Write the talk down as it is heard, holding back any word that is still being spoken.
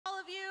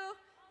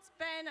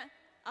been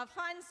a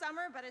fun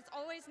summer, but it's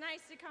always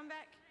nice to come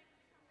back.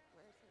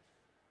 Where's his?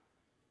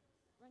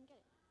 Run,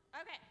 get it.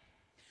 Okay.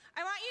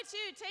 I want you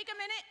to take a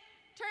minute,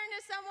 turn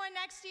to someone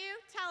next to you,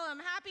 tell them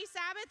Happy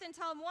Sabbath, and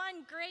tell them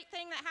one great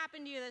thing that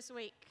happened to you this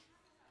week.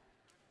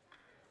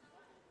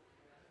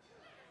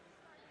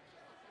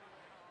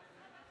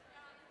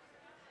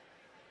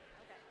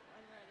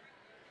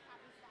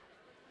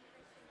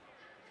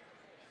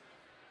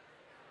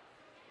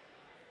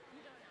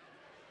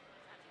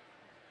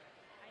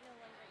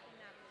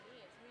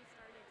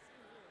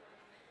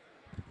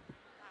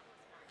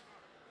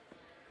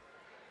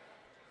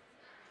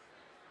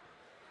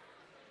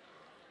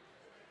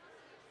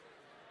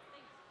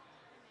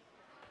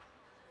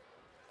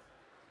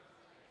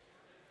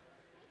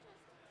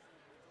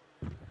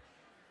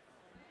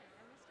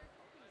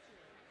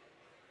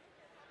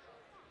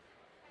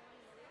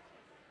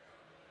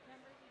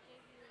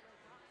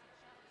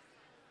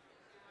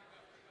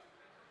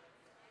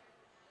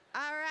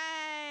 All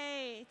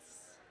right.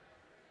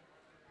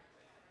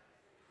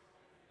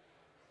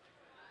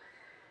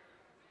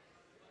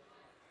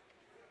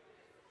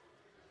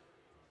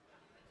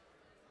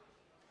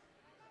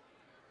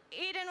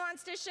 Eden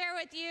wants to share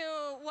with you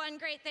one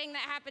great thing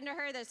that happened to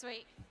her this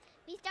week.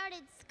 We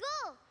started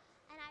school,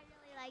 and I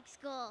really like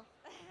school.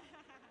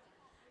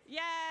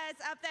 Yes,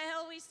 up the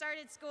hill we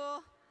started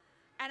school.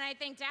 And I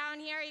think down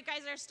here you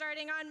guys are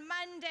starting on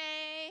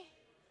Monday.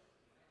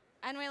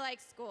 And we like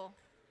school.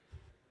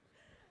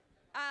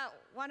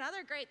 One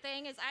other great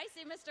thing is I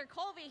see Mr.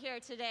 Colby here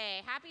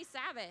today. Happy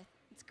Sabbath.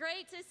 It's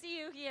great to see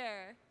you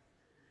here.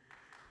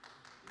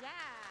 Yeah.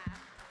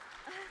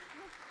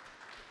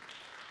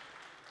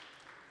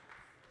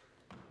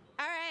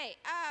 All right,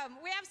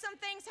 we have some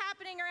things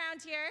happening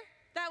around here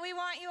that we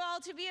want you all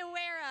to be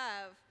aware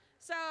of.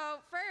 So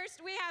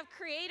first, we have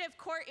Creative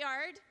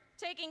Courtyard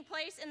taking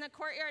place in the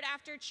courtyard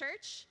after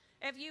church.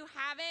 If you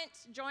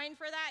haven't joined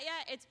for that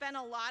yet, it's been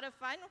a lot of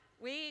fun.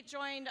 We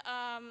joined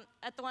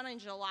at the one in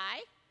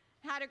July,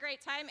 had a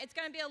great time. It's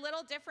going to be a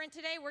little different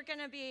today. We're going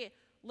to be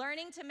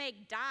learning to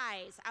make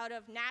dyes out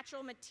of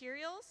natural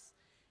materials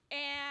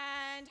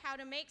and how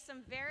to make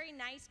some very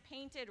nice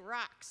painted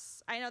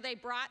rocks. I know they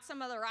brought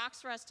some of the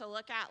rocks for us to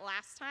look at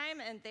last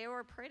time, and they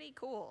were pretty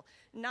cool.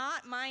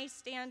 Not my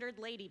standard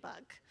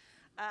ladybug.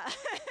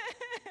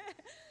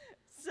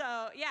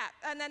 So, yeah,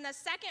 and then the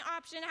second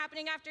option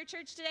happening after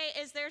church today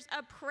is there's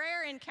a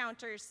prayer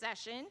encounter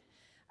session.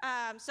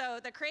 So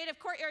the Creative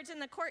Courtyard's in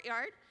the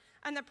courtyard,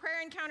 and the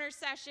prayer encounter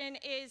session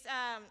is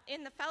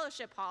in the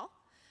fellowship hall.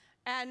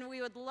 And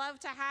we would love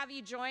to have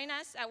you join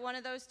us at one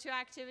of those two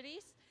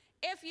activities.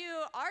 If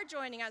you are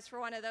joining us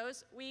for one of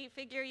those, we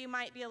figure you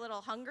might be a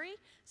little hungry.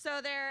 So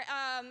there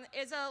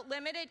is a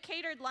limited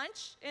catered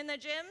lunch in the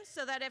gym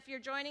so that if you're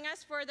joining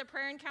us for the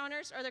prayer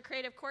encounters or the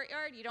Creative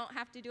Courtyard, you don't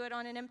have to do it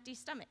on an empty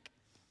stomach.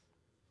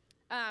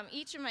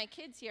 Each of my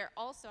kids here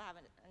also have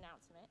an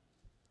announcement.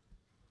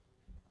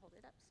 Hold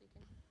it up so you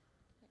can.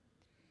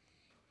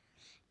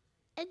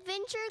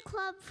 Adventure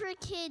Club for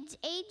kids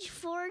age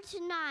 4 to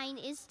 9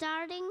 is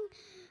starting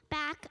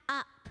back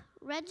up.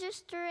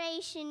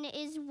 Registration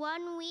is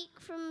 1 week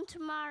from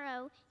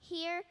tomorrow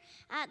here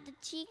at the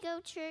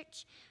Chico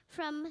Church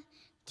from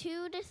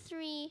 2 to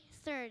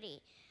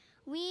 3:30.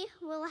 We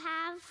will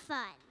have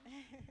fun.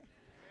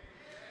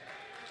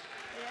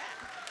 Yeah.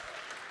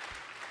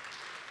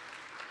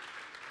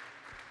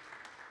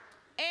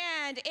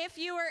 And if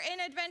you were in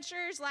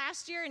Adventures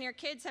last year and your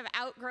kids have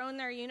outgrown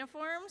their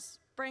uniforms,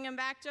 bring them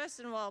back to us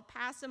and we'll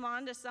pass them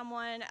on to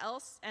someone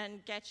else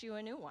and get you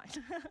a new one.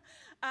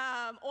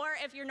 Or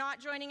if you're not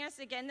joining us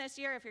again this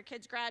year, if your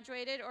kids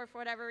graduated or for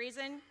whatever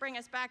reason, bring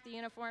us back the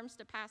uniforms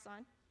to pass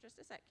on. Just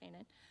a sec,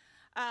 Kanan.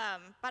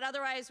 But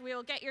otherwise, we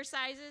will get your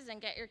sizes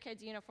and get your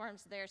kids'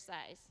 uniforms their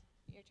size.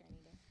 Your turn, Eden.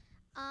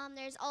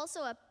 There's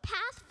also a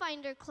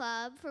Pathfinder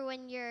Club for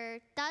when you're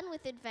done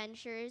with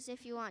adventures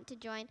if you want to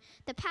join.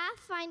 The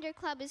Pathfinder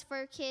Club is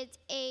for kids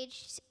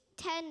aged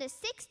 10 to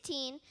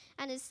 16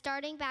 and is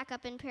starting back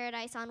up in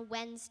Paradise on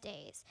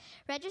Wednesdays.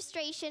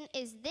 Registration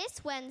is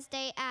this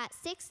Wednesday at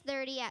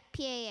 6:30 at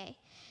PAA.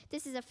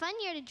 This is a fun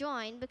year to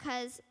join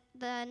because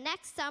the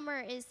next summer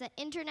is the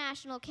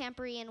International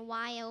Camporee in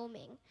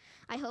Wyoming.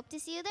 I hope to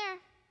see you there.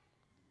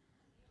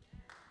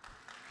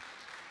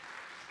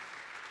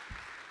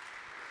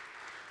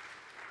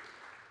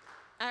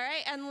 All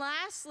right, and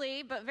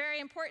lastly, but very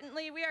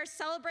importantly, we are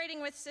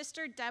celebrating with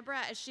Sister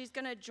Deborah as she's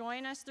going to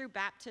join us through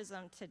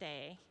baptism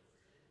today.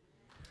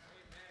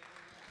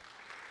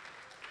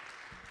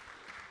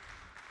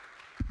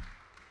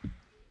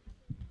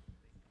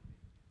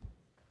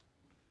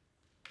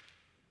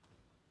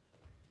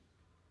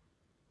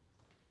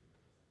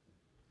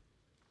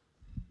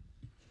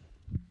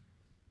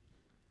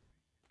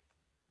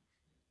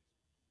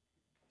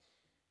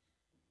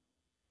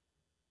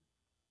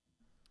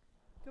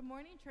 Good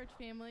morning, church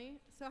family.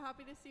 So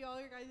happy to see all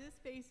your guys'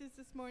 faces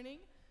this morning.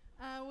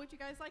 Would you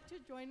guys like to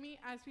join me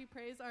as we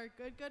praise our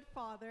good, good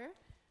Father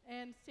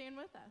and stand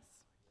with us?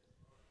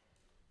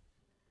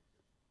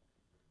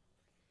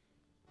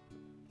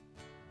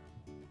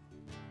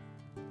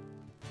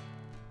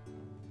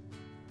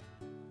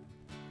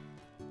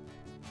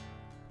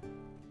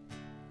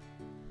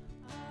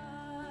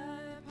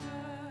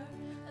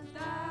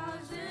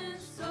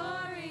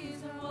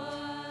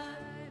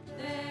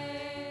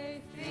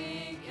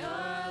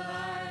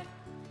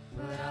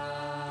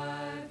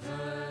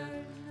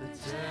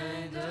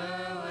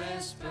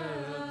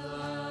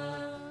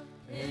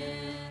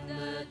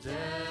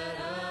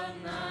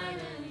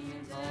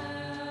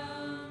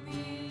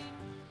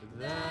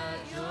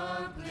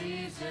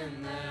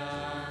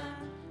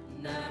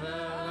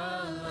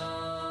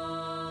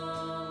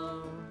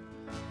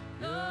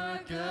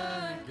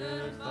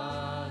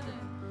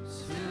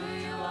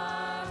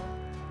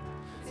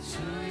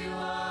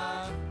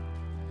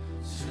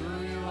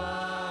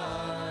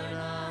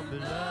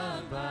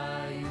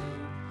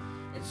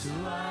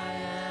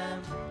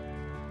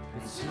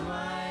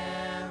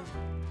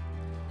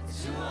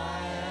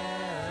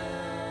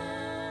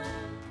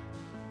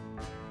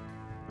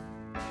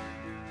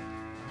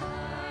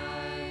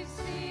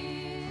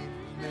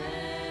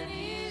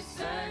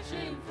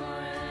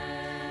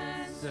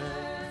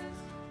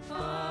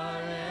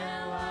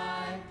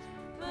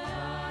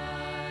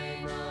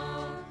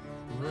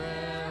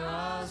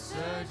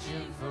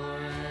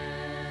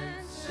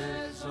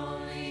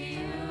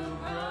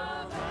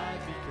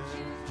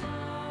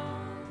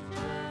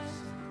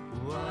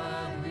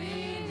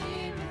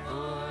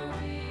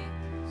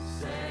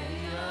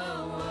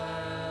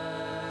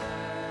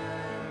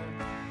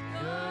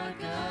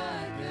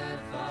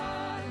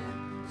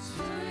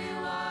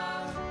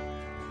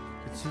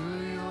 It's who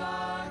you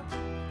are.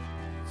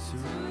 It's who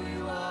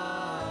you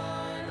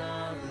are, and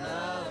I'm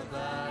loved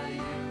by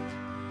you.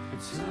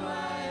 It's who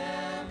I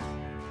am.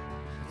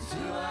 It's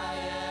who I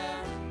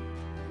am.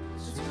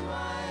 It's who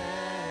I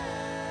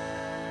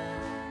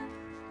am.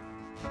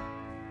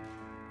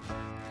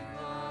 You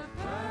are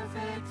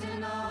perfect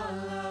in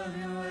all of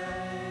your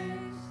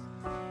ways.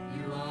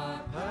 You are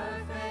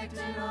perfect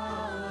in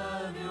all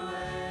of your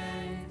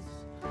ways.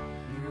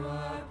 You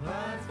are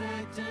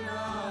perfect in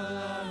all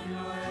of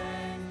your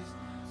ways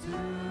to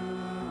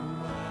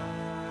us.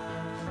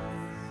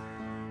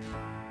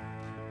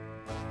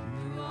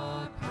 You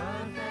are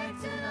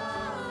perfect in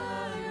all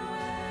of your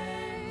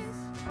ways.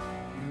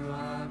 You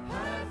are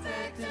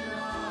perfect in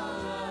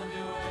all of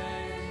your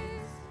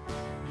ways.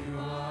 You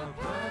are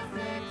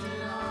perfect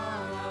in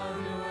all of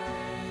your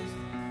ways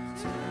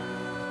to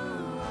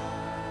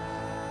us.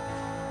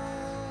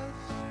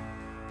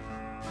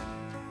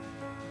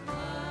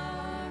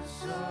 Love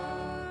so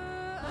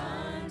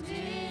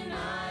undeniable,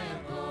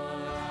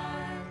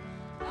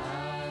 I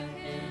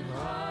can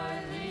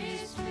hardly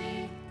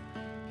speak.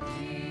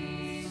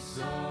 Peace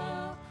so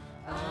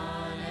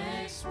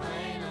unexplainable,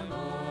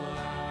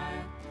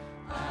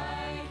 I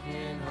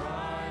can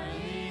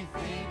hardly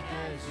think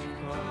as you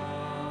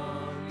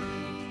call me.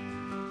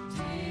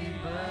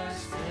 Deeper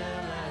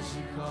still as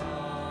you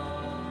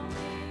call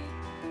me.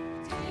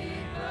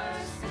 Deeper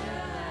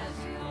still as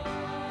you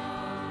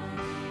call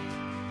me.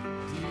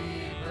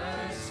 Deeper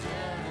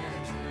still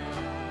as you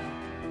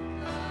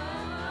love.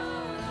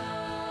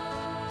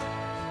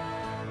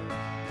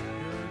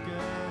 You're a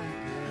good,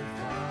 good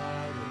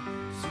Father.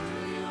 It's who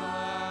you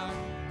are.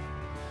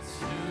 It's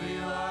who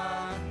you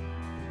are.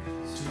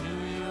 It's who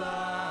you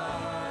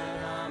are, and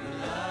I'm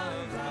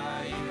loved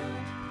by you.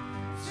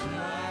 It's who I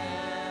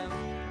am.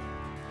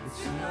 It's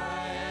who I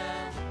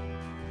am.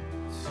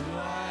 It's who I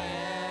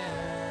am.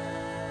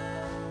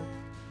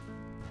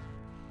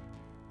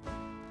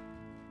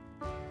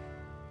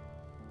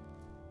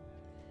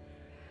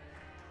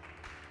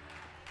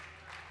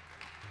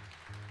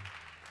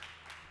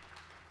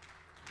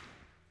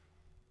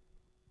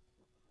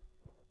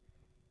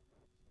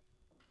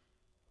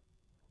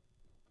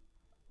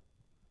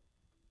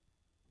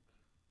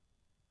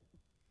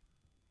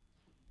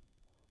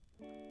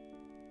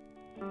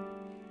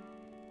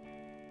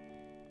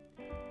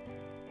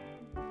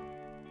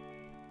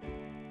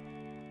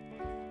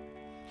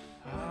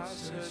 I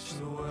searched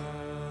the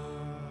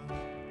world,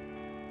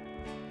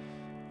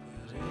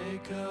 but it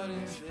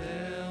couldn't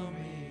fill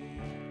me.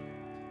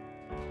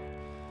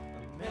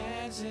 A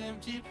man's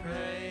empty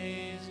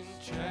praise and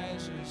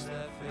treasures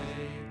that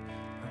fade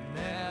are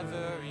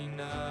never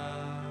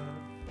enough.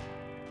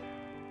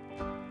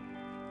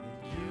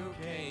 And you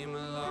came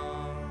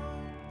along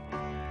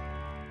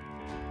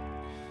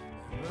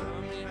and put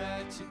me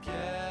back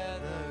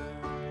together.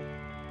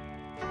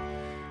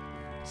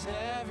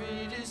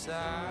 Every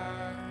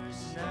desire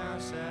is now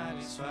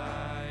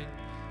satisfied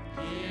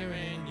here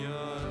in your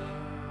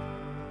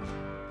love.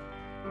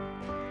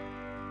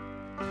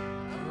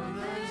 Oh,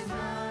 there's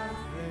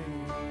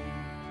nothing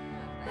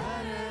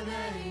better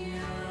than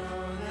you.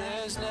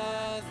 There's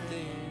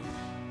nothing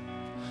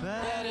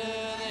better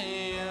than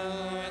you.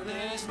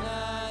 There's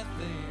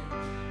nothing,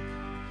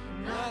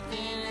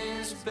 nothing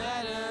is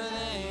better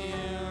than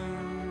you.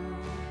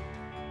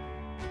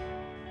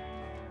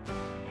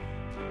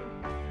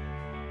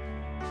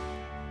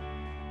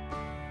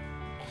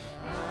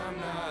 I'm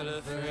not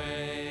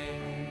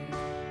afraid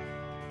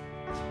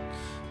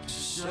to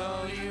show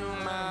you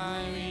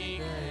my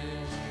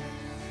weakness,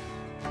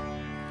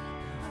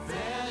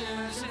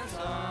 failures and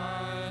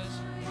flaws.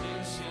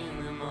 You've seen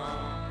them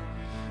all,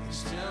 you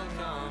still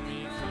call me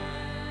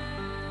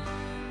friend.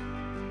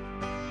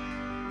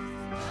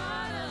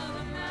 God of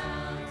the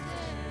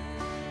mountain,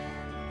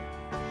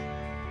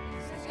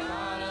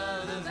 God of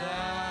the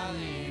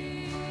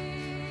valley,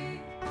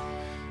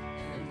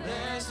 and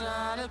there's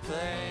not a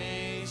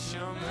place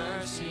your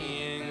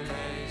mercy and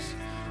grace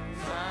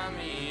find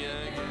me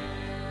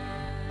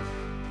again.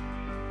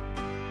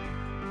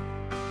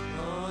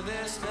 Oh,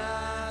 there's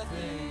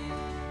nothing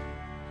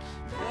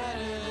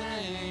better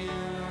than you.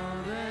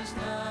 There's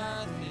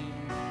nothing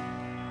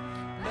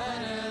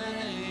better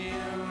than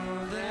you.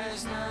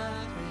 There's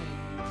nothing,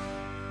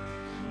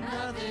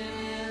 nothing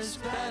is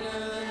better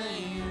than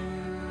you.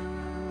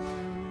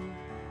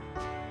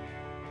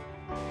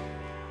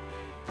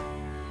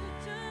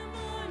 Turn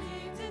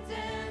mourning to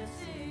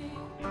dancing.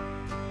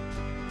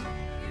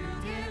 You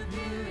give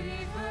beauty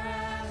for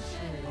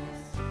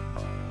ashes.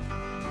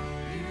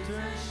 You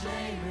turn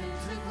shame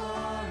into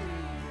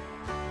glory.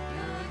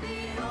 You're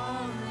the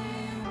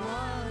only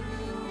one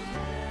who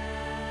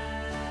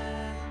can.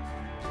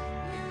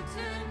 You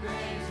turn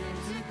graves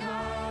into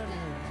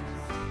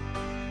gardens.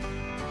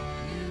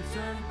 You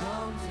turn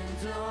bones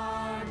into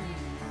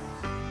armies.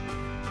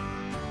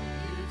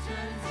 You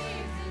turn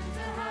thieves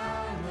into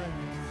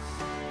highways.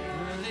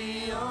 You're the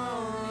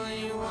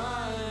only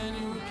one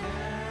who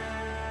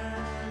can.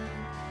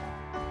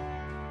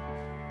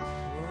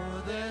 Oh,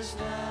 there's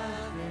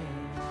nothing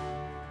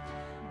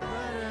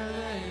better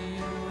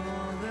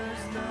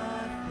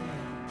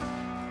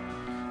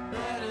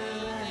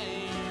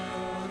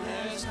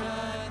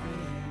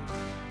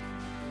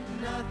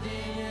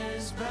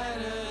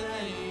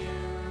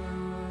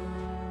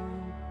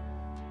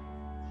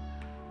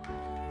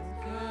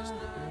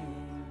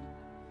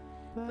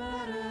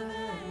better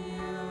than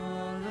you.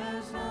 Oh,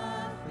 there's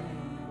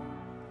nothing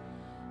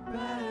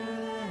better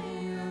than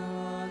you.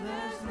 Oh,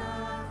 there's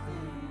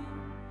nothing,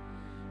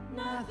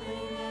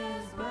 nothing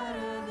is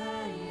better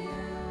than you.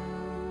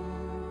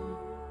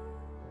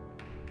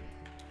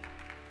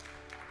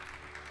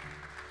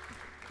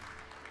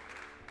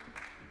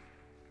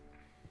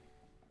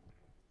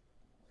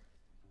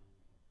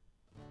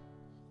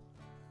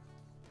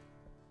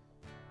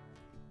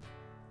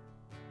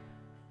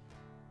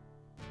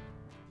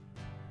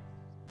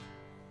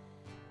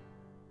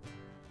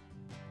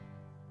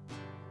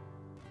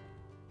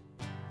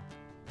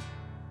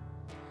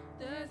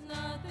 There's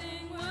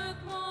nothing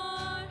worth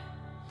more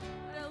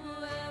that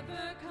will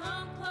ever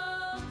come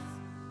close.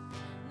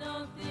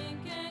 Nothing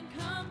can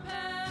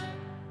compare.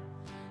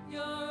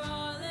 You're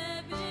our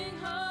living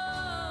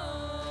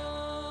hope.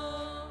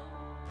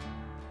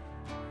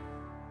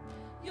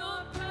 Your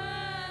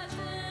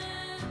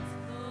presence,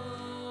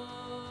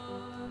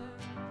 Lord.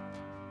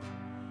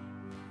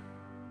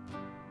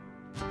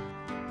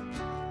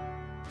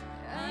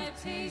 I've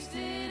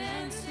tasted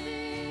and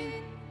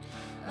seen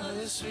of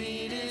the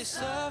sweetest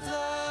of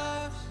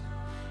loves,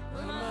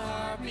 when my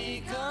heart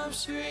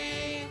becomes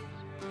free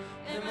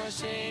and my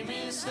shame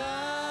is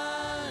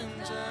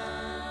undone.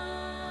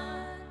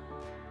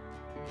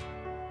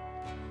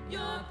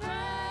 your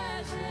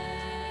presence,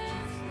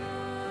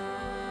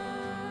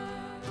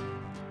 Lord.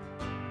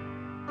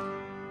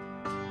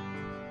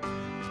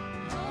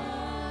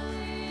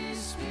 Holy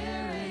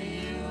Spirit,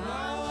 you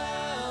are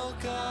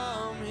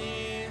welcome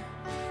here.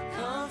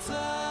 Come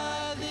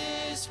flood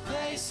this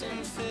place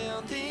and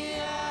fill the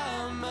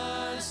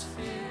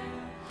atmosphere.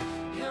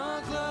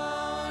 Your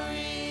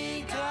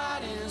glory,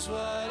 God, is what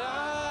our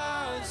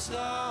hearts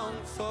long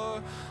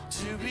for.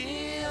 To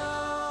be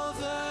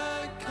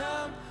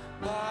overcome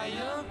by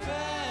your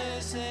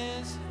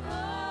presence,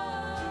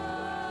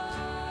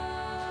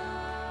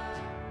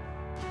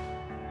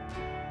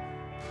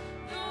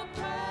 Your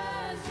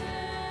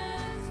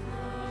presence,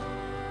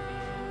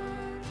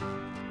 Lord.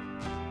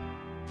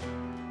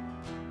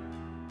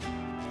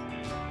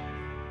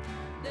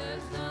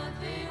 There's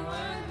nothing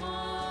worth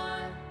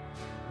more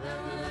that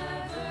will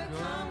ever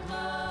come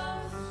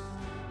close.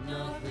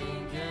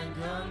 Nothing can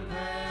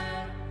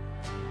compare.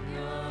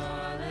 You're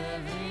our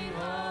living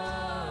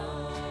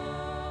hope.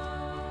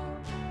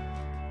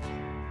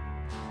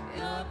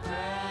 Your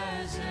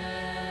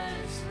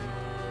presence,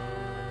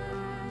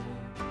 Lord.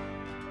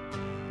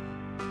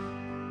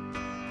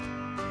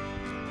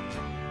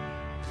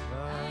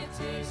 I've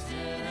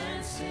tasted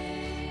and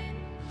seen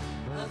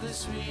of the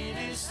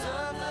sweetest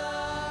of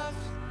love,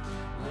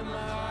 when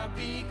my heart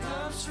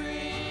becomes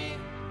free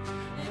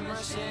and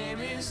my shame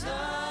is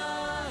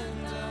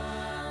undone.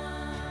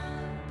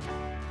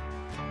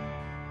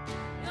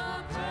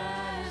 Your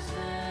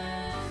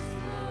presence,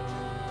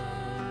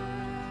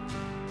 Lord.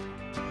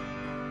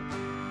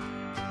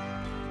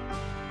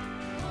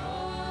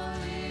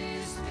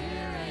 Holy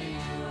Spirit,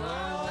 you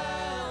are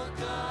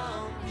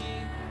welcome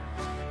here.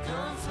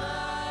 Come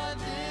flood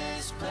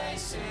this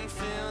place and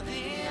fill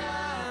the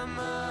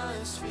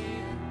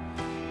atmosphere.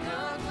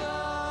 Your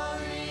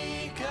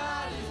glory,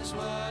 God, is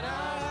what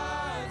our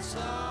hearts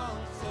long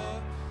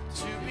for.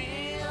 To be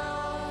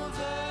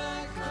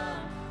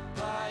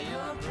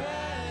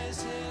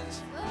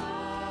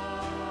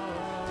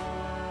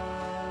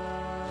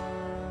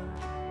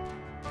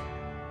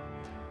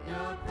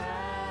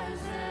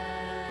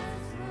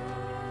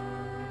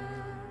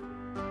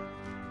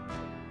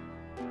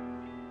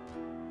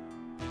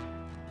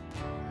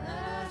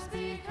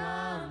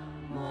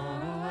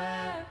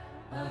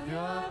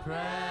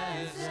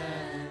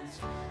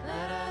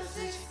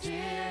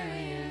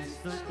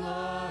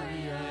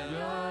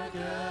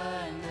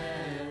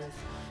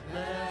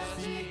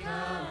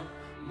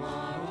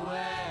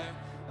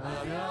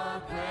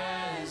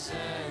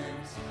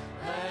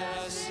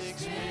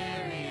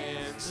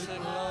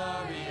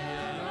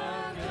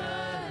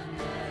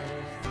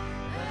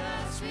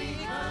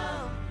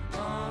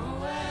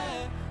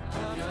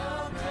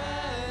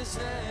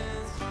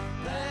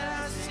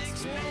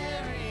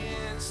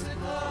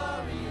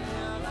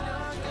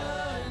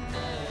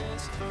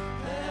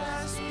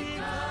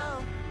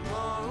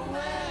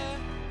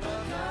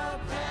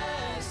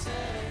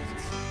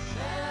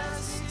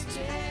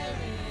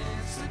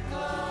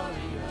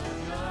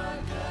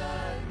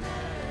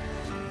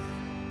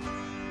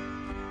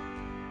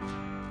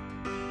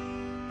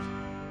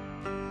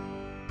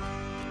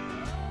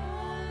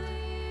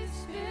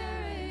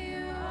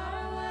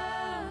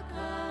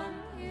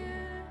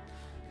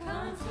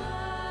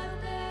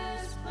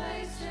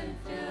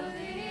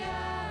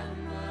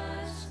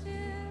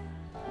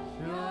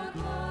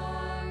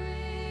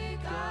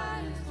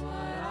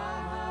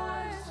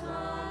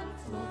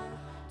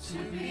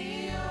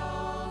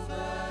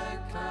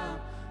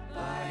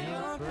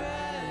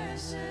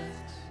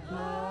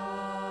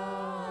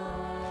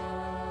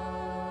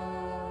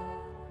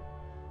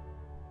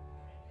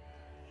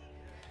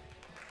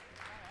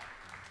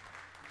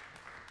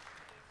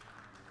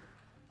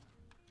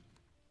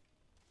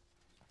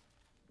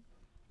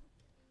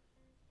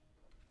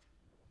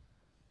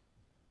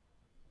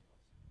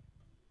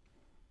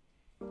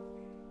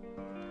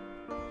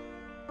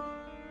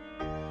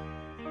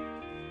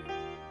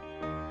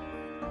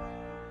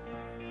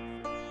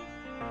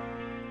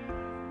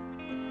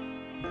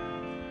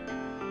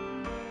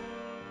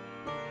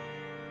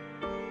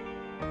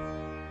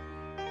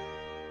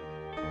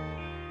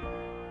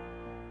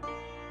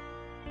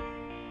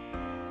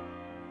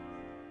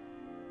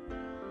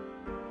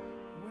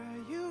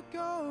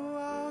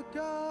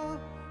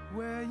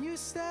When you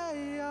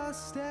stay, I'll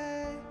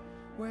stay.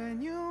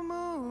 When you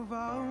move,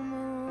 I'll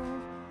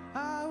move.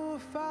 I will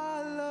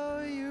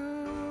follow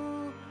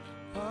you.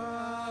 Oh,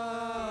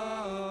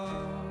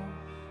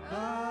 oh,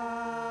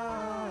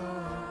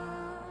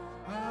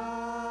 oh.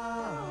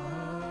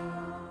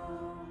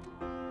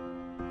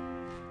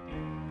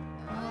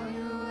 All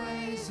your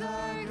ways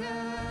are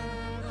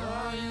good.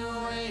 All your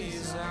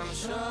ways, I'm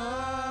sure.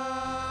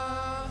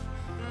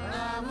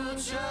 I will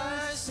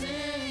trust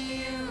in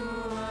you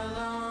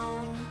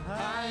alone.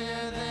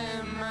 Higher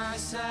than my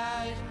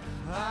sight,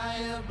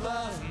 high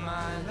above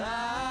my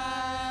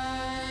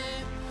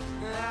life.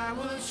 I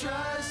will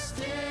trust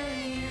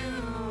in you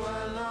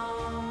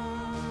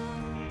alone.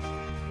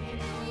 In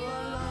you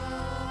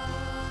alone.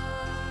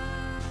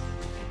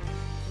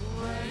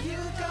 Where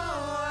you go,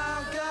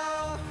 I'll go.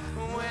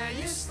 Where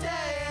you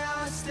stay,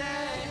 I'll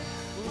stay.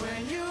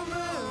 When you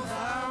move,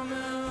 I'll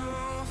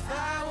move.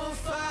 I will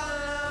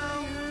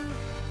follow you.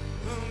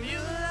 Whom you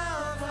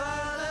love,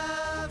 I'll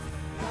love.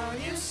 How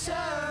you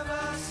serve,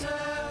 I'll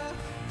serve.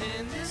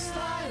 In this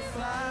life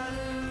I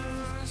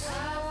lose,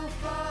 I will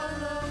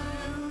follow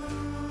you.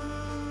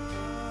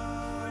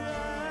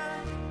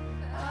 Yeah.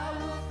 I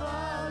will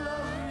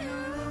follow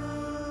you.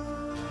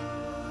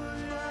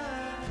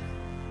 Yeah.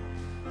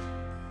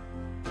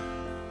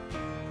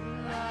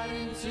 Light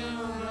into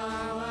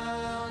my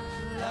world,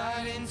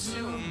 light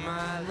into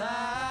my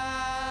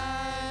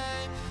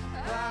life.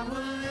 I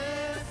will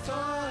live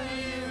for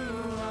you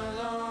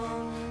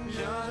alone.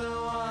 You're the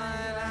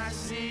one I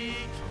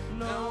seek,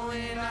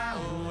 knowing I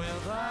will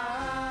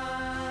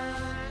find.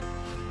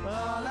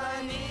 All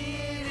I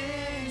need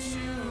is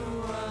you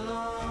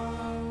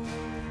alone.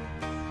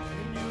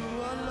 And you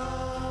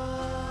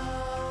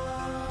alone.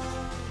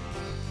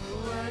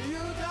 Where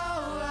you go,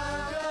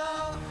 I'll go.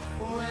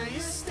 Where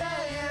you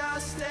stay,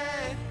 I'll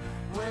stay.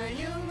 Where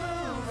you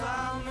move,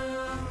 I'll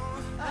move.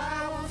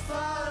 I will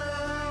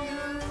follow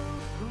you.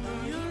 Who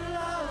you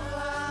love,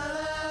 I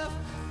love.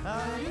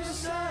 How you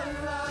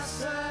serve, I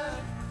serve.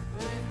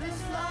 In this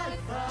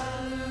life I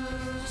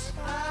lose,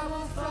 I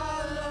will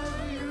follow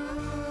you.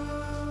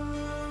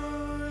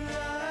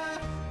 Yeah.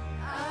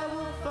 I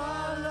will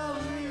follow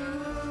you.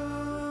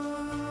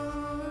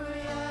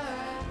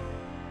 Yeah.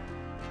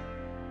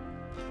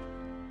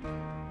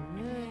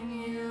 In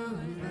you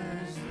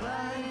there's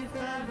life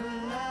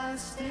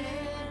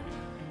everlasting.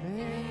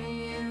 In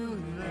you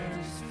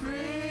there's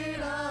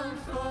freedom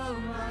for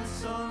my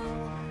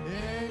soul.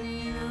 In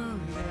you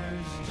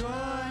there's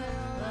joy,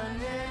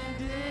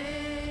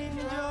 unending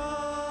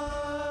joy.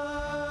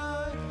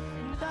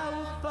 And I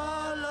will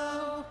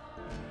follow.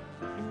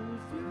 If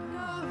you go,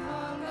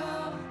 I'll go.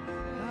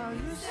 How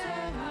you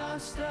say, I'll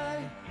stay.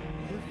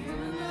 If you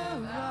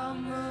move, I'll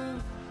move.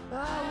 I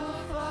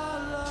will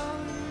follow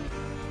you.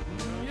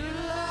 You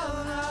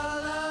love, I'll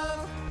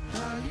love.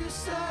 How you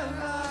serve,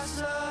 I'll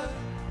serve.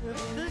 If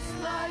this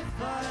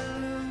life I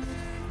lose,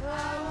 I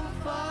will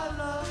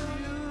follow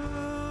you.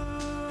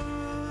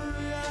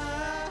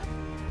 Yeah,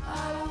 I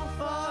will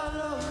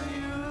follow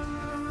you.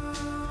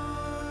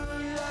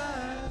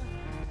 Yeah.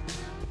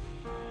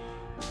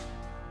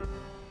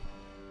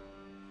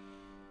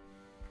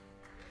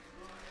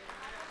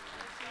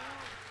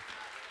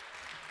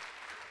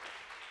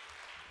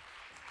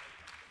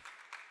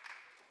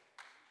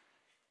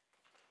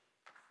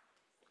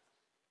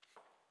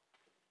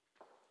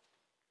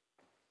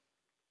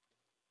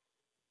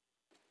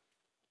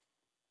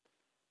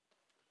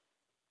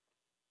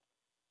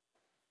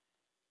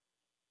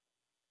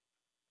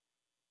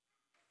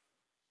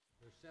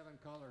 There's 7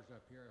 colors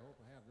up here. I hope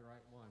I have the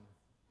right one.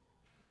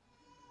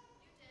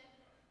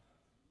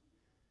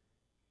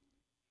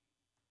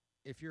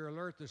 If you're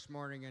alert this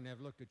morning and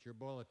have looked at your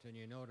bulletin,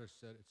 you notice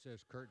that it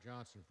says Kurt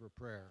Johnson for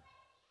prayer.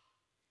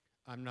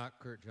 I'm not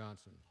Kurt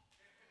Johnson.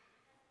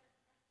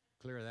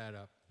 Clear that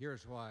up.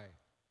 Here's why.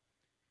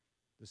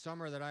 The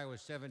summer that I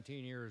was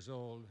 17 years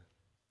old,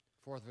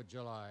 4th of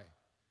July,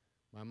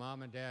 my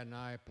mom and dad and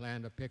I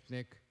planned a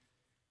picnic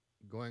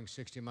going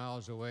 60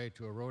 miles away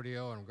to a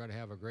rodeo, and we're going to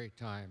have a great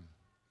time.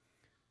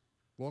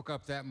 Woke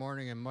up that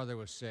morning and mother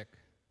was sick.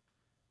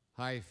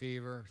 High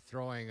fever,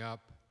 throwing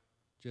up,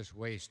 just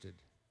wasted.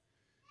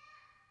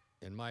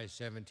 In my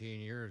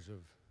 17 years of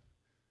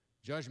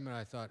judgment,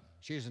 I thought,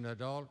 she's an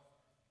adult,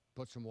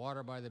 put some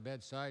water by the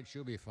bedside,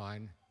 she'll be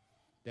fine.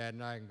 Dad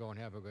and I can go and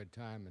have a good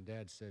time. And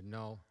Dad said,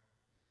 no,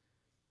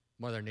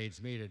 mother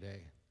needs me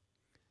today.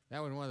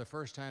 That was one of the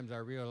first times I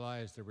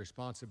realized the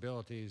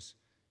responsibilities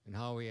and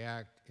how we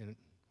act and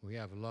we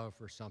have love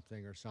for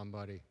something or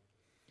somebody.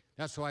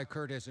 That's why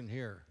Kurt isn't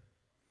here.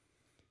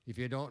 If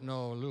you don't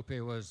know, Lupe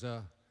was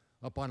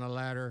up on a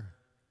ladder.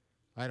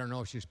 I don't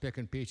know if she's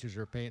picking peaches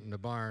or painting the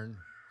barn,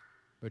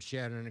 but she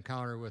had an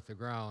encounter with the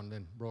ground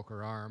and broke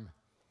her arm.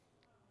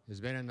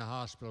 Has been in the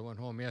hospital, went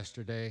home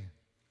yesterday,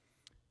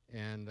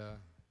 and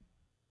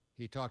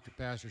he talked to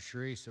Pastor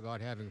Sharice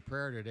about having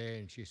prayer today,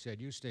 and she said,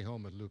 you stay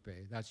home with Lupe.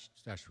 That's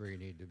where you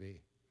need to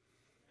be.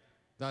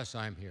 Thus,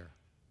 I'm here.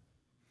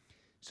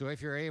 So if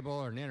you're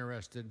able and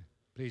interested,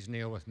 please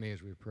kneel with me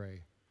as we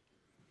pray.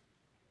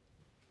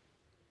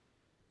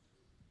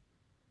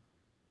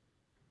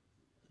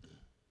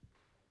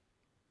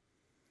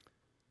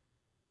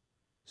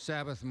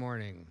 Sabbath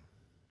morning,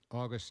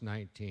 August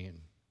 19.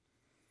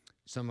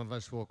 Some of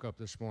us woke up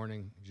this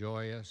morning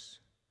joyous.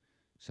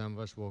 Some of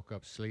us woke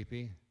up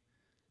sleepy.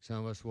 Some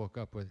of us woke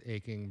up with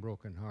aching,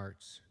 broken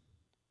hearts.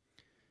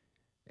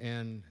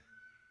 And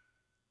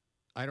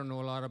I don't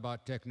know a lot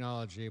about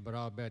technology, but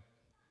I'll bet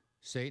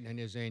Satan and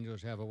his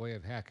angels have a way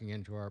of hacking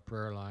into our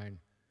prayer line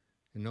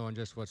and knowing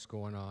just what's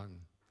going on.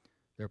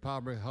 They're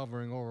probably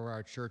hovering over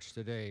our church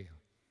today,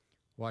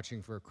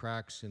 watching for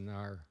cracks in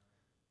our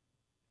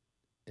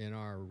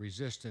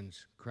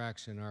resistance,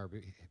 cracks in our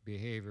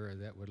behavior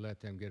that would let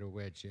them get a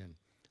wedge in.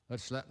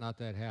 Let's let not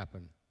that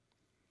happen.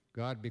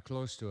 God, be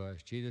close to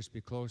us. Jesus,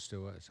 be close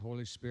to us.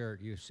 Holy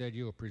Spirit, you said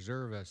you will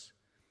preserve us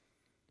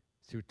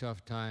through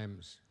tough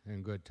times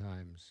and good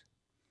times.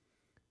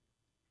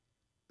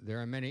 There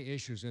are many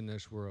issues in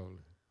this world.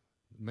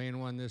 The main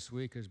one this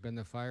week has been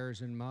the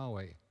fires in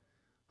Maui.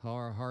 How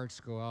our hearts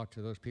go out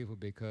to those people,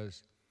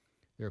 because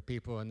there are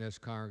people in this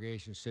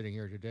congregation sitting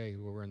here today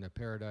who were in the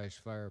Paradise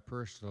Fire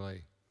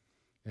personally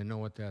and know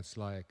what that's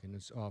like, and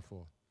it's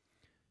awful.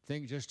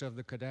 Think just of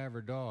the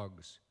cadaver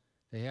dogs.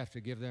 They have to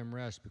give them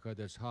rest because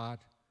it's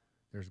hot,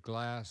 there's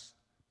glass,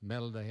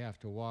 metal they have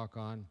to walk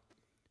on.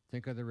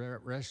 Think of the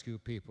rescue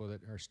people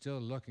that are still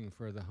looking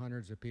for the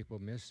hundreds of people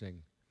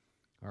missing.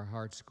 Our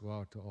hearts go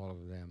out to all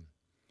of them.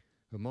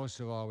 But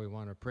most of all, we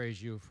want to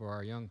praise you for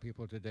our young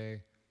people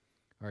today,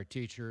 our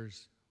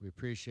teachers. We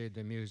appreciate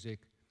the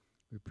music.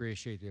 We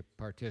appreciate the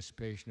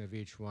participation of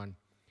each one.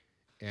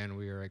 And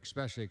we are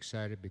especially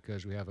excited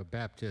because we have a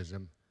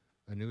baptism.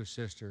 A new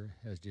sister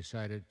has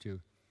decided to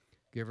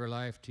give her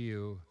life to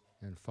you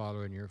and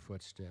follow in your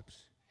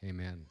footsteps.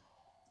 Amen.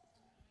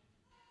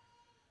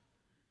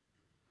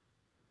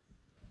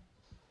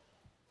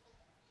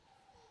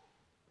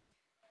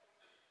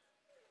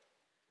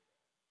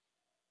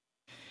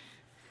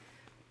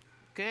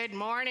 Good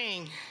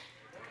morning.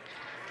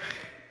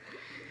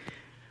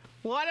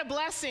 What a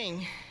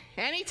blessing.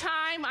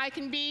 Anytime I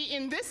can be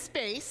in this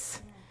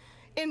space,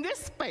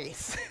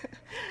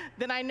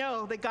 then I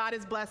know that God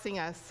is blessing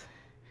us.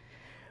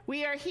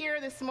 We are here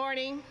this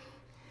morning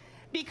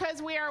because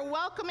we are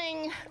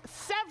welcoming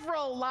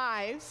several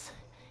lives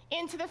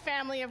into the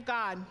family of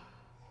God.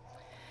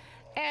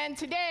 And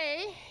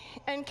today,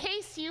 in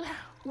case you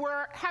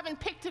haven't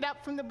picked it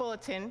up from the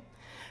bulletin,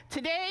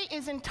 today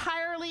is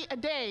entirely a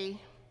day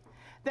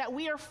that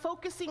we are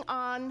focusing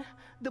on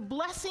the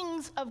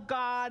blessings of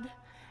God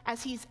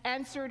as he's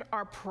answered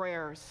our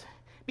prayers.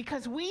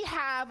 Because we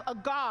have a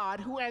God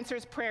who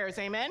answers prayers,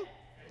 amen?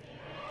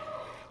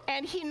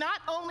 And he not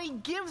only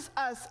gives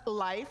us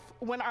life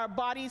when our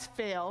bodies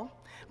fail,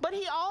 but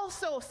he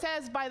also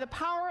says by the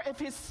power of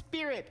his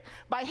Spirit,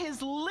 by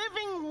his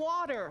living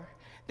water,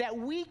 that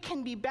we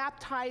can be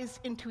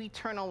baptized into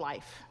eternal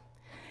life.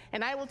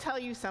 And I will tell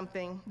you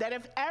something, that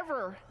if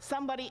ever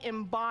somebody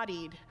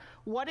embodied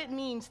what it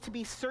means to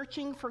be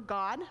searching for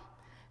God,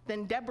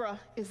 then Deborah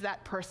is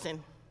that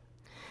person.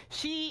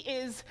 She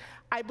is,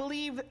 I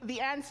believe, the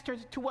answer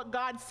to what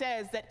God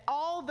says, that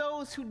all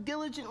those who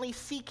diligently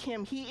seek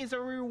him, he is a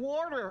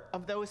rewarder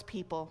of those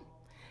people.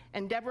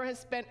 And Deborah has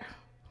spent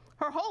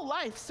her whole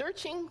life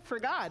searching for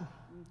God.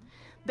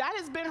 That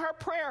has been her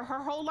prayer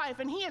her whole life,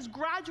 and he has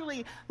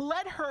gradually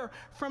led her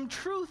from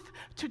truth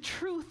to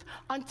truth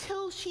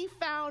until she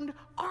found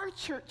our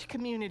church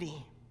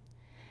community.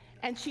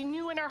 And she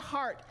knew in her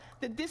heart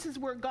that this is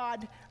where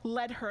God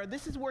led her.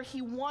 This is where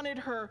he wanted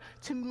her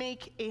to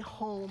make a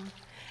home.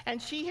 And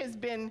she has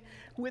been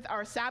with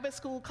our Sabbath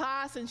school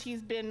class, and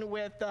she's been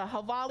with the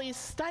Havali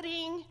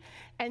studying,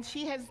 and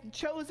she has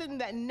chosen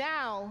that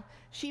now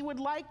she would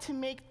like to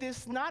make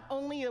this not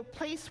only a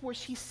place where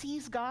she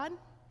sees God,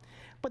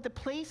 but the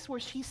place where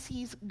she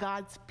sees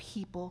God's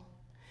people.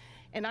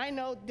 And I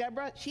know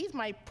Deborah, she's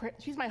my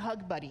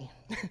hug buddy.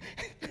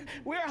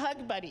 We're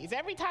hug buddies.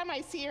 Every time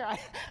I see her,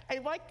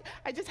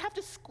 I just have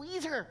to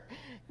squeeze her.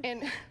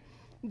 And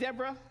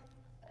Deborah,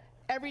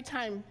 every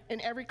time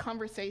in every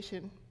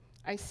conversation,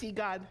 I see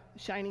God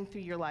shining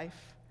through your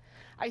life.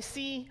 I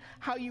see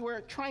how you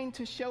are trying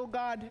to show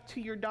God to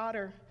your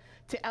daughter,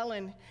 to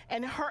Ellen,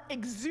 and her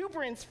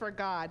exuberance for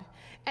God.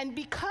 And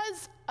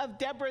because of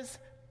Deborah's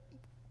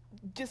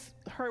just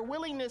her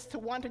willingness to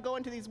want to go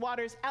into these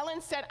waters,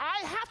 Ellen said,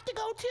 I have to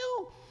go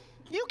too.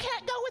 You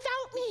can't go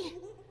without me.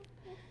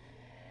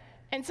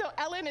 And so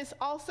Ellen has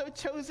also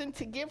chosen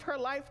to give her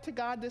life to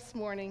God this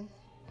morning.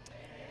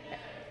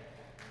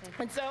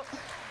 And so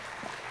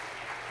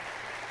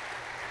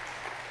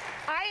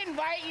I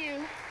invite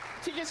you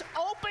to just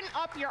open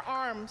up your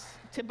arms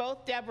to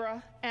both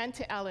Deborah and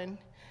to Ellen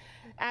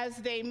as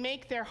they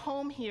make their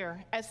home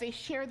here, as they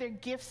share their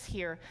gifts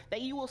here,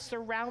 that you will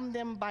surround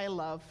them by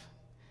love.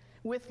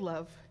 With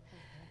love.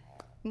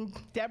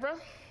 Deborah,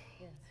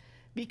 yes.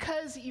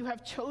 Because you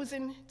have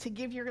chosen to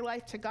give your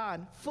life to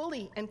God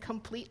fully and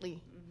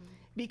completely,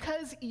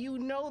 because you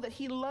know that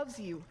he loves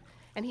you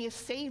and he has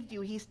saved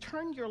you, he's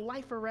turned your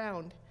life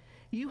around,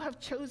 you have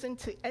chosen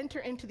to enter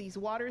into these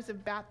waters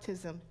of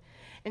baptism.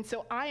 And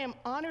so I am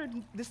honored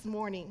this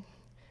morning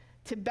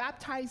to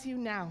baptize you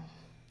now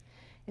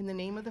in the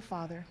name of the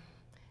Father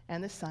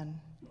and the Son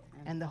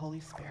and the Holy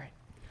Spirit.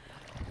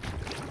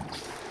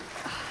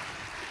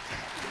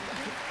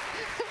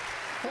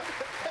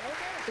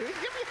 Give me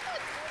a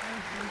hug.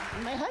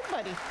 My hug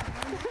buddy.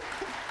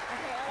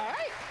 All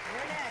right.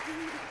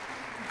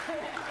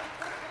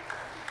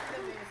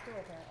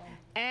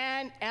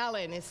 And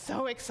Ellen is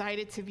so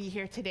excited to be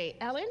here today.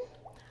 Ellen,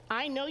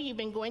 I know you've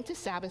been going to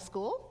Sabbath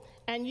school,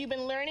 and you've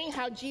been learning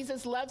how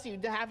Jesus loves you,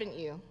 haven't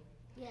you?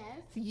 Yes.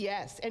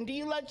 Yes. And do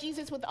you love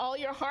Jesus with all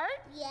your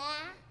heart? Yeah.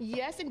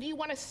 Yes. And do you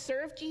want to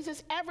serve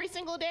Jesus every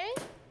single day?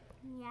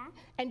 Yeah.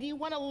 And do you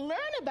want to learn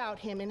about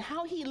him and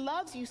how he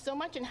loves you so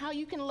much and how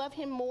you can love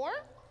him more?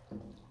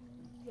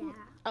 Yeah.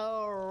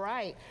 All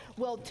right.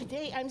 Well,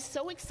 today I'm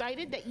so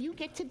excited that you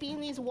get to be in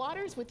these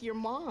waters with your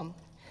mom.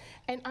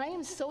 And I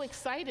am so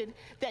excited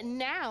that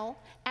now,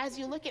 as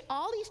you look at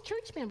all these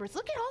church members,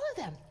 look at all of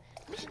them.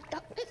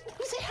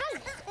 Say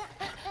hi.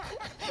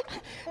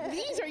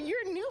 These are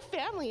your new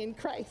family in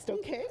Christ,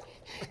 okay?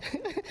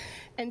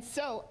 And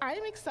so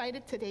I'm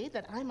excited today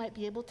that I might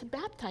be able to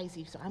baptize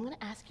you. So I'm going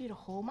to ask you to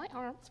hold my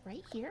arms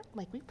right here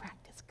like we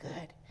practice.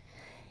 Good.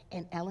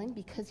 And Ellen,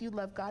 because you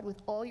love God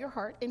with all your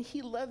heart and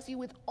he loves you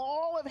with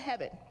all of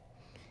heaven,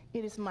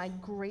 it is my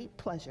great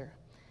pleasure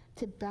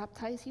to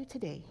baptize you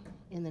today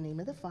in the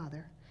name of the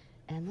Father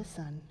and the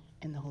Son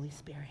and the Holy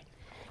Spirit.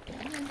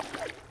 Amen.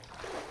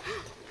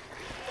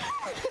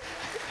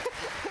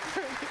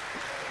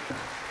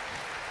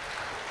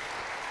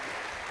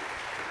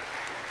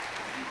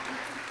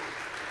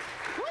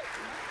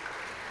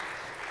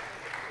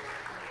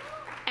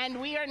 And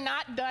we are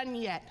not done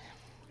yet.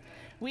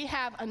 We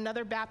have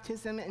another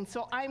baptism, and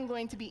so I'm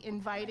going to be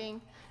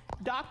inviting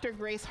Dr.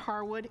 Grace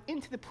Harwood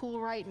into the pool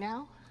right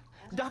now.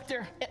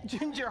 Dr.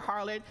 Ginger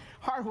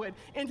Harwood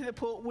into the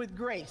pool with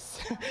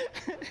Grace.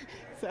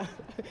 So.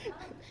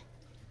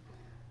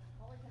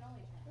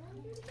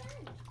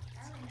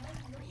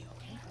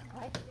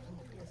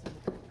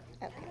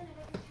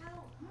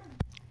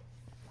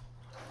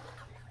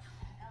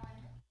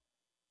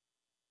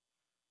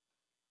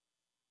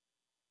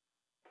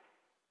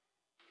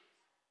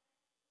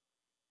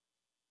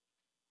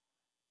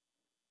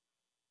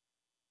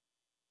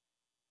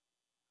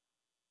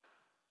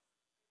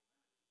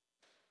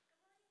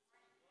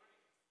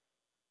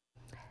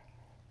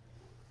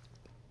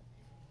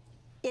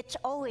 It's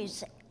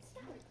always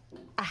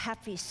a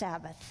happy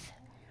Sabbath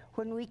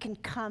when we can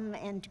come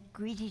and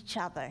greet each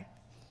other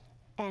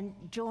and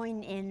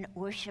join in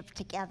worship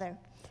together.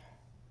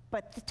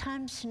 But the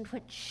times in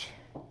which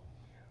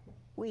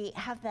we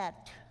have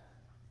that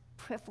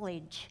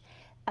privilege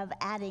of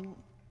adding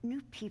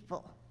new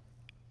people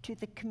to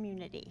the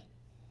community,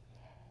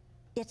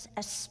 it's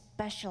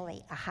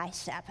especially a high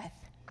Sabbath.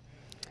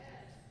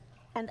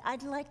 And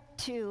I'd like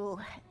to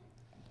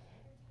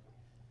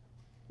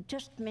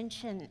just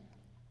mention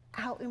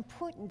how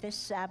important this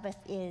Sabbath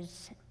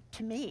is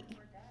to me.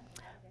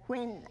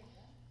 When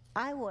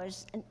I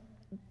was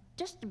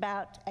just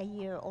about a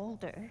year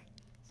older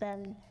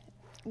than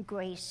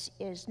Grace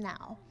is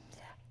now,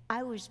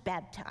 I was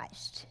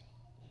baptized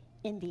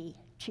in the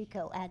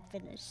Chico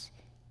Adventist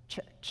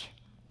church.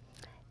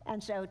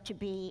 And so to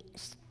be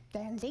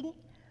standing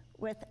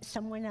with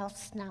someone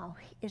else now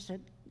is a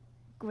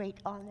great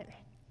honor.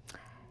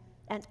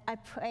 And I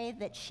pray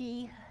that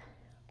she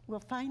will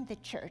find the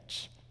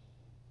church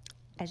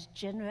as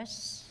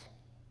generous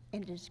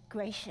and as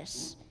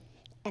gracious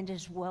and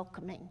as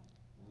welcoming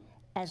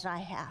as I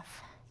have.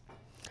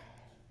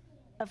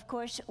 Of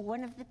course,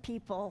 one of the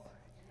people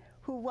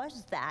who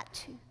was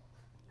that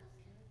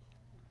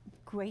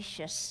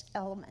gracious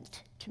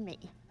element to me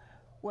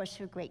was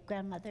her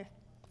great-grandmother.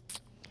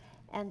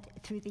 And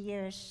through the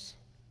years,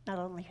 not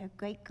only her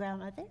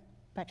great-grandmother,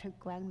 but her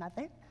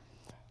grandmother.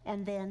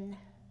 And then,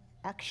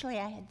 actually,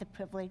 I had the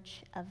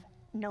privilege of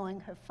knowing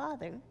her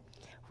father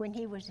when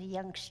he was a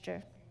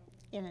youngster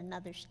in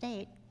another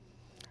state.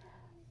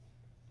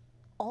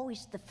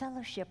 Always the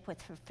fellowship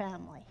with her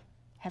family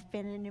have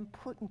been an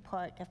important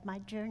part of my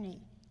journey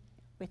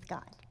with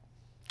God.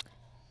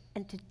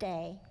 And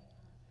today,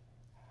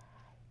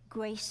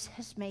 Grace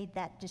has made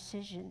that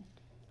decision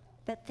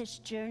that this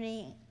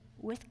journey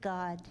with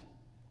God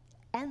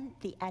and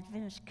the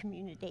Adventist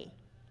community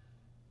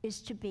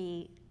is to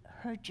be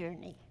her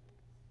journey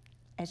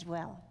as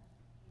well.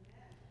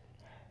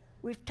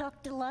 We've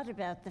talked a lot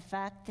about the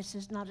fact this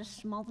is not a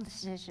small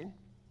decision,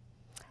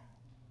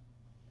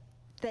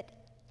 that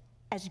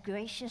as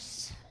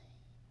gracious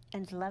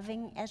and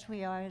loving as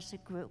we are as a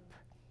group,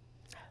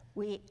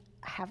 we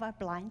have our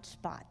blind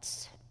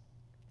spots,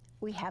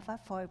 we have our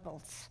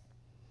foibles,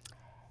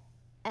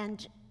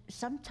 and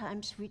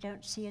sometimes we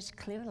don't see as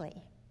clearly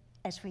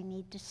as we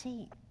need to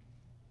see.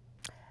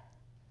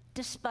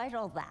 Despite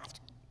all that,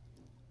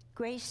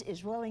 Grace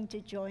is willing to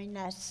join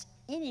us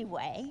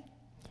anyway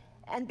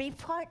and be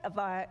part of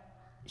our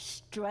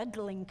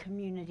struggling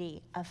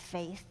community of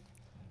faith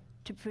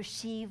to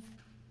perceive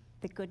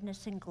the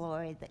goodness and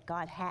glory that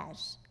God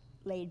has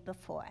laid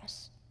before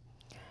us.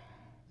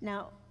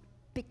 Now,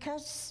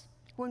 because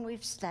when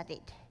we've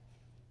studied,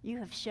 you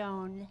have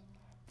shown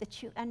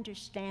that you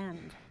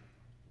understand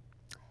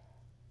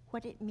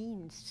what it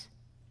means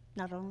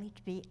not only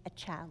to be a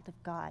child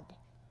of God,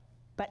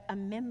 but a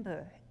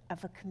member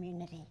of a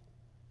community.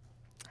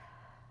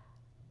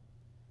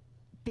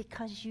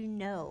 Because you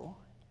know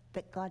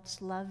that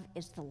God's love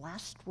is the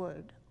last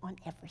word on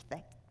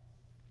everything.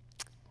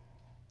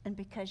 And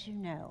because you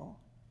know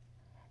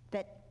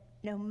that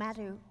no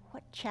matter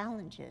what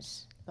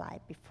challenges lie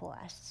before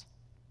us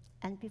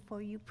and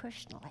before you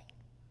personally,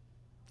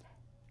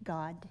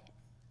 God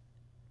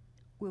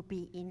will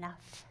be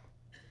enough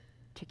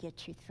to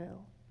get you through.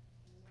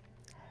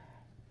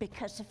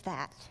 Because of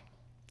that,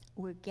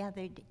 we're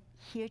gathered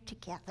here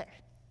together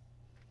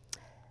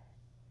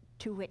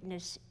to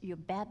witness your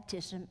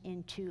baptism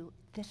into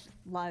this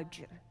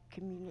larger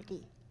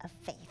community of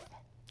faith.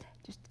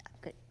 Just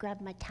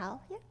grab my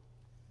towel here.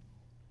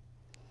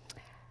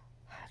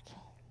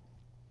 Okay.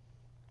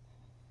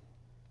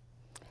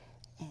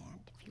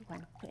 And if you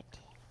want to put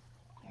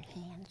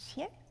your hands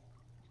here.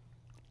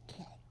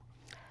 Okay.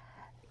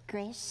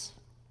 Grace,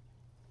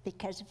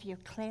 because of your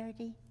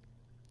clarity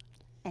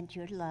and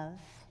your love,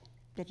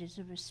 that is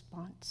a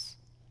response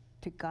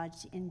to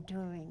God's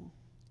enduring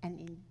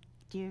and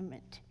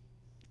endearment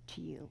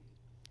to you,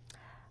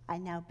 I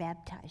now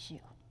baptize you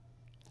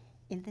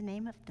in the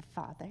name of the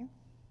Father,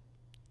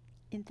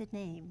 in the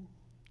name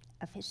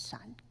of his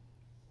Son,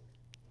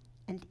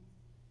 and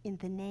in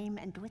the name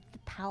and with the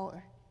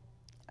power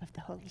of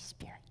the Holy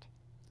Spirit.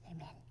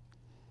 Amen.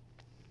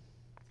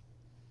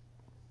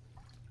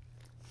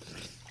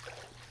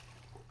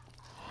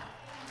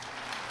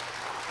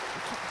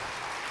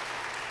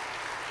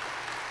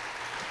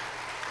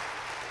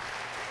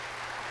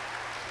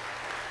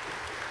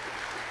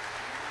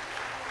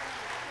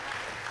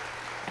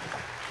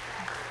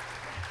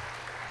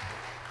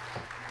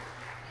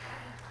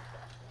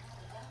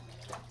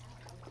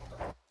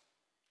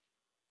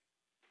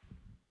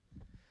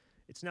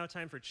 It's now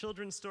time for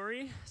Children's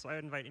Story, so I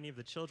would invite any of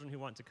the children who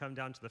want to come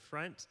down to the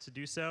front to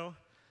do so,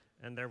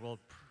 and there will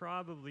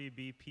probably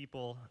be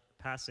people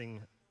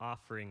passing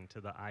offering to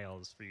the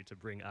aisles for you to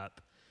bring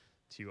up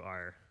to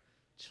our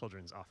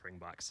children's offering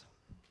box.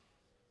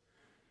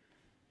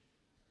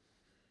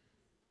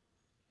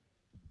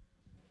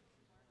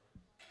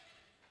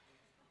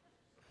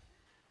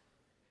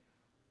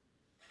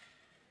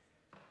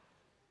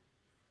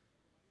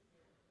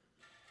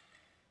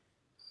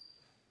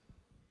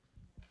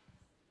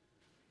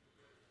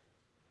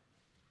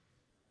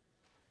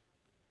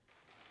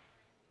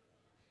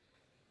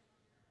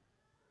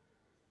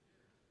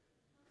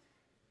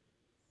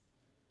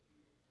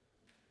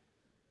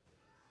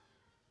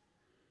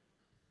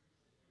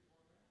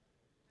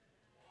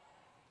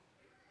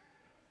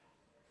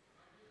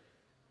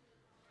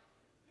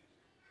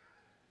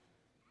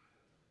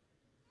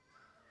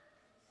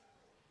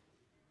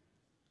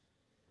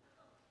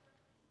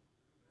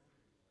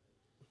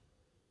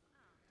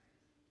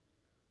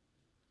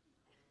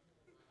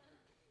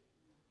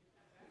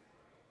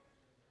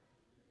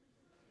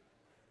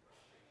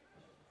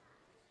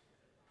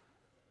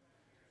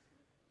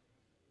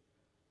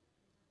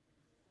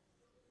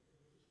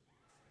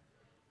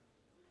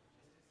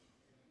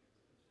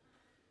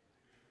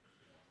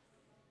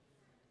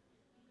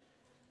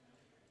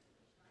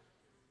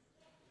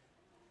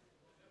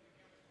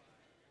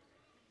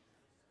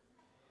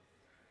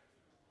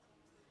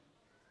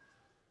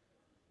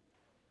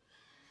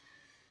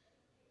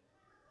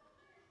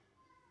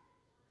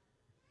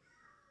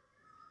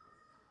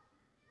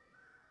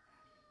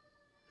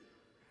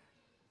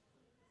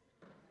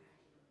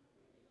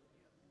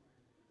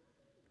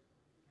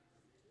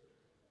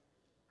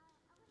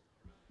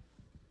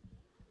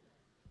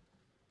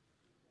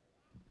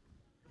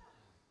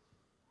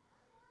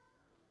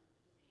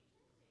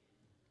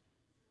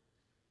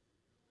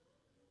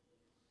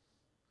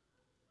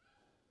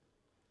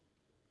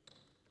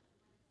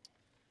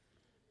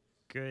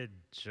 Good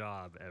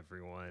job,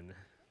 everyone.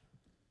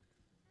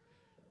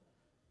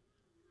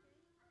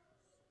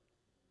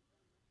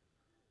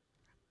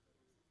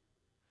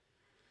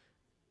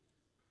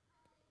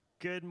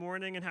 Good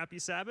morning and happy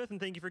Sabbath, and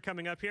thank you for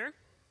coming up here.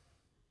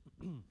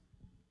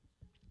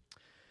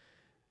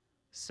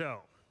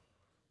 So,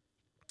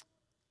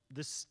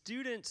 the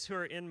students who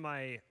are in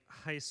my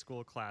high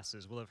school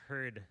classes will have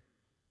heard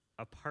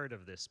a part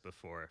of this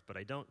before, but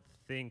I don't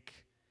think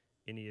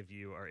any of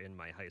you are in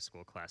my high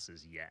school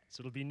classes yet,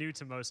 so it'll be new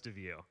to most of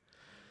you.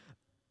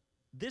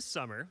 This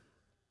summer,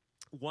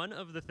 one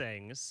of the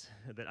things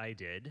that I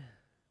did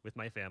with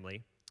my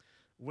family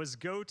was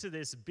go to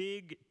this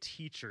big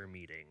teacher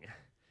meeting.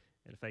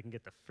 And if I can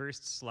get the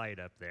first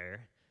slide up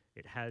there,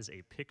 it has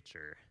a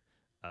picture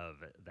of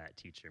that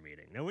teacher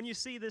meeting. Now, when you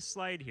see this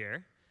slide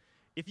here,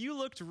 if you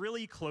looked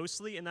really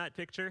closely in that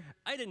picture,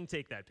 I didn't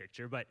take that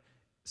picture, but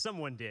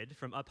someone did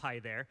from up high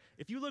there.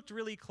 If you looked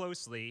really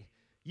closely,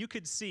 you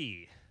could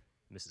see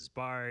Mrs.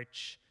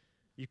 Barch,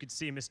 you could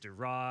see Mr.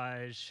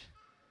 Raj,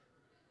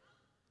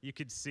 you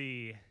could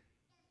see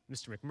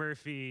Mr.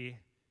 McMurphy,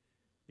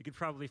 you could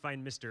probably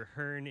find Mr.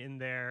 Hearn in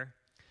there.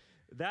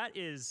 That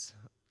is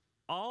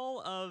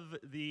all of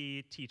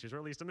the teachers, or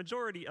at least a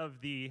majority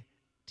of the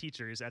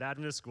teachers at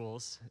Adventist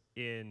schools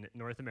in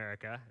North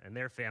America and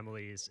their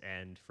families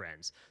and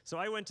friends. So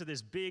I went to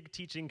this big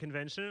teaching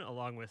convention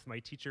along with my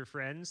teacher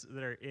friends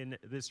that are in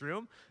this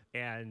room,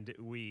 and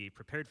we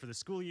prepared for the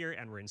school year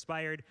and were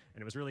inspired,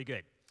 and it was really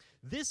good.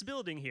 This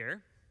building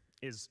here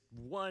is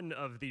one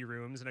of the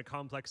rooms in a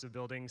complex of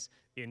buildings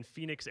in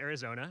Phoenix,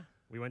 Arizona.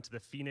 We went to the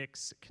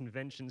Phoenix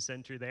Convention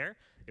Center there.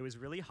 It was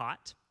really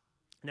hot.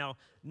 Now,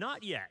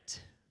 not yet,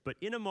 but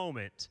in a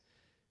moment,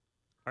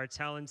 our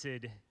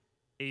talented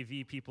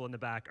AV people in the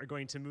back are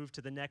going to move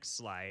to the next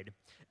slide.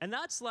 And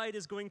that slide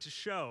is going to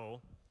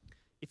show,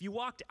 if you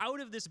walked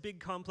out of this big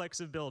complex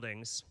of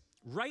buildings,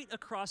 right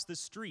across the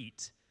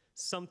street,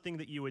 something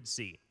that you would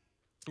see.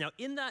 Now,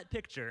 in that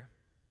picture,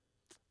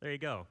 there you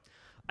go.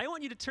 I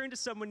want you to turn to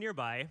someone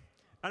nearby,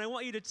 and I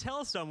want you to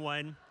tell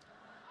someone,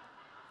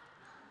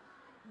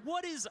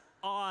 what is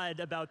odd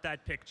about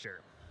that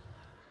picture?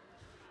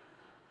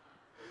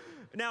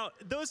 Now,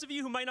 those of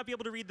you who might not be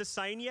able to read the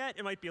sign yet,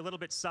 it might be a little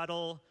bit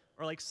subtle,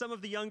 or like some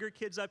of the younger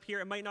kids up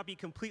here, it might not be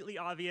completely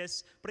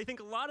obvious, but I think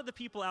a lot of the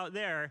people out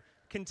there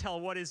can tell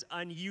what is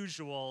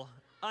unusual,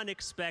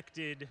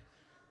 unexpected,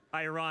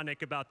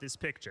 ironic about this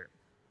picture.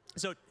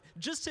 So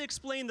just to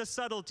explain the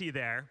subtlety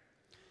there,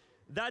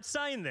 that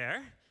sign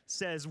there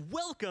says,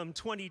 "Welcome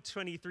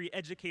 2023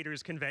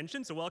 Educators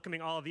Convention," so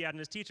welcoming all of the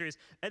Adventist teachers,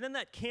 and then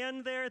that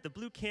can there, the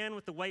blue can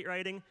with the white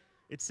writing,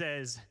 it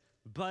says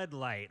Bud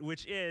Light,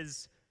 which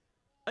is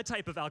a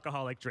type of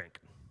alcoholic drink.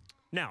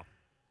 Now,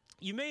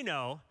 you may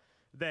know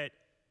that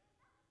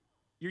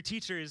your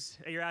teachers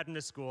at your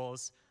Adventist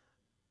schools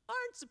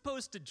aren't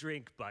supposed to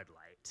drink Bud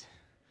Light.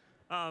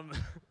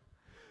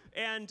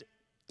 And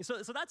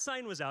so that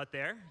sign was out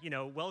there,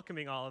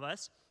 welcoming all of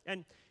us.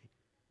 And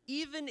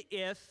even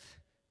if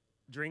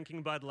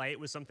drinking Bud Light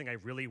was something I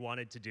really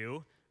wanted to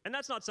do, and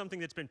that's not something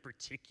that's been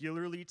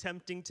particularly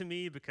tempting to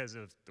me because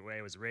of the way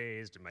I was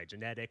raised or my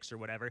genetics or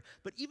whatever,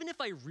 but even if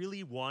I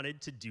really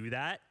wanted to do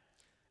that,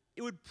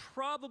 it would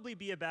probably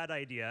be a bad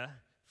idea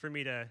for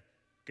me to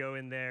go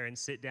in there and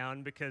sit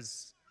down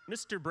because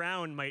Mr.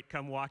 Brown might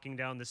come walking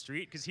down the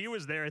street because he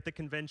was there at the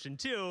convention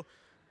too,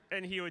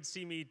 and he would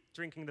see me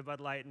drinking the Bud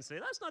Light and say,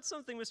 that's not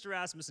something Mr.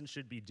 Rasmussen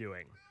should be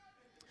doing.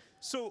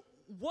 So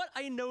what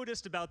I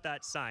noticed about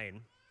that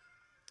sign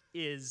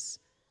is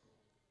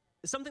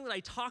something that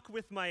I talk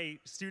with my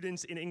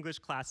students in English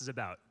classes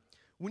about.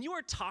 When you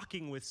are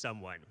talking with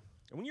someone,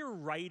 and when you're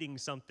writing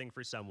something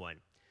for someone,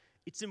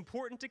 it's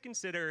important to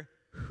consider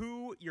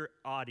who your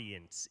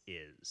audience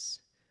is.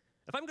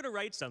 If I'm going to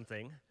write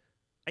something,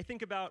 I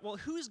think about, well,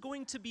 who's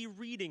going to be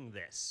reading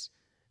this?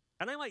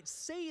 And I might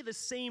say the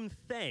same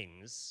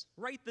things,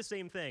 write the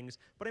same things,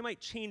 but I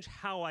might change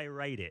how I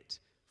write it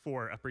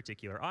for a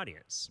particular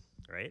audience,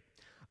 right?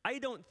 I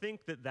don't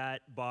think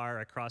that bar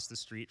across the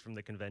street from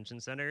the convention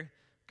center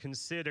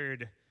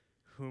considered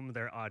whom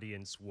their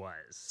audience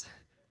was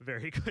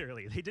very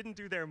clearly. They didn't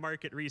do their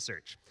market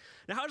research.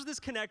 Now, how does this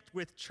connect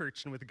with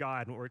church and with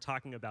God and what we're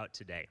talking about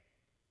today?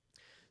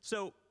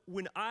 So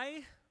when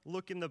I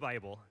look in the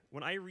Bible,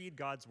 when I read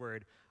God's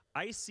word,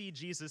 I see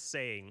Jesus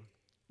saying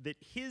that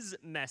his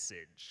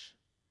message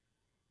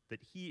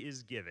that he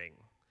is giving,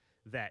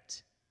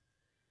 that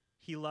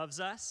he loves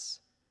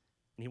us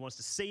and he wants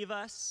to save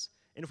us,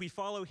 and if we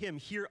follow him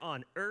here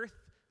on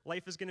earth,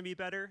 life is going to be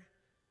better,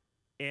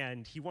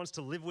 and he wants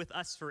to live with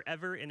us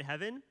forever in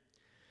heaven.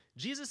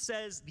 Jesus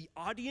says the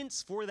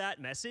audience for that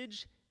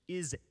message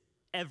is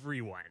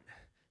everyone.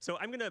 So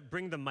I'm going to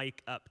bring the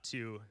mic up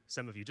to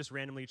some of you, just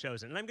randomly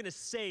chosen, and I'm going to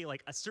say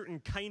like a certain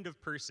kind of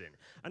person,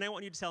 and I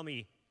want you to tell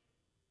me,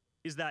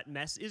 is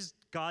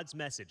God's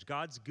message,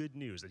 God's good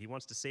news, that he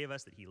wants to save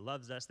us, that he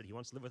loves us, that he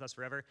wants to live with us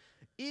forever,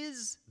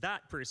 is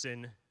that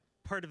person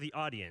part of the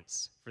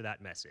audience for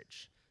that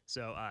message?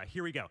 So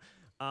here we go.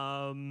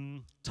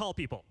 Tall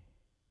people.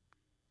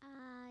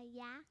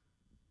 Yeah.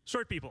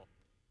 Short people.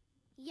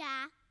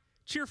 Yeah.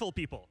 Cheerful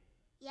people.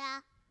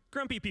 Yeah.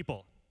 Grumpy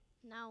people.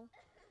 No.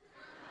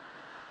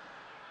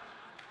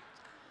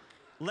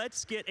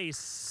 Let's get a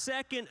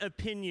second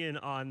opinion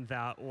on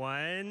that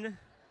one.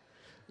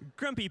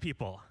 Grumpy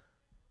people.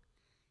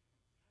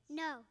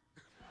 No.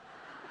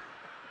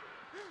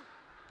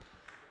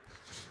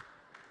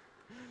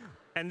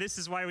 And this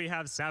is why we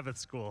have Sabbath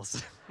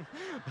schools.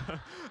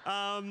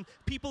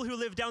 People who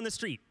live down the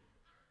street.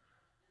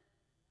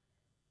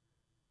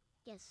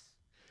 Yes.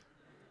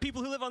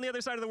 People who live on the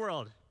other side of the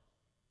world.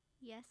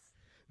 Yes.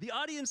 The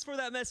audience for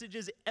that message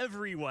is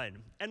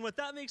everyone. And what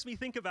that makes me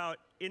think about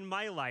in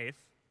my life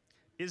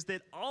is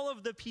that all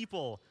of the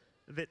people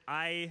that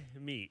I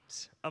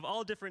meet, of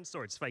all different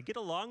sorts, if I get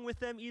along with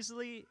them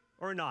easily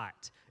or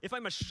not, if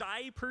I'm a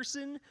shy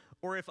person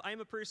or if I'm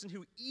a person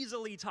who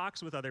easily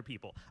talks with other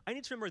people, I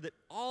need to remember that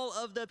all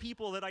of the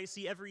people that I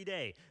see every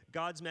day,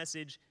 God's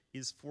message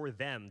is for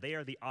them. They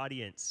are the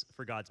audience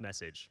for God's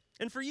message.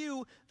 And for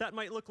you, that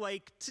might look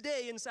like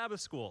today in Sabbath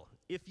school.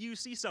 If you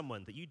see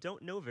someone that you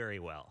don't know very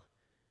well,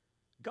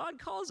 God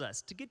calls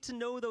us to get to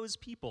know those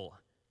people,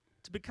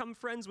 to become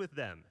friends with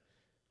them,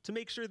 to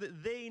make sure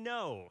that they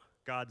know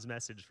God's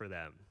message for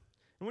them.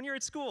 And when you're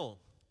at school,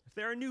 if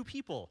there are new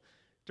people,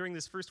 during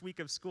this first week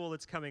of school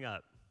that's coming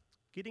up.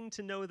 Getting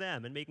to know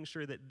them and making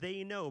sure that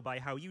they know by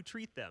how you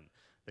treat them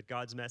that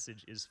God's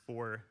message is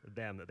for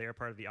them, that they are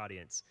part of the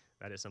audience.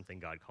 That is something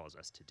God calls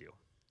us to do.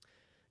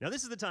 Now,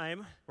 this is the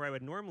time where I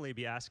would normally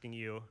be asking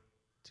you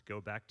to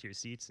go back to your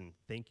seats and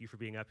thank you for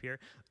being up here.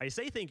 I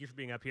say thank you for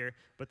being up here,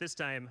 but this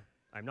time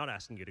I'm not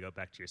asking you to go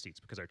back to your seats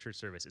because our church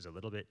service is a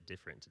little bit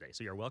different today.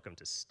 So you're welcome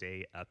to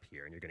stay up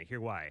here, and you're going to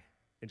hear why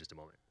in just a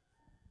moment.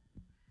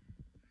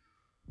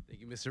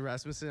 Thank you, Mr.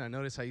 Rasmussen. I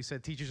noticed how you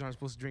said teachers aren't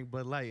supposed to drink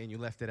Bud Light, and you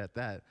left it at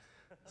that.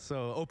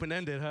 So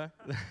open-ended, huh?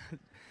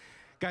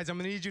 Guys, I'm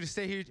going to need you to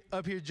stay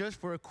up here just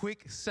for a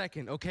quick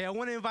second, okay? I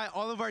want to invite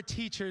all of our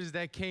teachers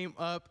that came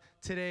up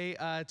today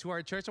to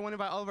our church. I want to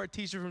invite all of our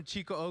teachers from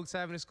Chico Oaks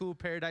Adventist School,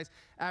 Paradise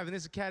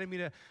Adventist Academy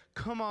to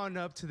come on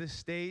up to the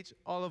stage.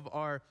 All of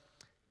our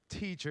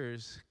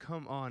teachers,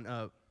 come on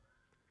up.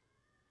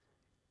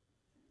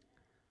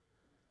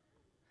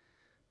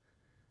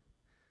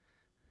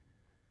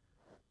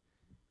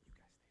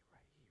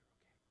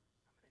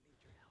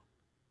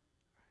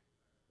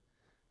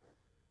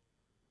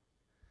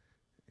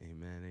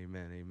 Amen,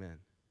 amen, amen.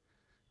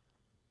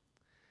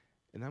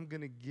 And I'm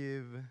going to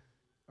give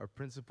our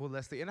principal,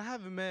 Leslie, and I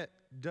haven't met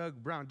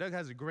Doug Brown. Doug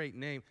has a great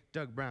name,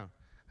 Doug Brown.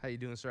 How you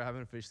doing, sir? I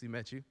haven't officially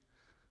met you.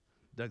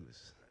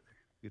 Douglas,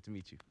 good to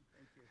meet you.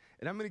 Thank you.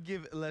 And I'm going to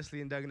give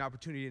Leslie and Doug an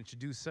opportunity to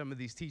introduce some of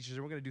these teachers,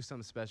 and we're going to do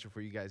something special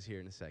for you guys here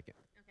in a second.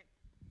 Okay.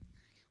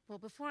 Well,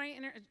 before I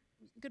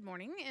good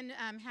morning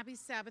and happy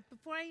Sabbath.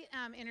 Before I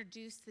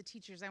introduce the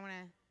teachers, I want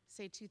to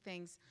say two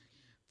things.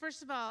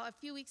 First of all, a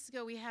few weeks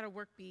ago, we had a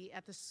work bee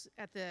at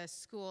the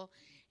school,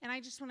 and I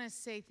just want to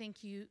say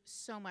thank you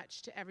so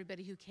much to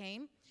everybody who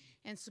came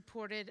and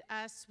supported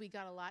us. We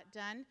got a lot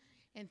done,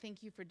 and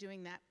thank you for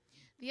doing that.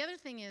 The other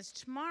thing is,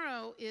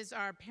 tomorrow is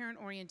our parent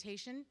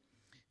orientation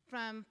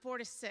from 4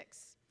 to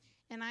 6,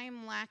 and I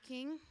am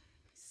lacking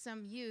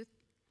some youth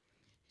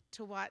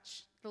to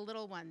watch the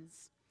little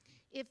ones.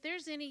 If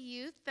there's any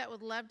youth that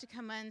would love to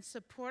come and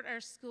support our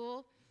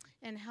school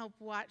and help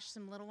watch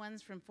some little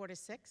ones from 4 to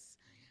 6,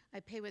 I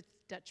pay with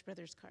Dutch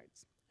Brothers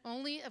cards.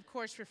 Only, of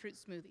course, for fruit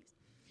smoothies.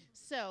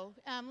 So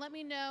let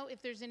me know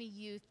if there's any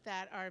youth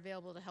that are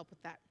available to help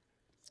with that.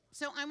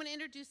 So I'm going to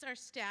introduce our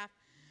staff.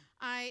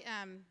 I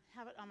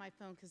have it on my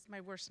phone because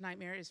my worst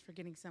nightmare is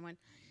forgetting someone.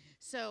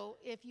 So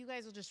if you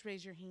guys will just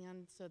raise your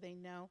hand so they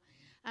know.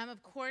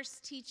 Of course,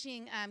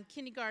 teaching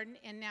kindergarten,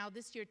 and now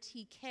this year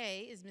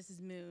TK is Mrs.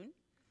 Moon.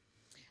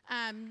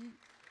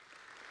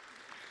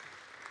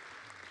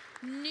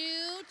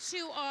 New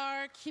to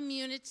our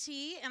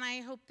community, and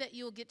I hope that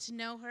you'll get to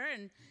know her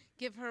and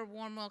give her a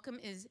warm welcome,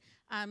 is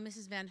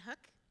Mrs. Van Hook.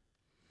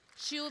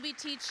 She will be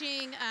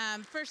teaching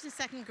 1st and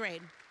 2nd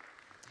grade.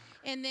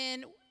 And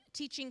then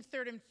teaching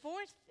 3rd and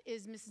 4th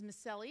is Mrs.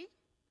 Maselli.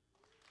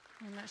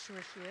 I'm not sure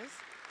where she is.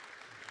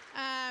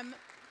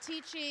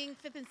 Teaching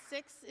 5th and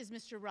 6th is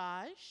Mr.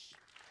 Raj.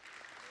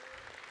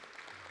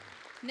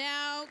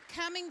 Now,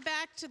 coming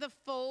back to the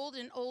fold,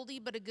 an oldie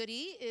but a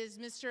goodie, is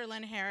Mr.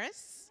 Len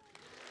Harris.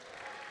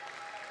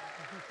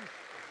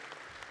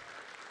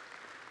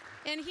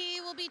 And he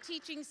will be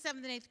teaching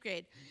 7th and 8th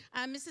grade.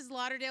 Mrs.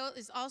 Lauderdale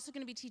is also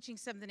going to be teaching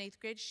 7th and 8th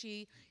grade.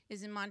 She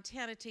is in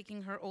Montana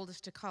taking her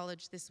oldest to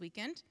college this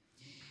weekend.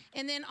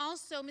 And then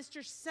also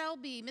Mr.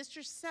 Selby.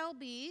 Mr.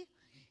 Selby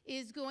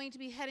is going to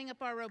be heading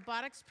up our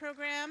robotics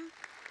program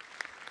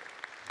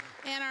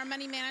and our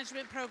money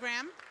management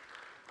program.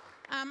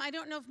 I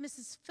don't know if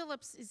Mrs.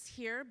 Phillips is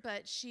here,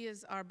 but she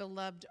is our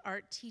beloved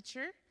art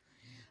teacher.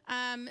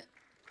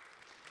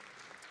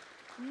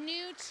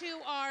 New to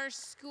our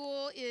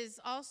school is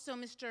also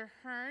Mr.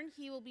 Hearn.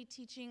 He will be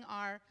teaching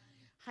our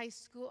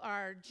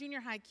junior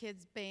high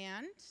kids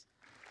band.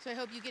 So I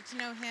hope you get to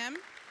know him.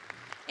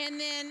 And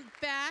then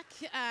back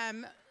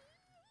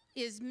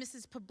is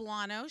Mrs.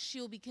 Poblano.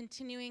 She will be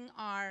continuing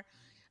our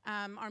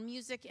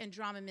music and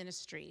drama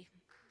ministry.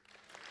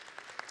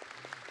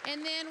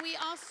 And then we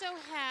also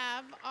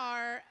have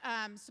our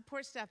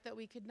support staff that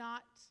we could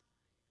not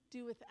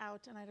do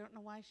without, and I don't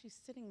know why she's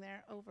sitting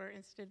there over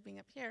instead of being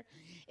up here,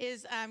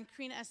 is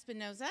Karina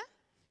Espinoza.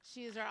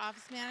 She is our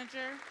office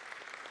manager.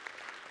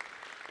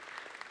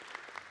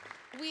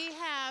 We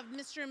have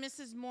Mr. and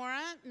Mrs.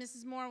 Mora.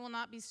 Mrs. Mora will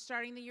not be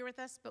starting the year with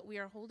us, but we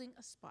are holding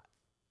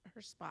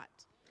her spot.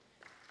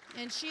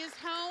 And she is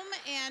home,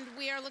 and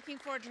we are looking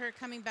forward to her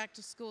coming back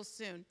to school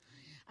soon.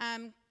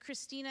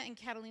 Christina and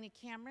Catalina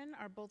Cameron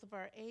are both of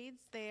our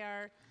aides. They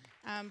are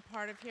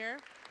part of here.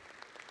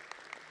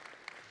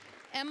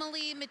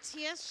 Emily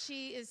Matias,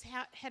 she is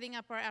heading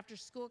up our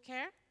after-school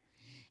care.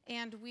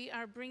 And we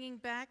are bringing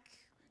back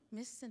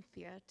Miss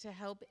Cynthia to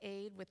help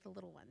aid with the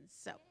little ones.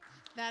 So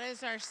that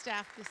is our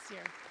staff this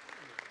year.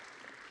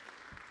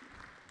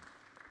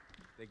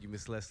 Thank you,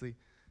 Miss Leslie.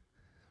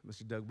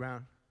 Mr. Doug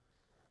Brown.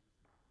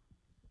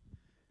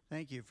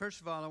 Thank you. First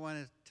of all, I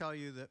want to tell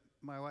you that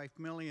my wife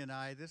Millie and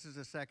I, this is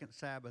the second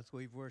Sabbath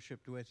we've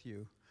worshiped with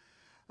you.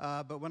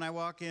 But when I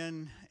walk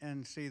in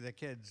and see the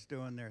kids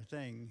doing their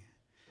thing,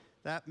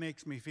 that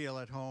makes me feel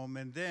at home.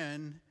 And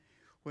then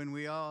when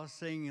we all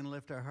sing and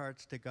lift our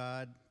hearts to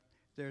God,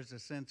 there's a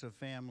sense of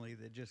family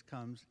that just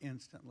comes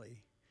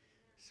instantly.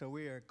 So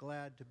we are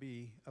glad to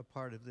be a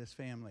part of this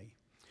family.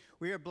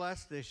 We are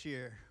blessed this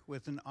year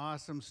with an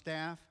awesome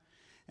staff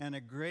and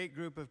a great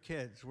group of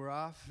kids. We're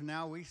off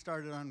now. We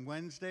started on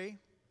Wednesday,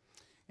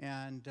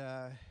 and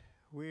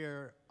we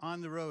are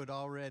on the road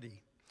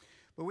already.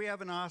 But we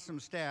have an awesome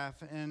staff,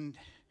 and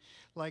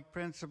like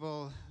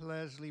Principal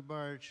Leslie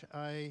Barch,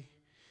 I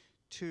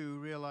too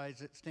realize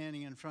that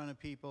standing in front of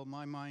people,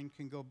 my mind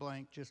can go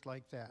blank just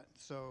like that.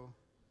 So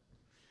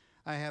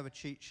I have a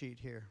cheat sheet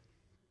here.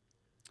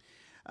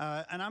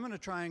 And I'm going to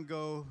try and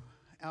go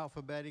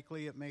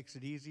alphabetically. It makes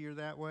it easier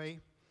that way.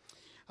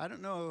 I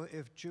don't know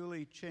if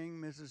Julie Ching,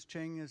 Mrs.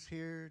 Ching, is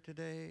here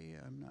today.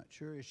 I'm not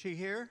sure. Is she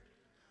here?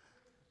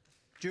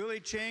 Julie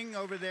Ching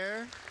over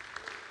there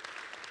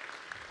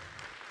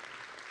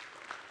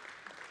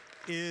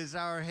is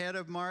our head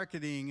of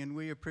marketing, and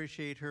we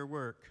appreciate her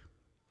work.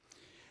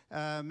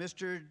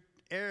 Mr.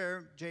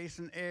 Ayer,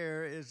 Jason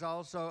Ayer, is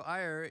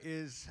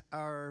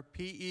our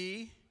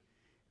PE,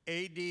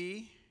 AD,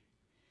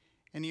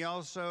 and he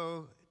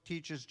also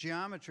teaches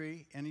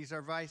geometry, and he's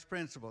our vice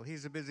principal.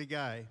 He's a busy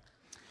guy.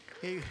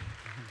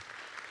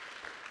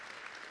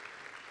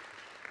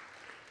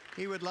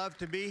 He would love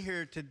to be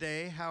here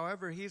today.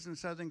 However, he's in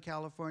Southern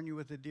California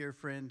with a dear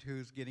friend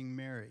who's getting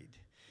married.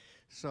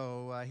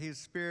 So his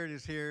spirit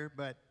is here,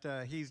 but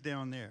he's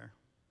down there.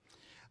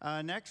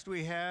 Next,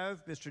 we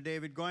have Mr.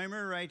 David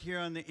Goimer right here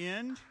on the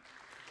end.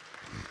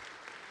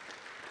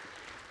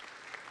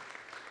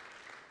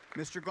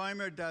 Mr.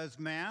 Goimer does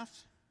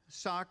math,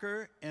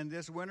 soccer, and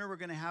this winter we're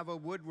going to have a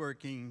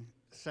woodworking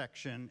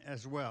section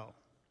as well.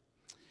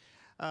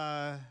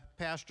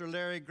 Pastor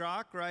Larry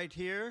Grock right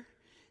here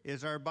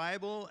is our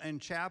Bible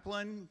and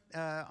chaplain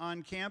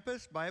on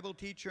campus, Bible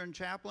teacher and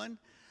chaplain.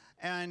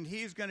 And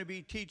he's going to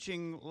be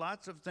teaching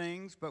lots of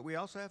things, but we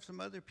also have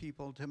some other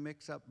people to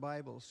mix up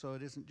Bibles, so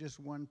it isn't just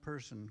one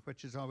person,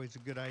 which is always a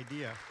good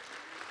idea.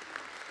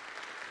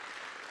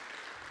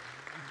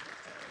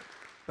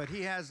 But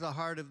he has the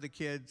heart of the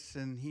kids,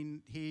 and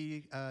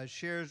he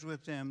shares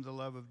with them the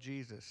love of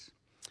Jesus.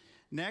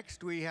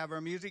 Next, we have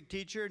our music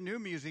teacher, new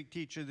music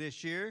teacher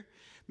this year,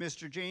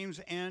 Mr. James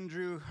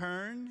Andrew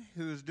Hearn,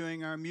 who's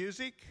doing our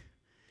music,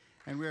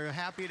 and we're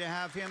happy to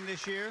have him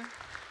this year.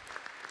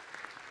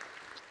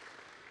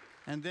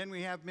 And then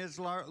we have Ms.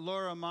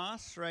 Laura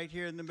Moss right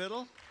here in the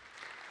middle.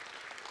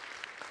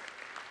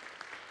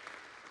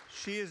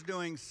 She is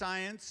doing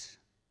science,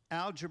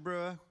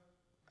 algebra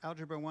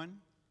 1?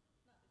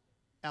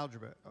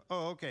 Algebra.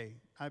 Oh, okay.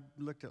 I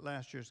looked at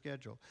last year's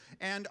schedule.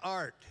 And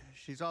art.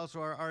 She's also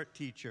our art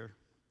teacher.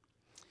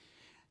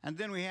 And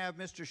then we have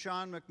Mr.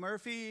 Sean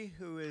McMurphy,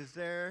 who is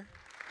there.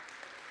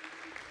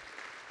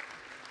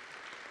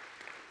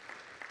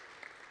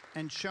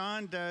 And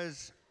Sean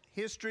does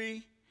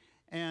history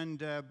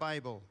and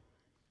Bible.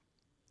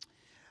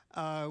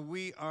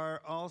 We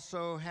are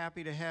also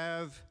happy to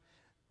have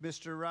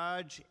Mr.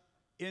 Raj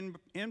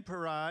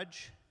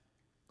Inparaj.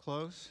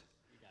 Close?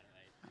 You got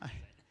it right.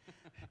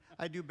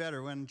 I do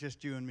better when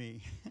just you and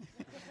me.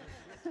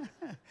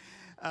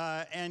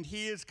 And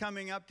he is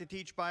coming up to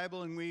teach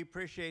Bible, and we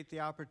appreciate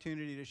the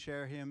opportunity to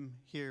share him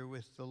here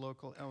with the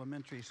local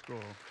elementary school.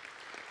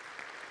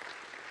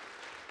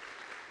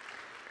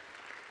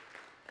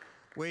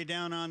 Way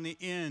down on the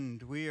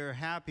end, we are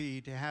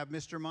happy to have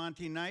Mr.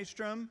 Monty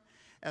Nystrom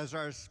as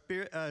our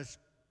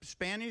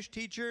Spanish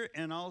teacher,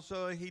 and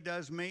also he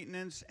does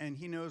maintenance, and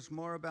he knows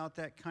more about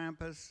that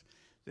campus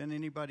than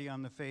anybody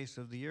on the face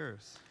of the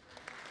earth.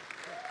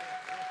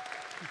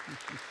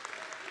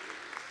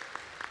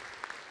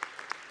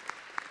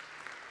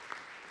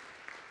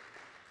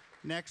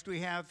 Next we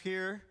have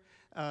here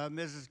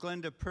Mrs.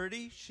 Glenda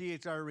Purdy. She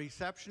is our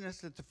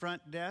receptionist at the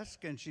front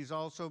desk, and she's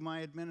also my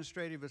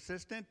administrative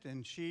assistant,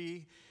 and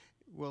she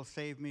will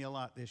save me a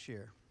lot this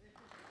year.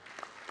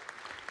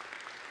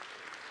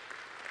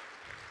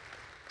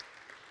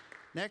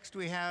 Next,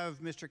 we have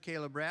Mr.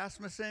 Caleb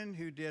Rasmussen,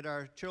 who did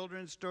our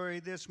children's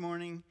story this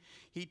morning.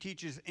 He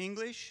teaches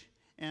English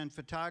and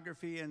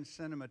photography and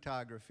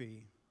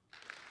cinematography.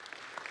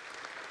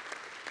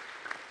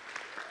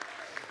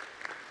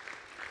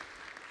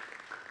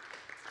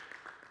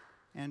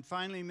 And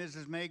finally,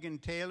 Mrs. Megan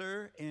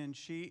Taylor, and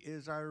she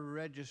is our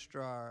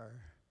registrar.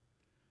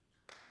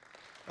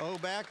 Oh,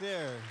 back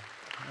there.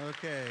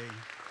 Okay.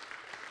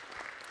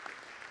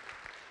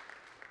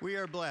 We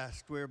are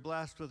blessed. We are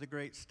blessed with a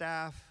great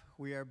staff.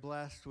 We are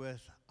blessed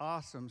with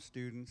awesome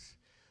students.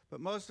 But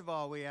most of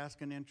all, we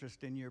ask an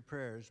interest in your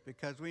prayers,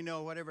 because we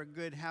know whatever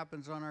good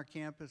happens on our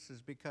campus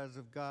is because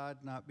of God,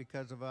 not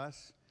because of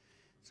us.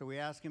 So we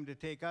ask him to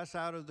take us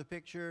out of the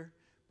picture,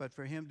 but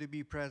for him to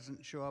be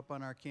present, show up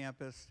on our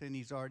campus, and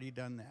he's already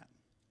done that.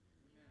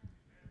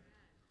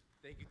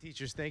 Thank you,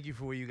 teachers. Thank you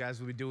for what you guys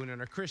will be doing in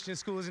our Christian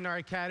schools and our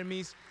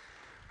academies.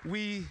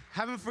 We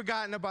haven't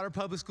forgotten about our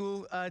public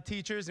school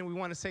teachers, and we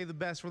want to say the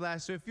best for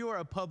last. So if you're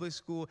a public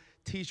school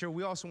teacher,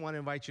 we also want to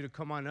invite you to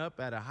come on up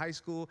at a high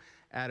school,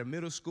 at a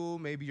middle school.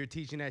 Maybe you're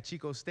teaching at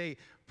Chico State.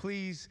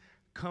 Please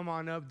come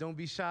on up. Don't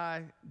be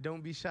shy.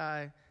 Don't be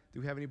shy.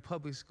 Do we have any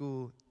public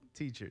school teachers?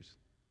 teachers.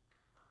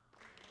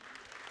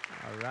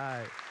 All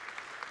right.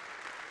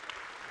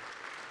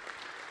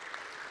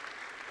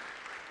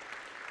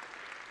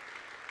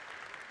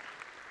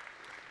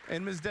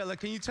 And Ms. Della,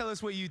 can you tell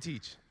us what you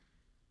teach?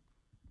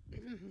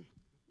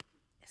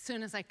 As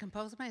soon as I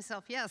compose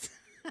myself, yes.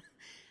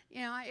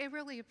 You know, I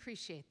really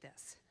appreciate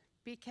this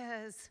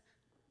because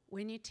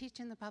when you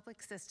teach in the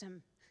public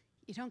system,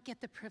 you don't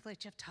get the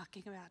privilege of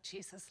talking about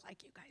Jesus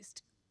like you guys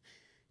do.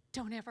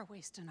 Don't ever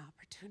waste an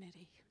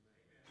opportunity.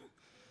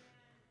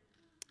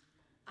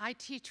 I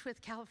teach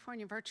with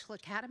California Virtual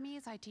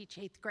Academies. I teach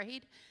 8th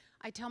grade.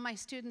 I tell my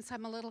students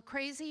I'm a little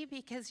crazy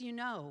because you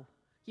know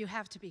you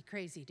have to be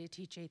crazy to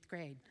teach 8th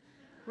grade.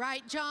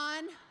 Right,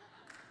 John?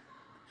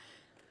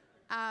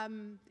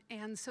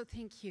 And so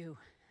thank you.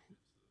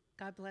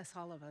 God bless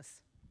all of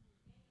us.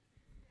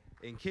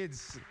 And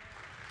kids,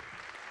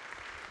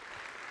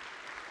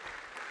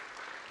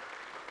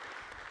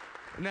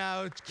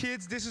 now,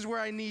 kids, this is where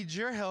I need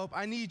your help.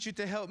 I need you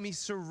to help me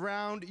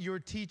surround your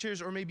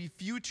teachers or maybe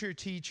future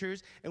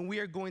teachers, and we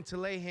are going to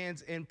lay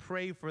hands and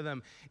pray for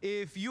them.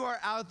 If you are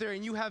out there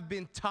and you have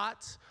been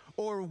taught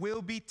or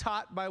will be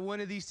taught by one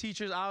of these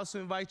teachers, I also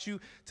invite you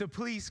to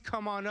please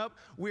come on up.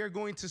 We are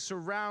going to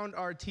surround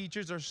our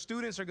teachers. Our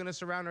students are going to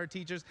surround our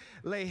teachers,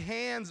 lay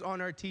hands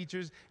on our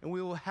teachers, and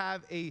we will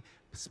have a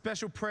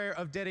special prayer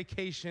of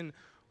dedication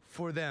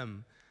for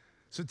them.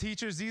 So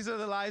teachers, these are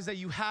the lives that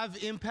you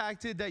have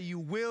impacted, that you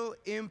will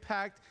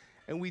impact,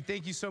 and we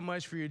thank you so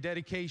much for your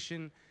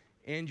dedication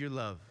and your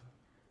love.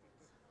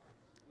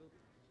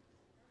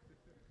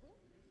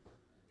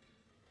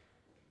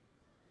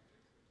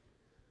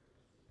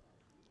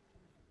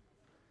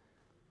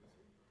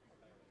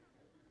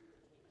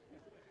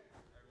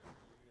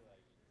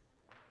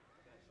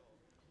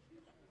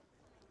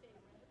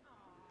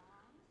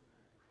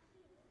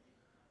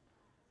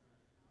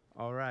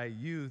 All right,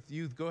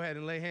 youth, go ahead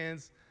and lay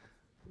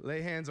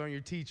hands on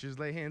your teachers,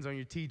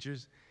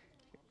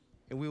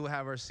 and we will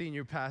have our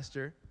senior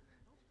pastor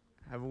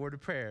have a word of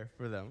prayer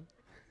for them.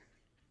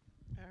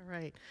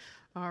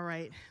 All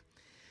right.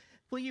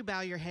 Will you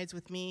bow your heads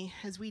with me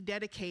as we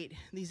dedicate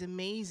these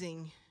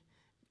amazing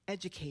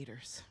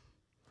educators?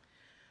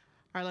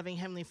 Our loving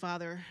Heavenly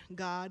Father,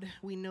 God,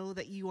 we know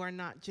that you are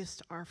not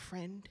just our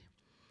friend.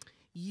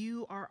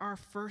 You are our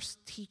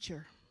first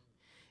teacher.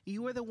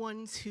 You are the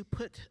ones who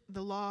put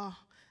the law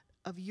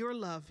of your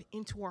love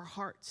into our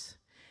hearts.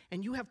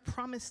 And you have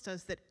promised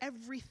us that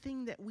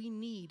everything that we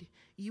need,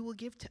 you will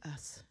give to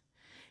us.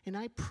 And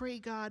I pray,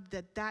 God,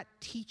 that that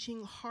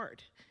teaching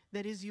heart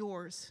that is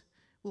yours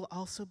will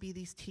also be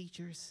these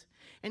teachers.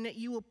 And that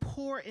you will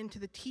pour into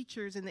the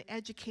teachers and the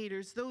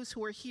educators, those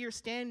who are here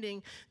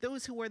standing,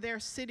 those who are there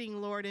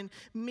sitting, Lord, and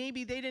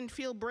maybe they didn't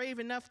feel brave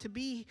enough to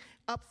be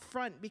up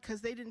front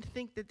because they didn't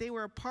think that they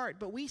were a part,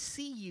 but we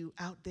see you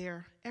out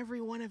there,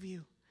 every one of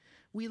you.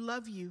 We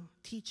love you,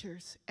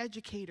 teachers,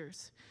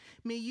 educators.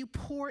 May you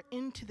pour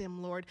into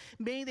them, Lord.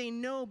 May they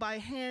know by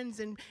hands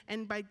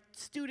and by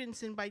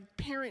students and by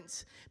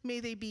parents, may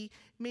they be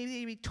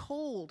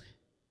told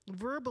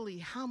verbally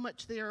how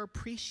much they are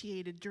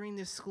appreciated during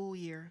this school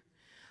year.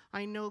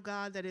 I know,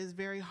 God, that it is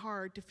very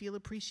hard to feel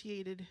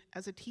appreciated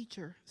as a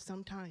teacher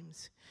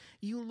sometimes.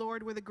 You,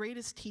 Lord, were the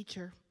greatest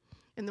teacher,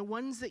 and the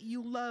ones that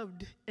you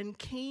loved and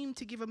came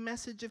to give a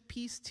message of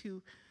peace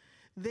to,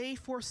 they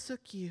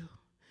forsook you.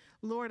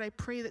 Lord, I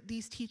pray that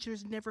these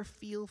teachers never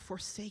feel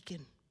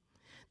forsaken,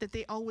 that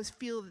they always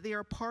feel that they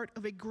are part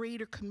of a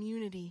greater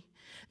community,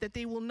 that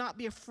they will not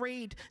be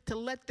afraid to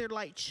let their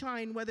light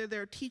shine, whether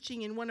they're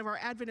teaching in one of our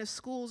Adventist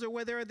schools or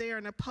whether they're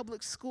in a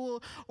public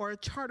school or a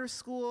charter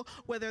school,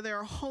 whether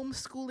they're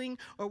homeschooling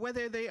or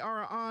whether they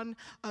are on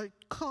a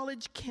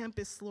college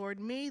campus, Lord.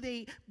 May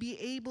they be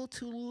able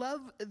to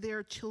love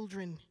their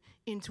children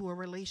into a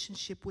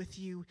relationship with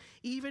you.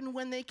 Even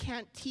when they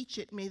can't teach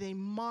it, may they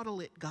model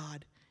it,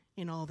 God,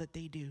 in all that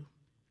they do.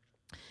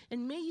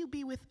 And may you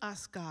be with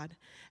us, God,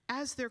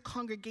 as their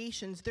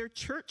congregations, their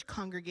church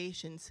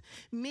congregations.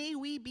 May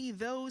we be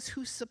those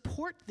who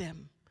support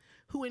them,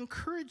 who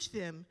encourage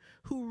them,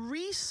 who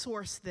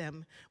resource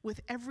them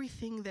with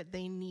everything that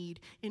they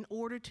need in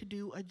order to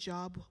do a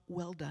job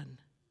well done.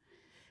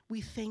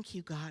 We thank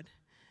you, God,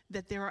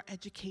 that there are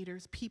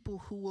educators, people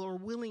who are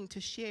willing to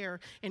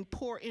share and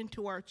pour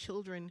into our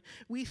children.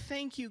 We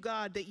thank you,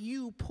 God, that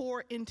you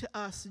pour into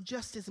us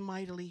just as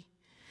mightily.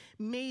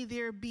 May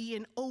there be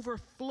an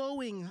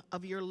overflowing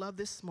of your love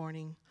this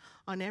morning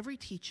on every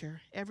teacher,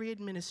 every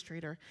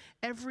administrator,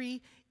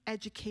 every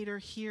educator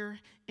here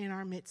in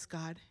our midst,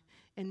 God.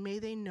 And may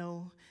they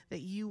know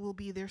that you will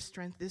be their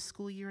strength this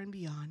school year and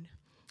beyond.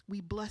 We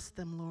bless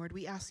them, Lord.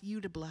 We ask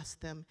you to bless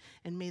them,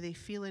 and may they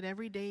feel it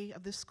every day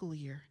of the school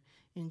year.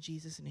 In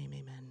Jesus' name,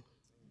 amen.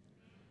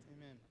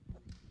 Amen.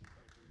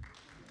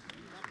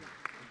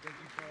 Thank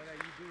you for all that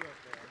you do up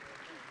there.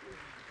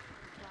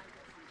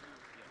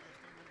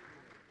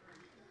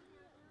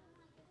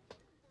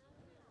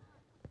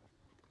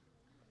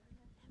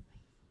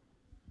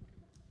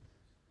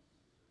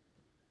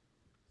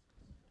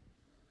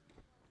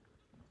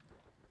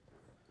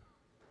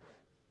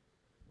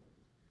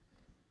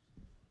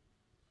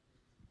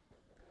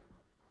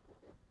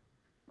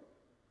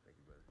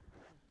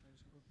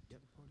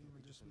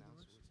 just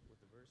announce what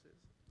the verse is.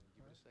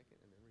 Give it a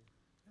second, and then read.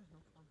 Yeah, no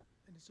problem.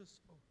 And it's just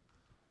this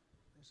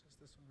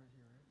one right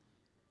here, right?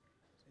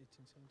 It's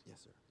 18, 17.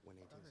 Yes, sir.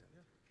 118.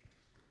 Yeah.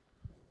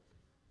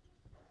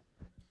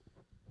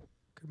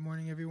 Good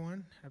morning,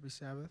 everyone. Happy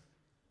Sabbath.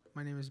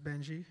 My name is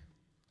Benji,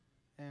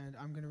 and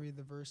I'm going to read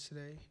the verse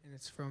today, and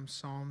it's from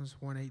Psalms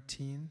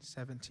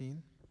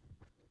 118:17.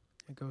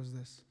 It goes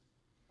this: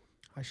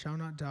 I shall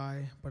not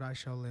die, but I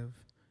shall live,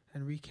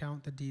 and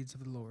recount the deeds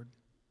of the Lord.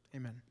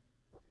 Amen.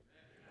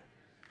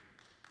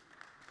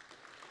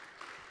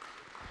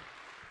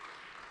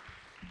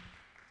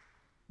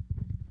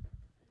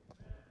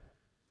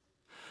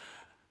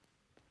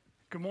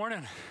 Good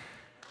morning.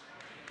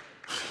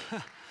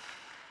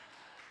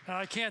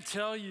 I can't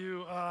tell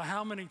you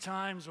how many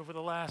times over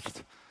the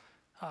last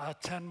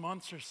 10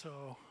 months or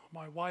so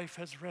my wife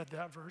has read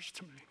that verse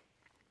to me.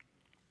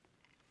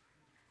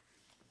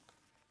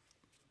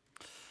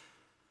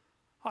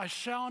 I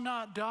shall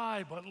not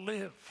die but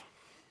live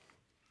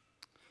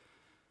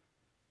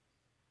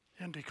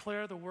and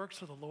declare the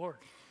works of the Lord.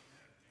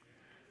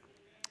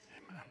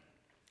 Amen.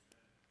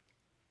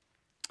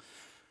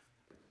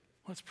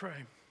 Let's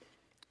pray.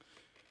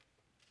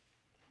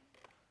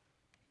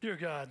 Dear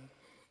God,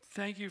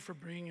 thank you for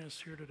bringing us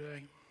here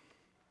today.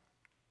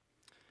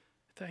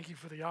 Thank you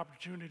for the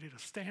opportunity to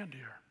stand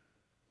here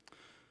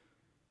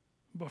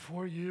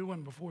before you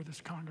and before this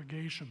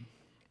congregation.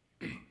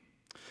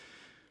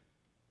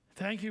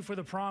 Thank you for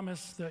the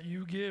promise that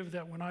you give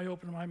that when I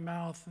open my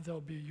mouth,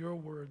 they'll be your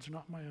words,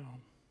 not my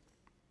own.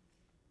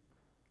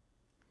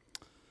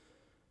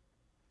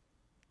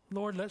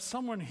 Lord, let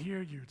someone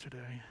hear you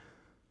today.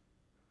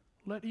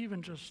 Let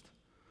even just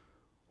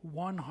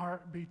one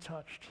heart be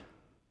touched.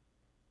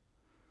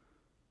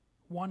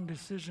 One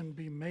decision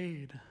be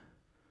made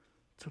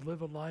to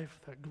live a life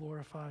that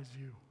glorifies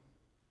you.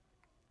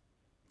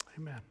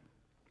 Amen.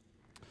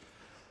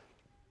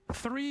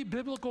 3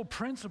 biblical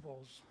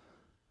principles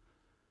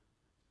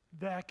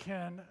that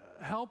can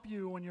help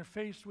you when you're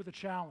faced with a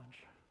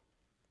challenge.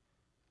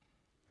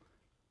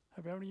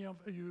 Have any of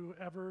you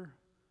ever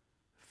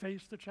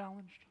faced a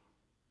challenge?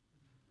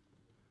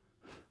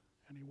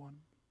 Anyone?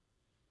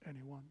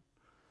 Anyone?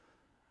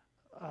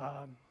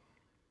 A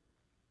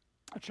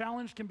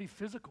challenge can be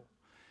physical.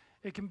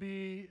 It can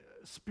be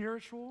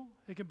spiritual.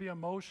 It can be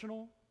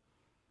emotional,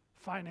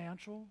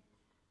 financial.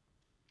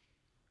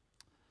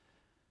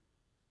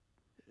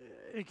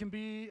 It can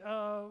be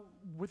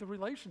with a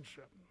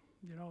relationship.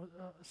 You know,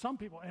 some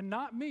people, and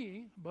not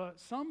me, but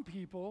some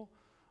people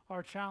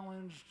are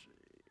challenged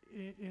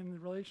in the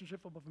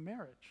relationship of a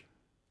marriage.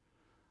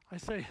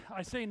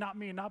 I say not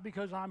me, not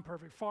because I'm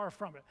perfect, far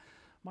from it.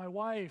 My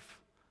wife,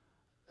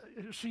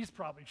 she's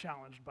probably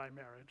challenged by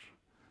marriage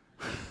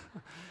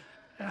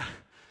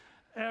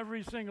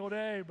every single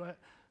day, but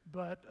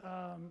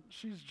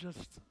she's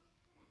just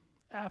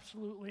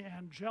absolutely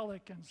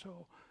angelic. And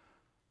so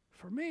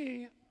for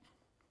me,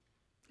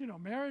 you know,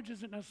 marriage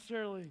isn't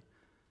necessarily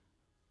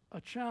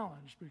a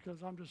challenge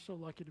because I'm just so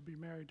lucky to be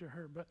married to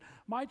her. But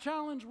my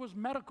challenge was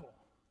medical.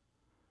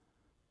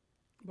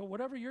 But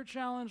whatever your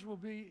challenge will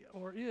be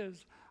or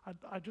is,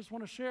 I just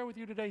want to share with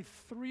you today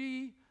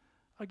 3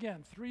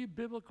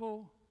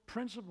 biblical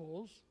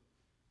principles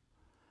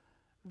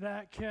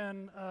that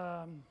can,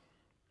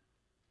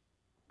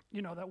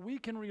 that we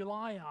can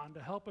rely on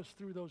to help us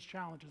through those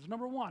challenges.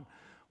 Number 1,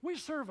 we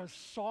serve a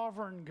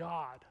sovereign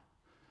God.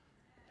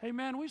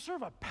 Amen. We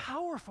serve a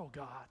powerful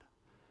God.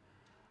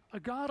 A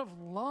God of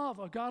love,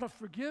 a God of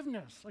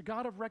forgiveness, a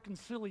God of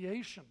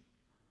reconciliation.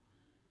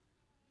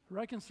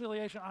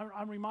 Reconciliation.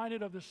 I'm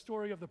reminded of the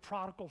story of the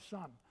prodigal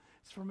son.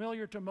 It's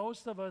familiar to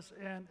most of us,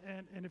 and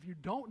if you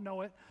don't know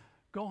it,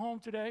 go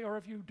home today, or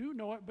if you do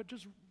know it, but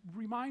just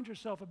remind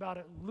yourself about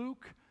it.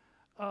 Luke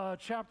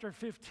chapter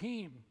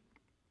 15,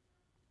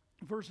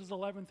 verses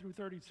 11 through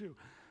 32.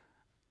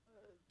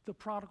 The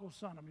prodigal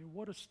son. I mean,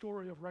 what a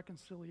story of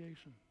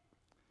reconciliation.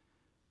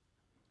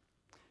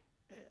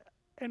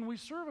 And we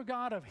serve a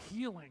God of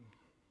healing.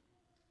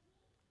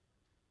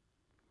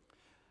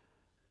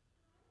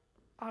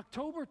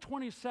 October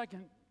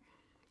 22nd,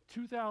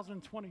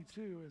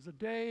 2022 is a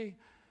day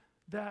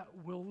that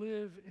will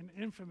live in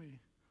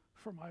infamy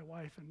for my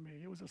wife and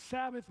me. It was a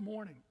Sabbath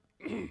morning.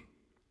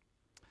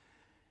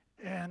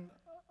 And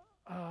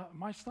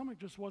my stomach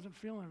just wasn't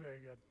feeling very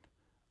good.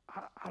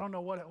 I don't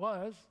know what it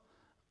was.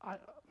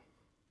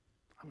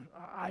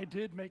 I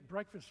did make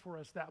breakfast for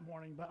us that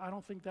morning, but I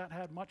don't think that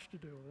had much to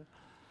do with it.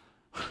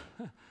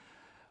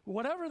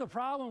 Whatever the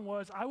problem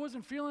was, I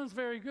wasn't feeling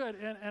very good,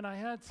 and I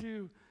had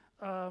to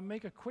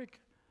make a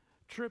quick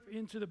trip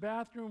into the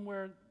bathroom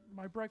where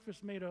my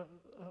breakfast made a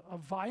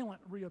violent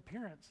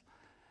reappearance.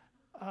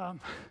 And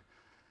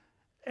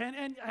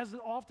as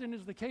often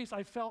is the case,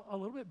 I felt a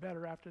little bit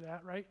better after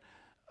that, right?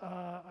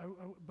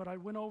 But I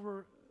went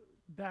over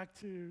back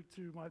to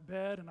my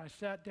bed, and I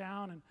sat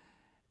down, and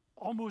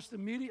almost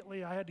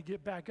immediately I had to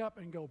get back up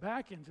and go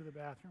back into the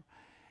bathroom.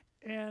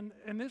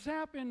 And this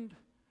happened,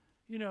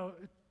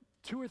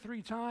 2 or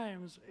 3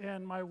 times,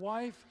 and my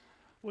wife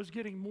was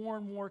getting more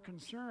and more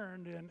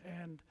concerned,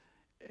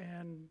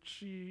 and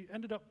she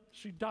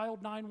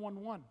dialed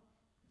 911.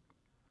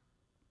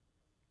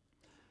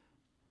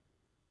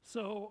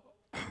 So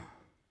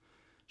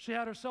she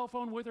had her cell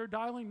phone with her,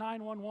 dialing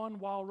 911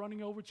 while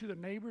running over to the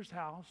neighbor's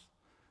house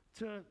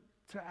to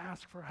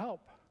ask for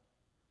help.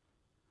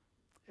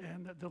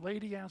 And the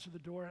lady answered the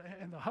door,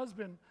 and the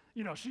husband,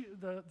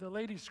 the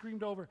lady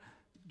screamed over,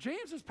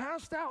 "James is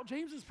passed out.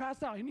 James is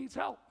passed out. He needs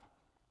help.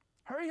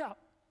 Hurry up."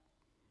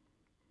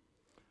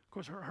 Of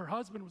course, her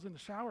husband was in the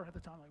shower at the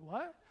time, like,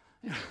 what?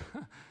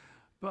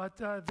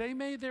 But they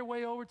made their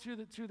way over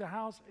to the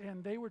house,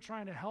 and they were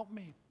trying to help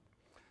me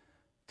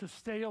to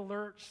stay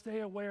alert, stay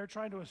aware,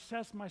 trying to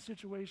assess my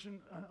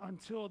situation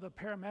until the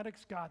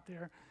paramedics got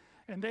there.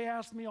 And they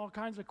asked me all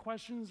kinds of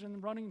questions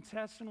and running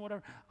tests and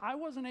whatever. I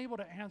wasn't able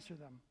to answer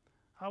them.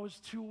 I was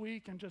too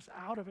weak and just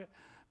out of it.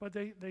 But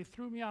they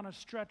threw me on a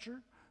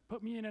stretcher,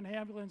 put me in an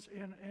ambulance,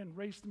 and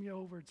raced me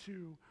over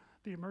to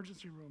the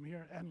emergency room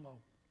here at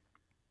Enloe.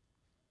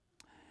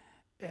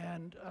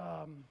 And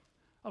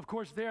of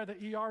course there,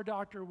 the ER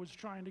doctor was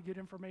trying to get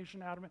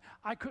information out of me.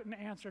 I couldn't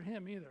answer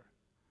him either,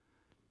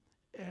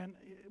 and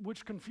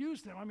which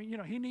confused him. I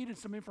mean, he needed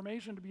some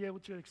information to be able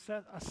to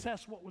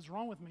assess what was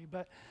wrong with me,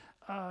 but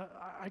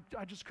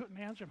I just couldn't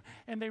answer him.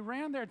 And they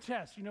ran their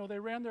tests, they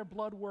ran their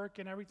blood work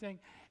and everything,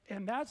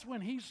 and that's when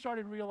he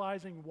started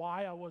realizing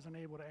why I wasn't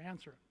able to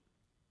answer it.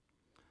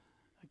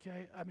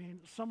 Okay, I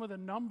mean, some of the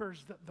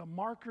numbers, the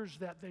markers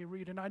that they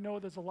read, and I know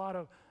there's a lot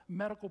of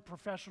medical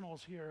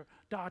professionals here,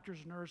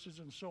 doctors, nurses,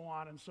 and so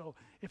on, and so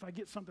if I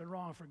get something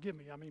wrong, forgive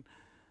me. I mean,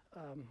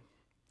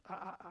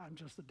 I'm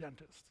just a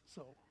dentist,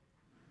 so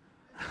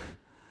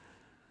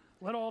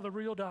let all the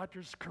real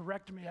doctors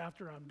correct me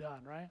after I'm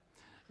done, right?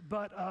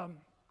 But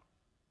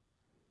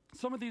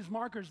some of these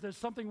markers, there's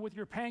something with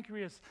your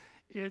pancreas,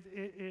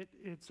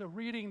 it's a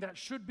reading that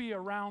should be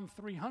around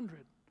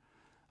 300.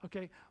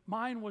 Okay,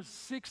 mine was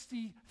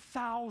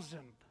 60,000.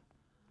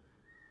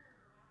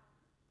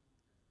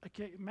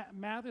 Okay,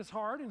 math is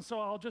hard, and so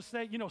I'll just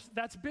say,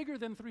 that's bigger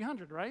than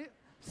 300, right?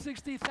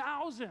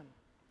 60,000.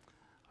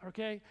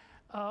 Okay,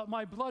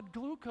 my blood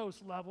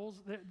glucose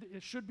levels,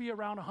 it should be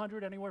around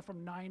 100, anywhere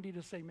from 90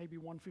 to say maybe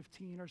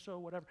 115 or so,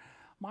 whatever.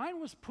 Mine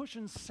was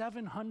pushing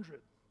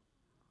 700.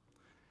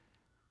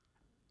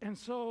 And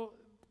so,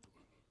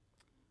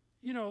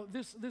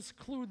 this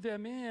clued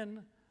them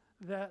in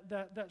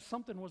that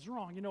something was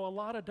wrong. A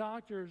lot of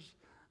doctors,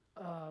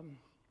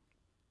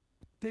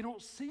 they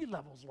don't see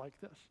levels like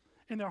this.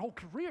 In their whole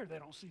career, they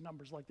don't see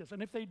numbers like this.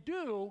 And if they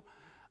do,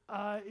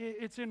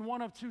 it's in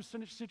one of two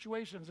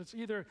situations. It's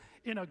either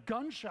in a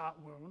gunshot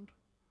wound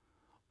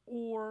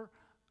or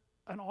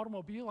an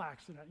automobile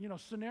accident.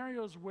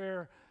 Scenarios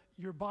where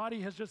your body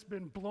has just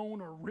been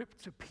blown or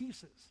ripped to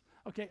pieces.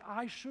 Okay,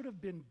 I should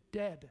have been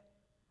dead.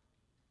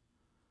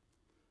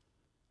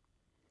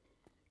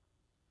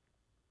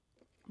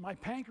 My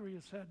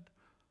pancreas had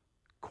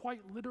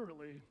quite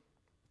literally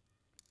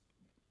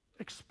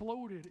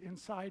exploded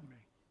inside me.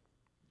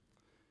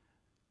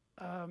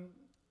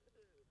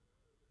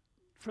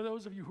 For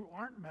those of you who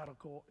aren't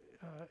medical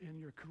in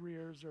your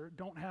careers or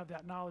don't have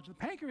that knowledge, the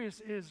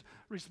pancreas is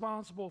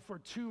responsible for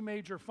two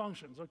major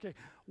functions, okay?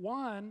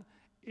 One,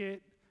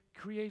 it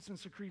creates and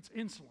secretes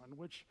insulin,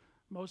 which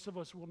most of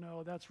us will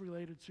know that's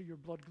related to your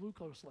blood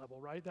glucose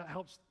level, right? That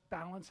helps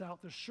balance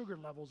out the sugar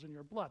levels in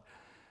your blood.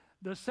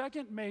 The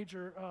second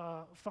major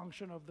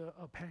function of the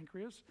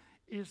pancreas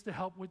is to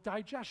help with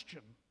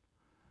digestion,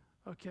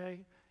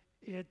 okay?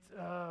 It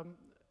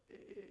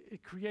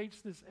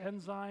creates this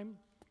enzyme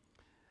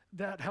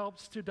that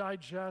helps to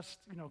digest,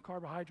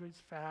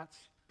 carbohydrates, fats,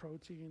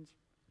 proteins.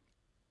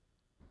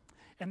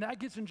 And that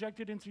gets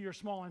injected into your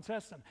small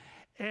intestine.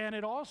 And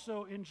it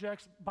also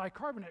injects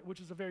bicarbonate, which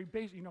is a very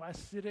basic,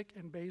 acidic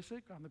and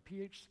basic on the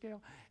pH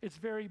scale. It's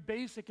very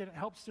basic, and it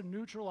helps to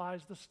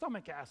neutralize the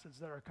stomach acids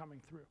that are coming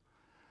through.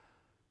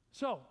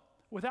 So,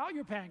 without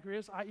your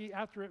pancreas, i.e.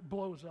 after it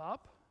blows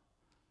up,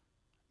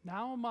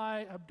 now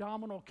my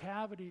abdominal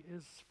cavity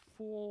is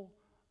full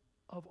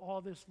of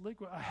all this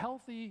liquid. A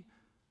healthy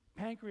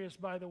pancreas,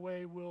 by the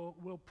way,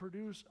 will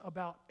produce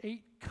about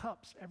 8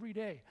 cups every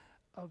day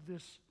of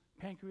this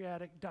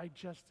pancreatic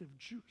digestive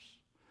juice.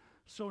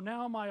 So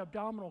now my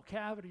abdominal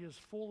cavity is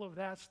full of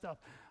that stuff.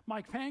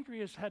 My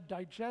pancreas had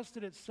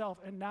digested itself,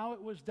 and now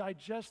it was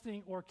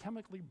digesting or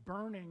chemically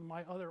burning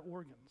my other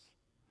organs.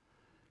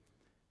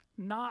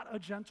 Not a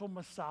gentle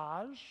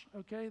massage,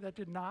 okay? That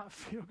did not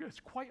feel good. It's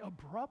quite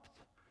abrupt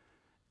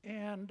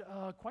and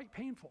quite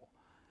painful.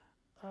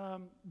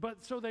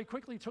 But so they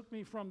quickly took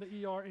me from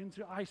the ER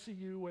into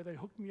ICU, where they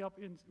hooked me up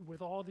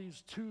with all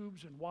these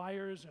tubes and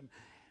wires and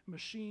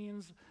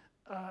machines.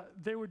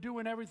 They were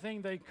doing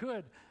everything they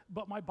could,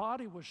 but my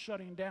body was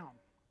shutting down.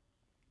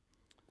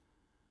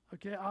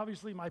 Okay,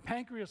 obviously my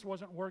pancreas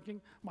wasn't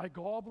working. My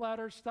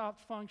gallbladder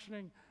stopped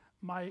functioning.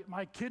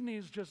 My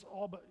kidneys just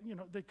all but,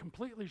 they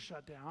completely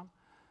shut down.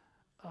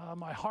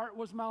 My heart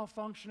was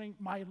malfunctioning.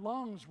 My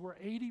lungs were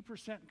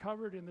 80%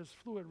 covered in this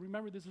fluid.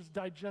 Remember, this is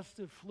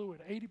digestive fluid,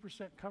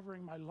 80%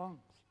 covering my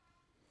lungs.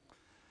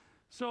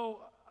 So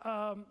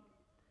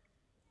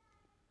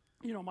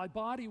my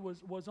body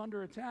was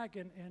under attack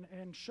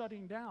and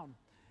shutting down.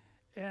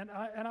 And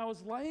I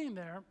was laying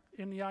there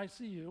in the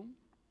ICU,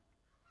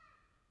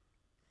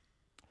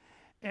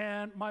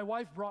 and my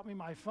wife brought me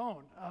my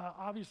phone.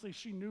 Obviously,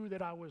 she knew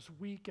that I was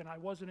weak and I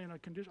wasn't in a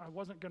condition, I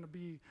wasn't going to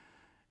be,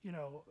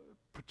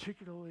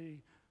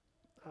 particularly,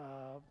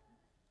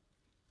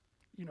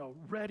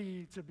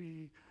 ready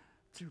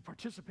to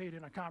participate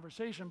in a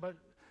conversation, but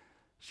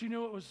she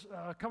knew it was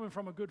coming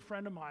from a good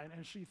friend of mine,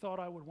 and she thought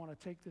I would want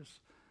to take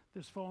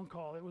this phone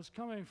call. It was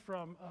coming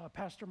from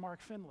Pastor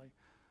Mark Finley.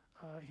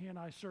 He and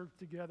I served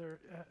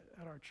together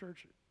at our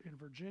church in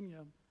Virginia.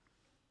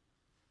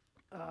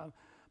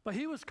 But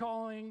he was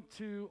calling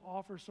to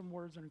offer some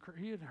words of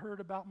encouragement. He had heard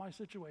about my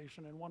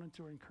situation and wanted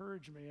to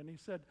encourage me. And he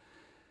said,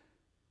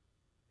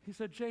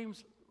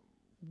 James,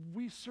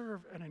 we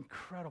serve an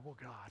incredible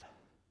God.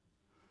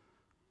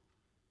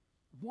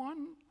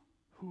 One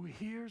who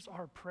hears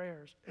our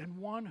prayers and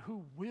one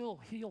who will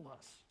heal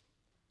us.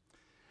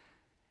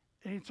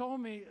 And he told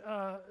me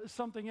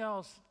something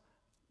else,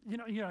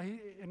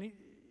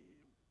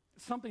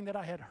 something that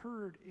I had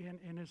heard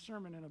in his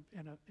sermon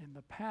in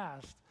the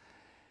past.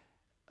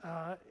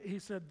 He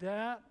said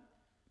that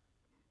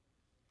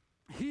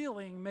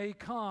healing may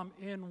come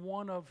in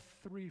one of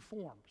three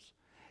forms.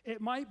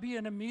 It might be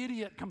an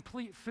immediate,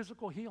 complete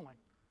physical healing,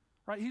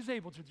 right? He's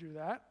able to do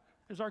that.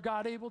 Is our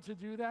God able to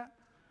do that?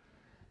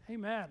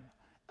 Amen.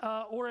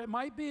 Or it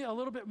might be a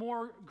little bit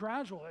more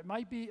gradual. It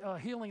might be a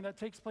healing that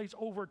takes place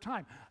over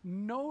time.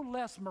 No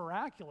less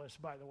miraculous,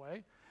 by the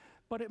way,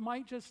 but it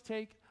might just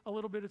take a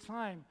little bit of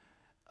time.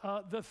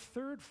 The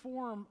third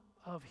form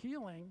of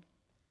healing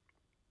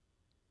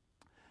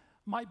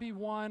might be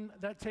one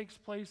that takes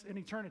place in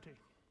eternity.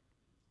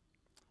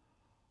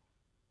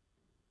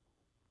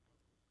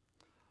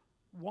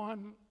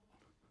 One,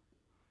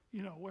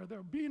 where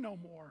there'll be no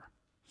more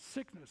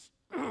sickness.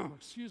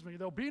 Excuse me,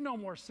 there'll be no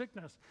more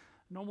sickness,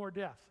 no more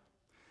death.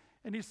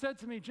 And he said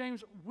to me,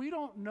 James, we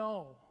don't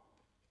know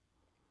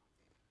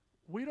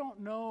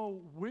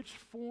which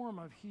form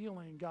of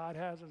healing God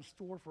has in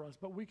store for us,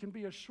 but we can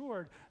be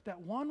assured that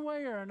one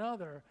way or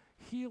another,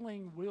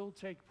 healing will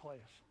take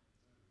place.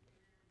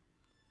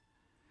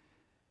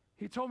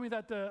 He told me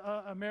that the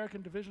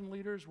American division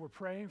leaders were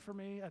praying for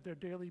me at their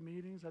daily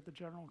meetings at the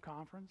General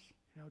Conference,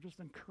 just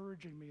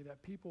encouraging me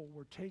that people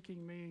were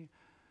taking me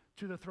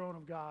to the throne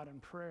of God in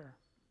prayer.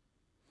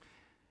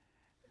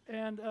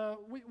 And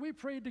we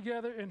prayed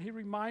together, and he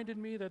reminded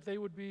me that they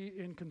would be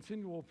in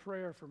continual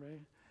prayer for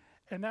me.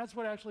 And that's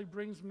what actually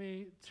brings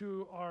me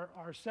to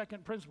our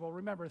second principle.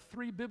 Remember,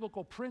 3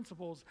 biblical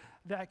principles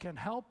that can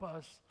help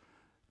us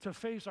to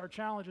face our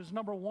challenges.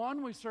 Number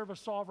 1, we serve a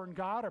sovereign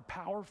God, a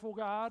powerful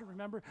God.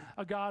 Remember,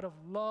 a God of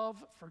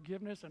love,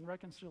 forgiveness, and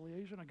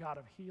reconciliation, a God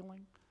of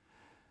healing.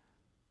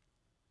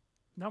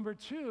 Number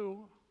 2,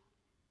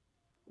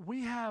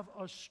 we have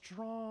a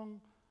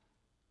strong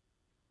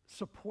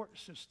support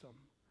system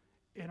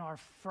in our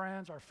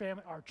friends, our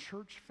family, our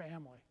church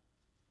family.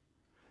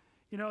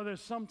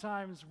 There's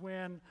sometimes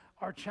when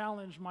our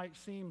challenge might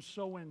seem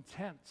so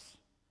intense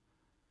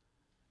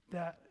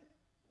that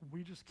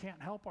we just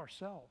can't help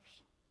ourselves.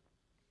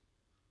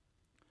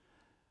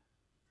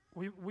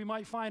 We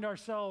might find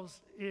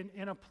ourselves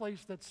in a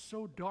place that's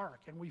so dark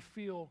and we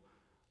feel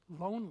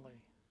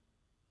lonely.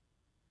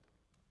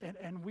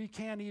 And we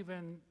can't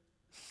even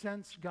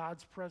sense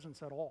God's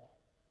presence at all.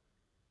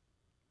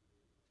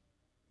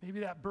 Maybe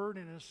that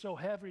burden is so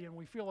heavy and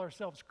we feel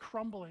ourselves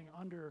crumbling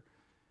under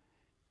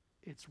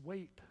its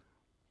weight.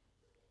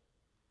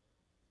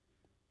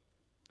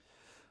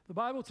 The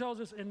Bible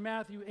tells us in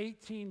Matthew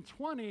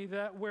 18:20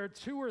 that where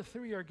 2 or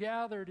 3 are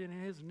gathered in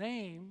his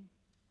name,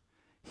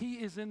 he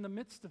is in the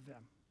midst of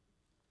them.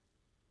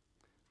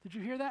 Did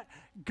you hear that?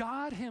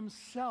 God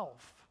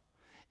himself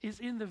is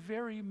in the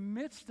very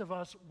midst of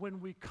us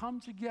when we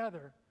come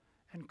together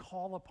and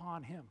call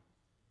upon him.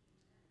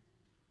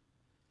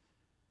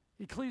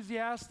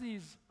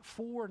 Ecclesiastes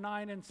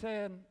 4:9 and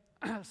 10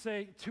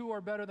 say 2 are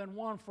better than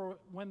 1, for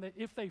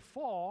if they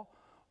fall,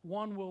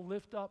 one will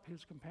lift up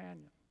his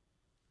companion.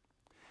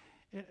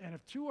 And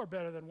if 2 are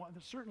better than 1,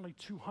 then certainly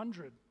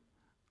 200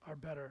 are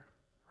better,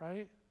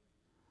 right?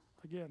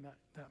 Again,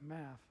 that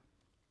math.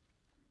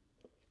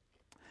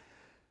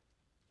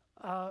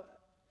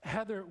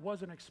 Heather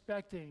wasn't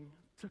expecting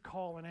to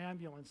call an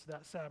ambulance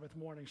that Sabbath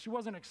morning. She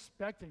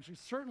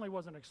certainly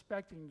wasn't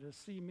expecting to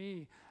see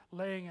me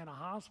laying in a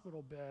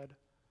hospital bed,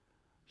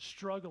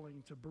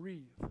 struggling to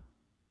breathe.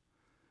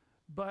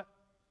 But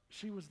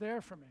she was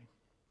there for me.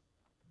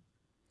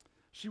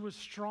 She was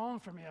strong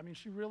for me.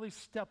 She really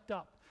stepped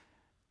up.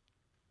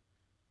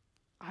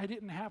 I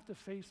didn't have to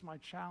face my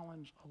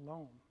challenge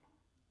alone.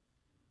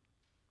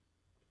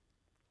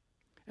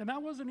 And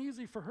that wasn't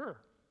easy for her.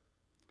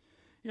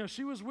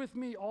 She was with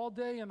me all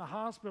day in the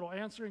hospital,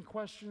 answering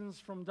questions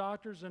from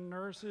doctors and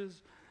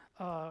nurses,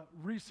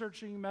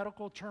 researching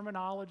medical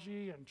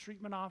terminology and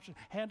treatment options,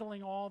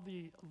 handling all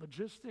the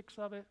logistics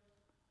of it.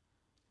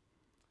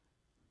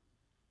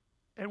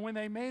 And when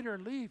they made her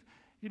leave,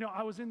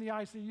 I was in the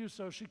ICU,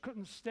 so she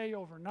couldn't stay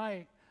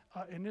overnight.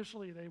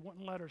 Initially, they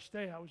wouldn't let her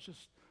stay. I was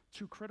just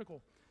too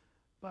critical.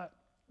 But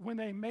when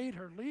they made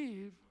her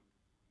leave,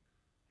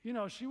 you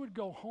know, she would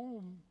go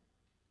home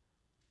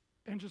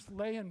and just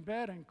lay in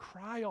bed and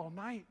cry all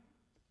night.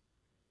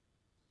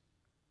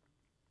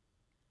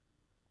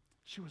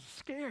 She was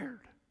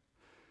scared.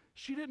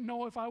 She didn't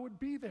know if I would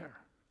be there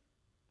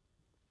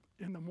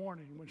in the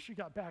morning when she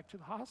got back to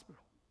the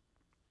hospital.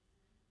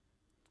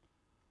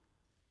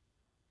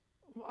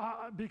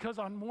 Because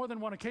on more than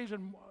one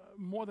occasion,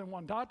 more than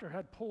one doctor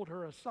had pulled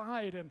her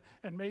aside,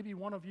 and maybe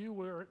one of you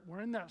were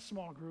in that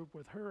small group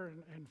with her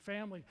and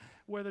family,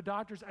 where the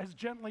doctors, as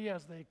gently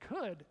as they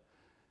could,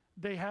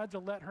 they had to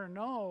let her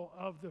know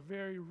of the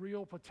very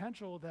real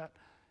potential that,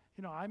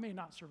 you know, I may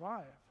not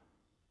survive.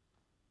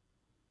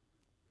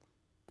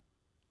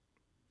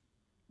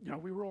 You know,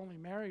 we were only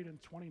married in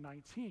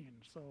 2019,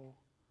 so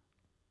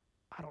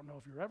I don't know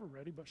if you're ever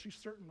ready, but she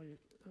certainly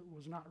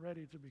was not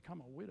ready to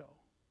become a widow.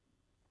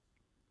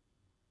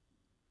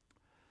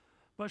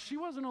 But she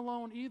wasn't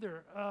alone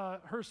either.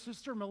 Her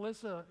sister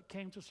Melissa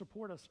came to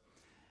support us.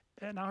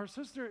 And now her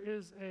sister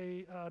is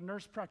a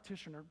nurse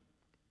practitioner,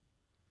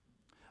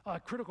 a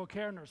critical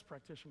care nurse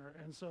practitioner,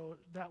 and so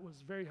that was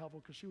very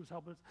helpful because she was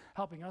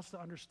helping us to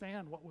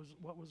understand what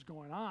was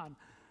going on.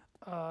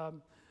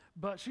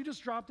 But she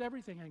just dropped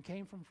everything and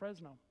came from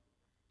Fresno.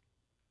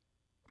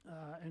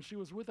 And she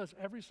was with us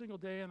every single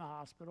day in the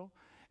hospital,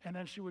 and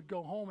then she would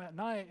go home at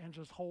night and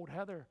just hold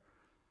Heather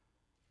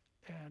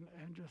and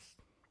just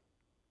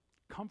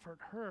comfort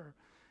her.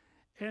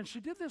 And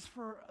she did this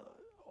for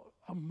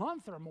a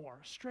month or more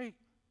straight.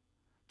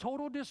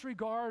 Total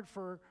disregard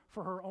for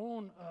her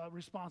own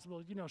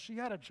responsibility. You know, she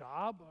had a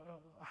job,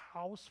 a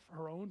house,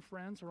 her own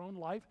friends, her own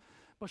life,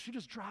 but she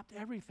just dropped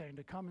everything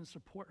to come and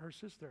support her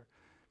sister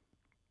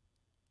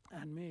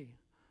and me.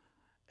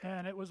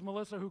 And it was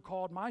Melissa who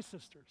called my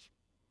sisters.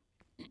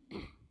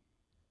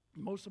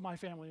 Most of my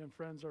family and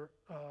friends are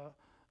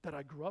that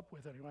I grew up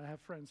with anyway. I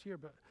have friends here,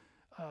 but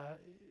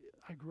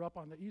I grew up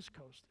on the East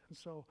Coast. And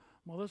so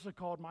Melissa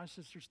called my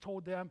sisters,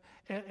 told them,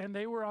 and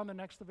they were on the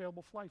next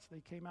available flights.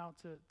 They came out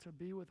to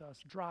be with us,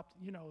 dropped,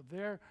 you know,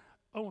 their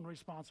own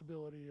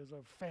responsibilities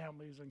of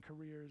families and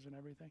careers and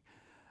everything.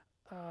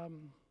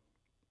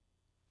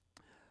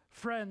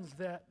 Friends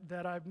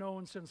that I've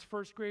known since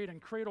first grade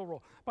and cradle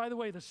roll. By the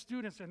way, the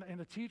students and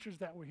the teachers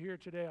that were here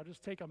today, I'll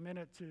just take a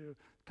minute to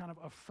kind of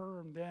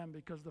affirm them,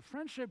 because the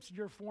friendships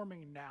you're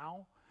forming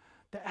now,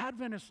 the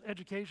Adventist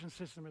education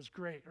system is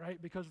great,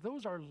 right? Because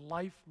those are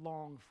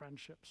lifelong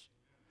friendships.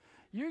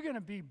 You're going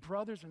to be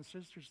brothers and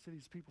sisters to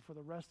these people for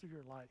the rest of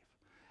your life,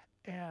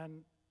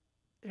 and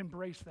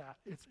embrace that.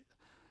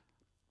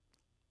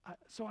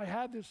 So I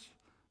had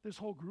this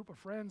whole group of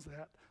friends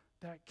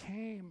that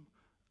came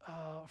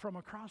from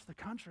across the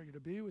country to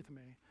be with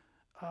me.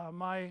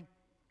 My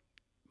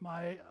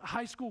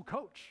high school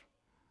coach,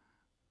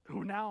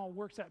 who now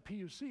works at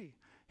PUC,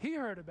 he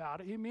heard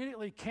about it. He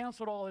immediately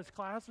canceled all his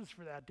classes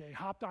for that day,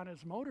 hopped on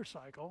his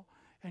motorcycle,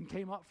 and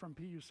came up from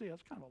PUC.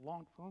 That's kind of a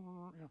long,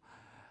 you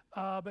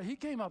know. But he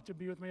came up to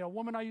be with me. A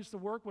woman I used to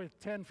work with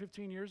 10,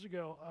 15 years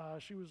ago,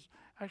 she was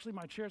actually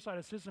my chairside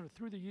assistant.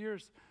 Through the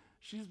years,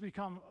 she's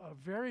become a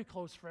very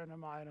close friend of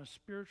mine, a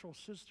spiritual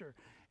sister,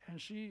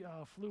 and she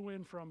flew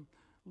in from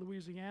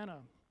Louisiana.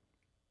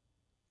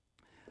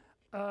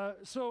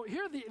 So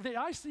here, the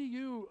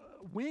ICU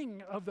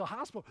wing of the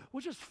hospital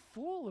was just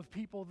full of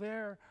people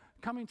there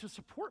coming to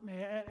support me,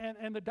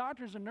 and the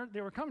doctors and nurses, they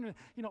were coming to,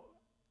 you know,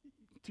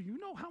 do you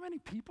know how many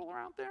people are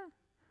out there?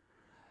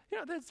 You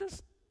know,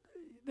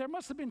 there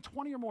must have been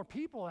 20 or more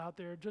people out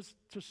there just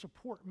to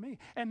support me.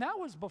 And that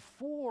was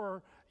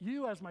before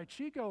you, as my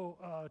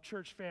Chico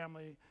church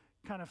family,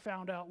 kind of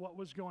found out what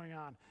was going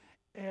on.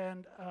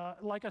 And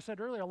like I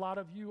said earlier, a lot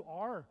of you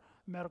are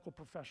medical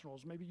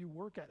professionals. Maybe you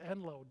work at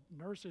Enload,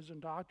 nurses and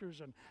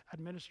doctors and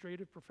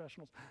administrative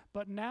professionals.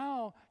 But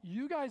now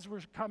you guys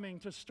were coming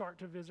to start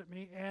to visit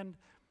me, and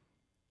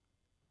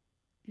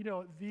you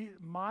know,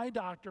 my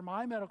doctor,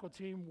 my medical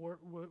team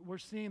were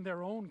seeing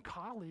their own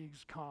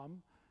colleagues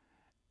come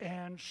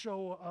and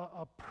show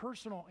a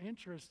personal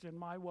interest in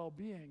my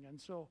well-being. And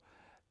so,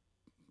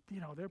 you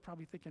know, they're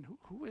probably thinking,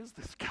 who is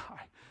this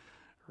guy,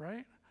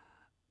 right?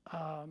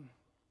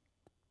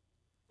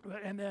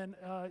 And then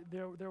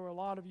there were a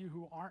lot of you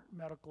who aren't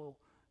medical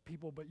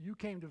people, but you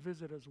came to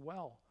visit as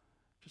well,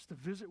 just to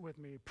visit with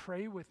me,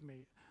 pray with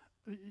me.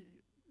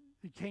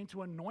 You came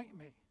to anoint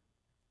me.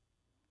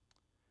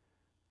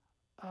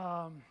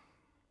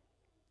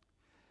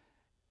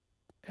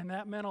 And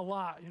that meant a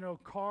lot, you know,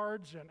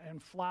 cards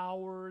and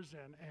flowers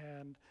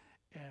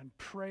and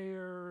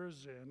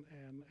prayers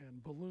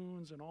and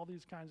balloons and all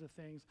these kinds of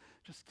things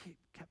just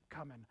kept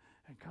coming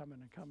and coming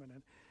and coming.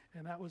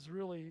 And that was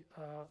really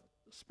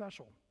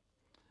special.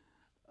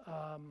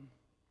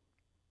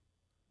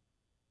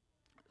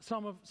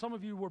 Some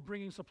of you were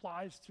bringing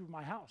supplies to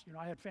my house. You know,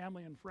 I had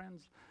family and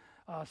friends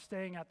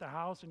staying at the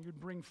house, and you'd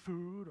bring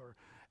food or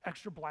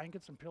extra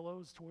blankets and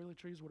pillows,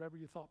 toiletries, whatever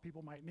you thought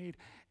people might need,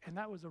 and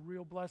that was a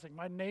real blessing.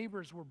 My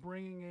neighbors were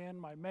bringing in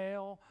my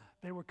mail.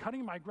 They were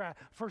cutting my grass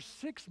for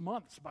 6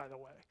 months, by the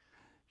way,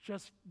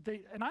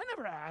 and I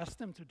never asked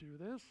them to do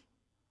this,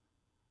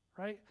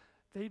 right?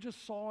 They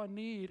just saw a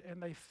need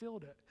and they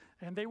filled it.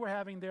 And they were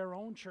having their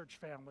own church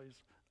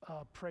families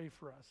pray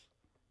for us,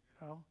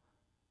 you know?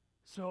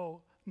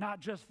 So not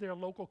just their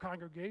local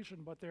congregation,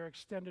 but their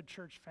extended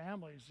church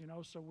families, you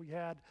know? So we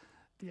had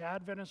the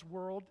Adventist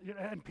world,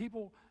 and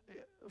people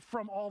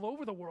from all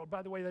over the world,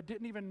 by the way, that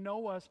didn't even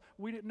know us.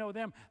 We didn't know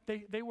them.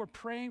 They were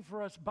praying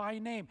for us by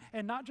name,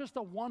 and not just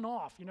a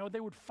one-off. You know, they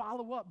would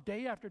follow up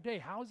day after day.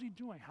 How's he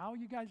doing? How are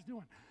you guys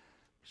doing?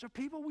 So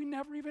people we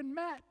never even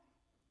met.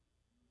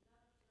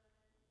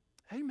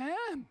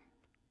 Amen.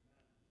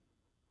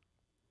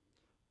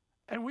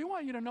 And we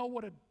want you to know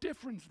what a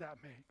difference that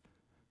made.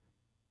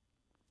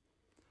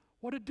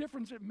 What a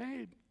difference it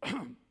made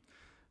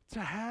to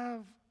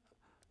have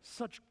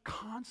such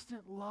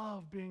constant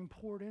love being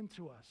poured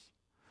into us.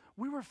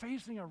 We were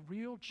facing a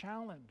real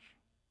challenge,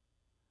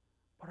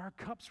 but our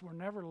cups were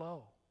never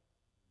low.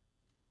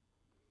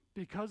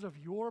 Because of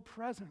your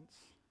presence,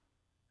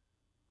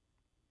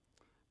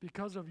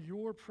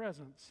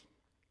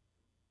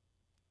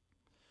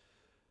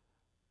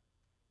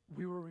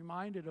 we were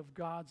reminded of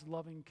God's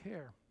loving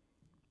care.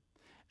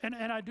 And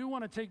I do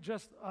want to take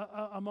just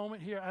a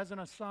moment here as an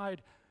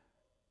aside,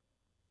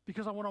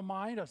 because I want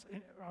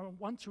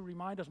to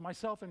remind us,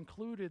 myself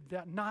included,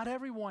 that not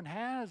everyone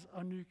has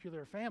a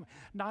nuclear family.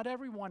 Not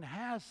everyone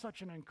has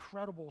such an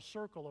incredible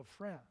circle of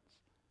friends,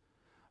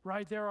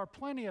 right? There are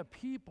plenty of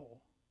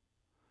people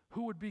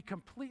who would be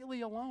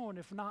completely alone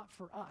if not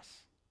for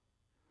us.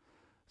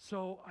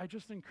 So I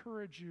just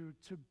encourage you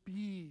to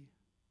be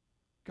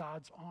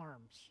God's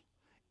arms.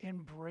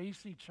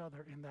 Embrace each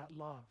other in that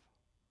love.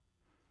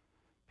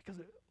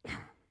 Because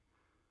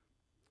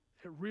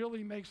it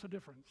really makes a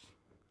difference.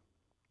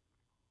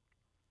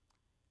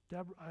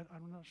 Deborah,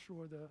 I'm not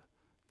sure,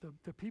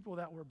 the people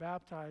that were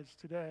baptized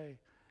today,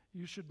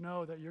 you should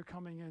know that you're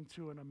coming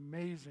into an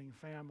amazing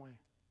family.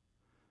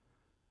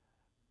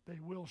 They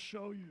will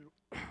show you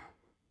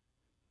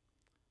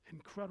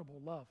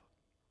incredible love.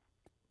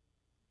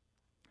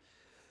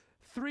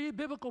 3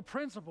 biblical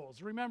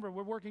principles. Remember,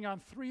 we're working on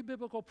 3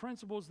 biblical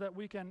principles that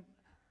we can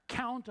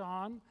count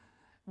on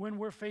when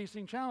we're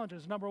facing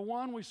challenges. Number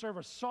 1, we serve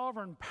a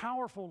sovereign,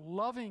 powerful,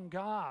 loving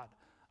God,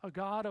 a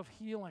God of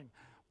healing.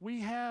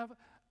 We have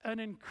an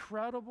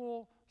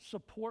incredible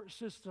support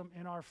system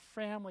in our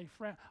family,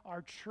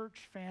 our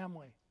church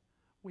family.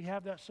 We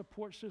have that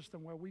support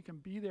system where we can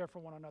be there for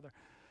one another.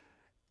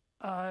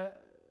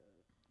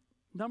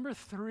 Number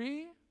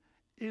 3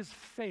 is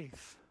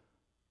faith.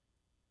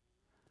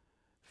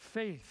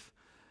 Faith.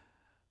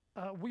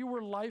 We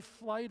were life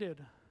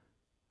flighted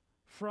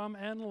from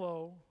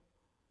Enloe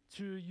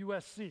to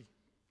USC.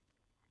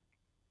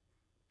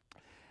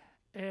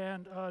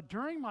 And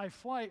during my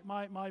flight,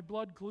 my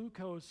blood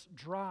glucose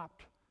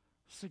dropped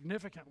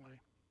significantly.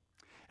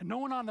 And no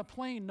one on the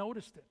plane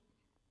noticed it.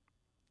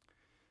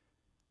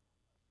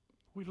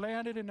 We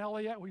landed in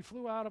LAX. We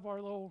flew out of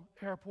our little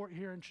airport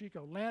here in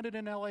Chico, landed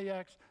in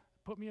LAX,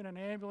 put me in an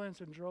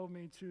ambulance, and drove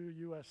me to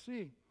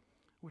USC,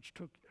 which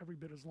took every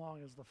bit as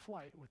long as the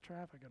flight with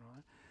traffic and all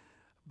that.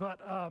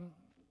 But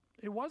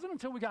it wasn't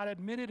until we got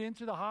admitted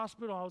into the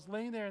hospital, I was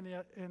laying there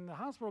in the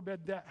hospital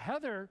bed, that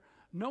Heather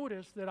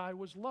noticed that I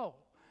was low.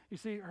 You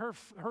see, her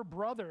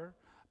brother,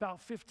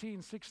 about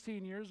 15,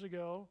 16 years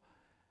ago,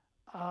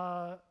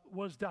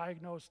 was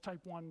diagnosed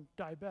type 1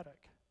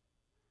 diabetic.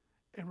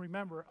 And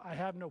remember, I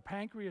have no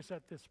pancreas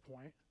at this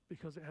point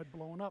because it had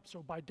blown up.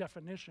 So by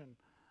definition,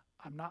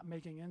 I'm not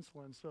making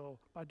insulin. So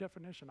by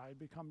definition, I had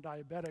become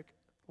diabetic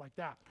like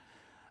that.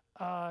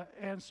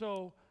 And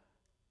so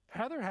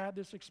Heather had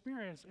this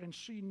experience, and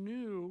she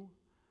knew,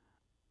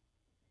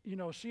 you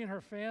know, she and her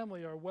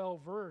family are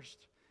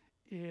well-versed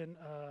in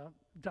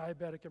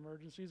diabetic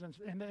emergencies,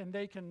 and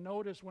they can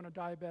notice when a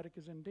diabetic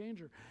is in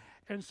danger.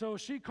 And so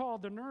she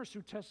called the nurse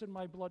who tested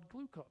my blood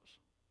glucose.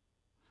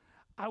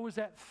 I was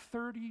at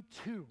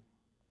 32.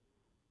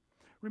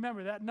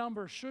 Remember, that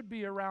number should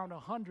be around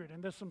 100,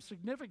 and there's some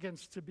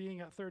significance to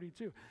being at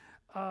 32.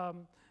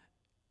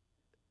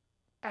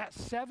 At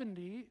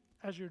 70,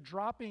 as you're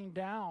dropping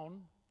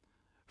down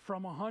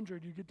from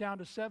 100, you get down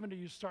to 70,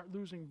 you start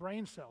losing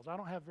brain cells. I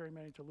don't have very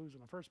many to lose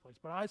in the first place,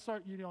 but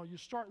you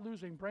start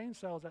losing brain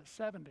cells at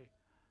 70.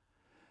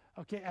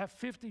 Okay, at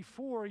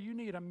 54, you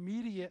need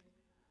immediate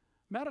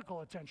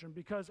medical attention,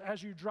 because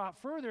as you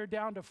drop further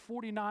down to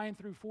 49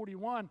 through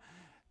 41,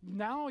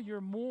 now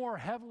you're more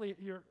heavily,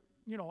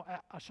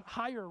 at a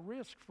higher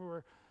risk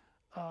for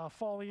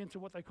falling into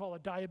what they call a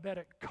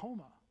diabetic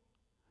coma.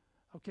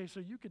 Okay, so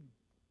you could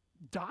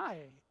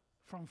die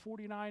from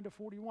 49 to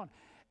 41.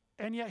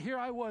 And yet here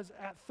I was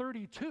at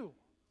 32.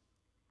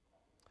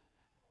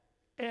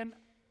 And,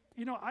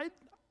 I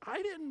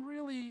didn't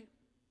really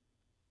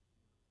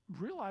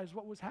realize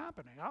what was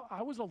happening.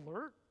 I was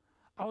alert.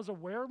 I was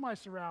aware of my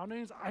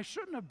surroundings. I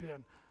shouldn't have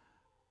been,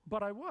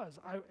 but I was.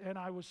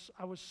 I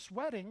was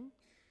sweating,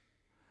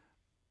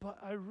 but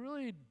I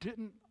really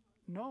didn't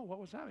know what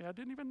was happening. I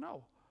didn't even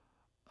know.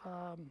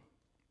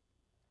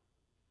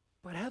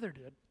 But Heather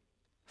did.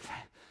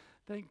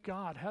 Thank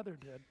God Heather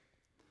did.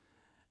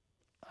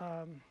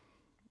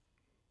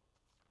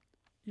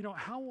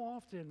 how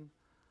often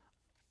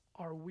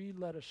are we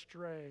led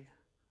astray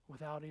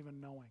without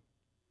even knowing?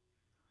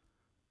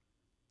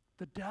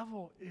 The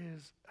devil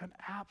is an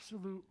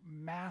absolute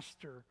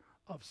master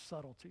of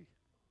subtlety.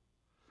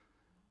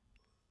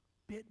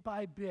 Bit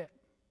by bit,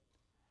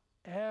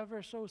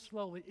 ever so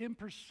slowly,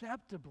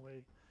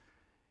 imperceptibly,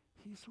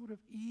 he sort of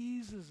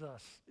eases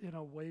us in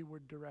a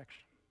wayward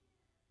direction.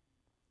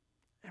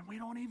 And we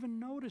don't even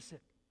notice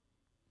it.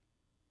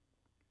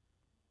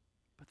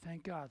 But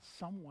thank God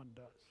someone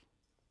does.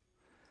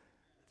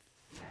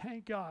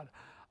 Thank God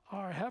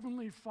our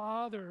Heavenly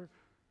Father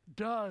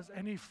does,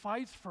 and He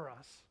fights for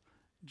us.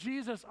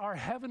 Jesus, our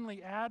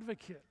heavenly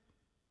advocate,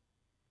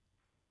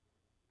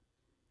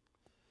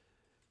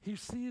 He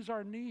sees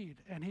our need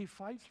and He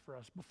fights for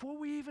us before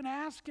we even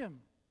ask Him.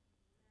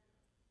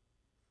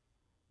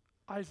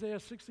 Isaiah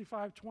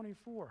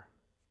 65:24.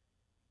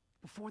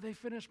 Before they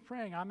finish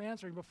praying, I'm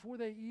answering. Before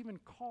they even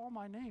call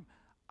my name,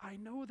 I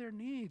know their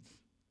needs.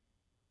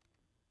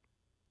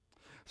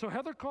 So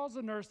Heather calls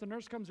the nurse. The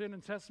nurse comes in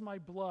and tests my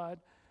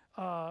blood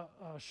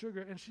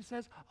sugar, and she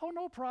says, "Oh,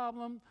 no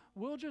problem.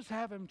 We'll just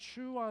have him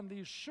chew on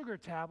these sugar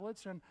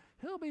tablets, and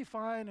he'll be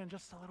fine in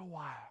just a little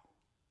while."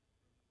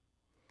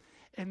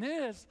 And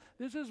this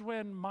is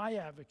when my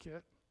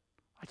advocate,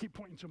 I keep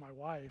pointing to my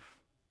wife.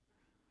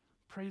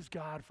 Praise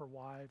God for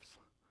wives.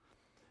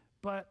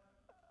 But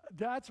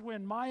that's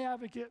when my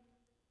advocate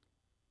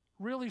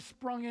really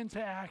sprung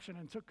into action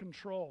and took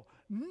control.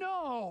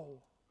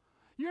 No!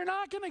 You're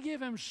not going to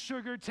give him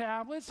sugar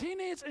tablets. He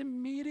needs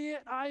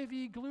immediate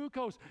IV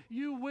glucose.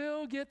 You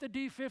will get the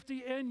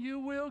D50 and you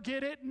will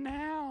get it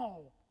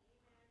now.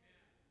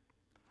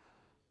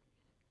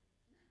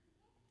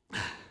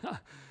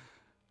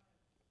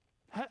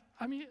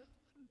 I mean,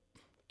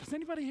 does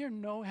anybody here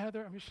know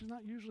Heather? I mean, she's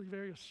not usually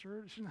very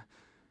assertive. She's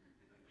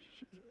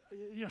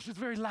a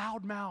very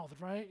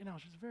loud-mouthed, right?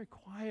 She's a very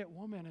quiet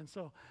woman. And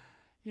so,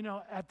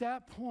 at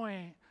that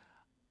point,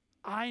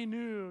 I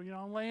knew,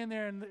 I'm laying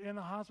there in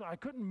the hospital. I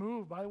couldn't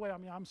move. By the way,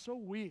 I'm so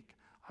weak.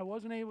 I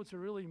wasn't able to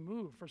really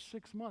move for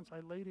 6 months.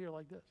 I laid here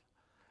like this.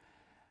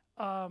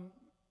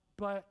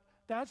 But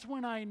that's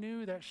when I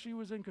knew that she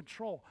was in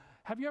control.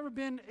 Have you ever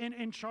been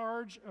in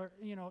charge, or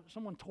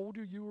someone told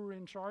you were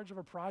in charge of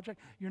a project?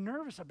 You're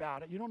nervous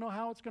about it. You don't know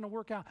how it's going to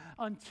work out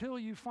until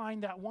you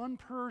find that one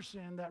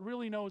person that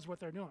really knows what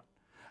they're doing.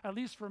 At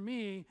least for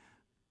me,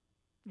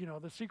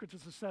 the secret to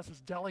success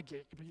is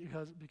delegate,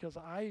 because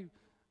I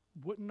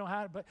wouldn't know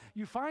how to, but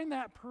you find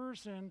that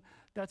person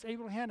that's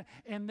able to handle it,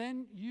 and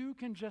then you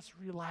can just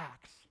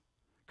relax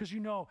because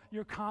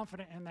you're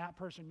confident in that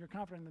person. You're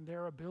confident in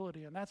their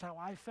ability, and that's how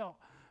I felt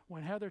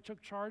when Heather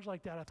took charge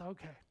like that. I thought,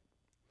 okay,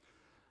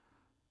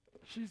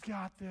 she's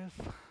got this.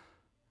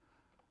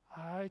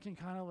 I can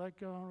kind of let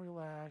go and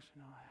relax.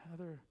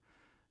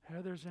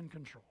 Heather's in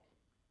control.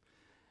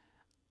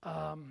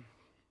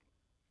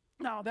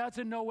 Now, that's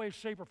in no way,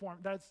 shape, or form.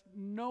 That's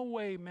no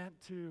way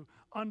meant to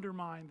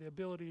undermine the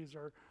abilities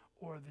or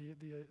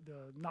the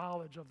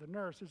knowledge of the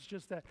nurse. It's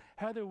just that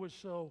Heather was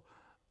so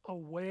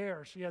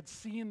aware. She had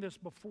seen this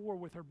before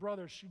with her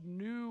brother. She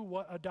knew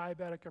what a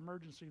diabetic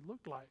emergency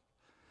looked like.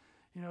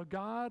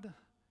 God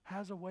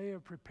has a way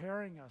of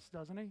preparing us,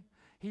 doesn't He?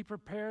 He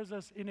prepares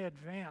us in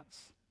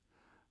advance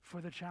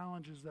for the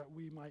challenges that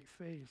we might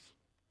face,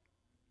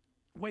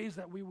 ways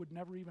that we would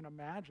never even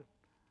imagine.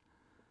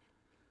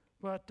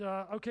 But,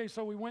 okay,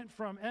 so we went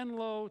from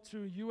Enloe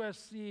to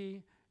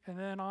USC, and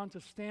then on to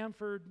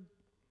Stanford,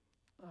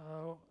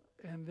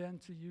 and then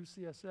to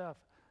UCSF.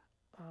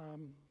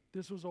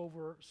 This was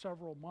over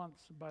several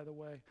months, by the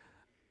way.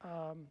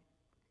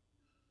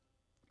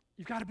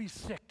 You've got to be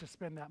sick to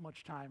spend that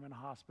much time in a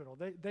hospital.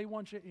 They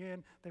want you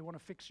in, they want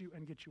to fix you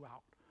and get you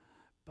out.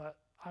 But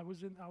I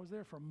was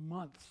there for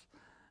months,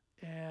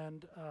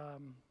 and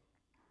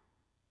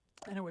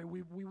anyway,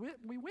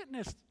 we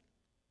witnessed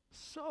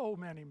so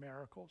many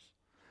miracles.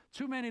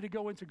 Too many to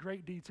go into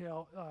great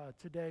detail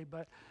today,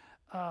 but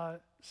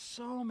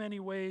so many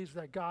ways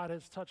that God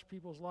has touched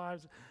people's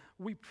lives.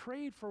 We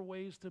prayed for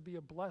ways to be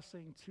a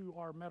blessing to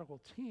our medical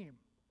team.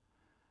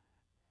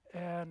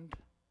 And,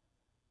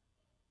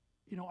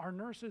 our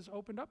nurses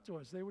opened up to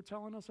us. They were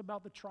telling us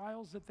about the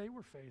trials that they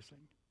were facing.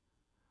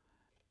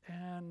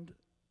 And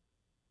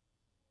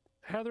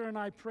Heather and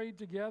I prayed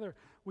together.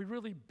 We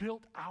really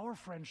built our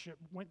friendship,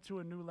 went to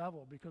a new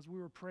level because we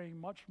were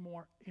praying much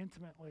more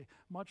intimately,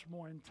 much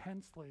more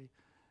intensely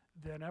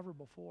than ever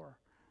before.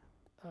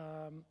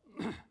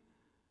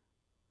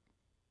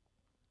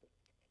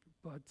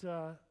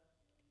 But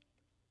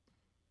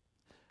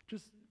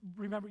just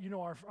remember,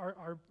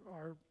 our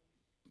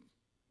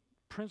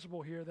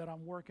principle here that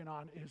I'm working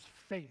on is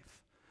faith,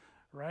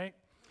 right?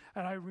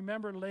 And I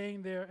remember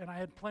laying there, and I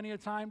had plenty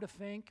of time to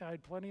think. I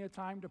had plenty of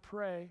time to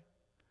pray.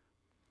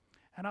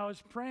 And I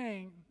was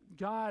praying,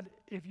 God,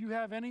 if you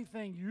have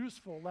anything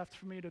useful left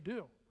for me to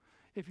do,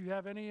 if you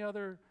have any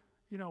other,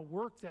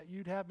 work that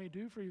you'd have me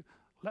do for you,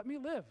 let me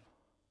live.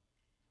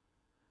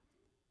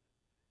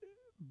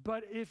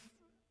 But if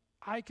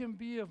I can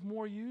be of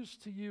more use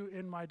to you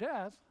in my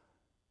death,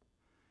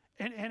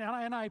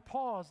 And I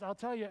paused. I'll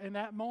tell you, in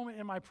that moment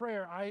in my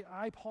prayer,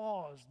 I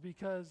paused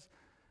because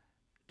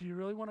do you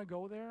really want to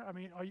go there? I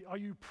mean, are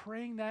you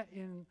praying that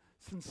in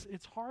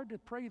it's hard to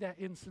pray that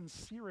in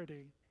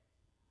sincerity.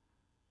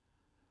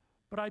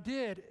 But I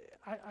did.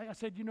 I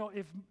said, you know,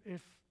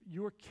 if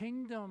your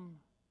kingdom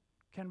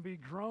can be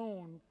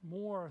grown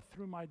more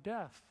through my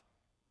death,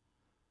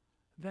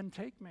 then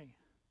take me.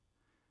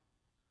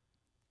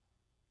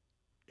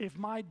 If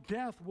my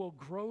death will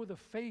grow the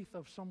faith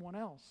of someone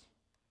else,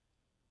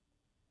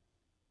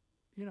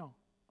 you know,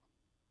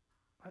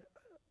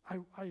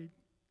 I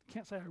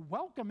can't say I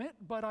welcome it,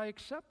 but I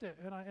accept it,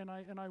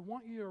 and I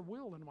want your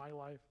will in my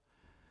life.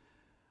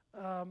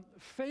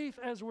 Faith,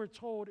 as we're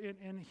told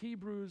in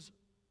Hebrews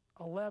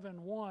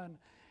 11:1,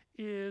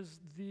 is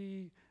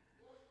the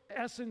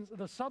essence,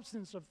 the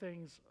substance of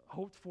things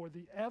hoped for,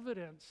 the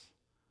evidence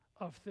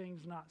of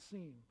things not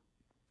seen.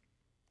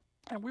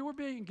 And we were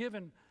being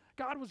given,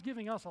 God was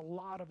giving us a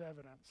lot of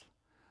evidence,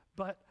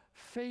 but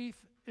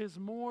faith is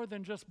more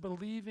than just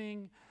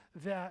believing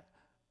that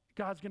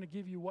God's going to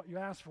give you what you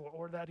ask for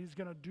or that he's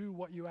going to do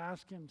what you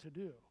ask him to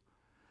do.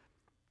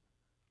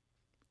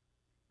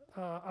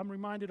 I'm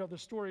reminded of the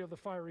story of the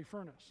fiery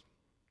furnace.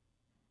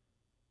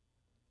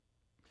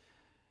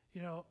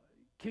 You know,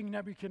 King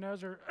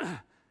Nebuchadnezzar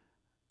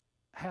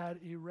had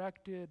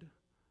erected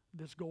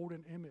this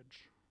golden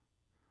image,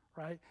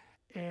 right?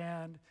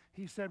 And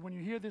he said, when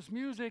you hear this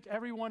music,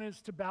 everyone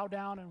is to bow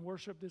down and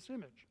worship this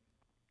image.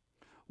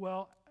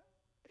 Well,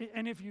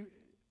 and if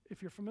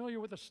you're familiar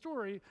with the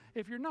story,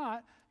 if you're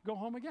not, go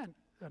home again.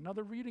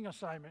 Another reading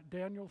assignment,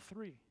 Daniel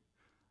 3.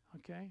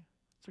 Okay?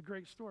 It's a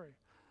great story.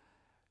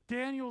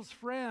 Daniel's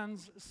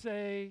friends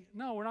say,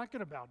 no, we're not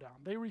going to bow down.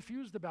 They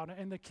refused to bow down.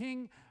 And the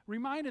king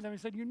reminded them, he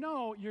said, you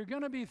know, you're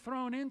going to be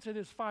thrown into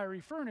this fiery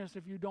furnace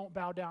if you don't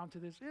bow down to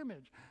this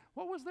image.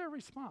 What was their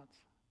response?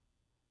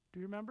 Do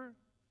you remember?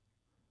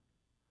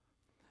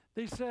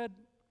 They said,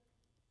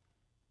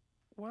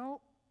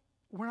 well,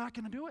 we're not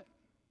going to do it.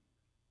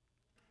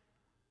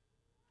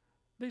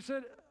 They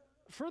said,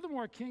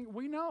 furthermore, King,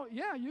 we know,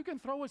 yeah, you can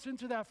throw us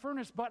into that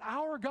furnace, but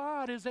our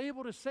God is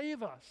able to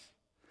save us,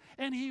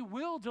 and he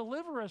will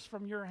deliver us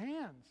from your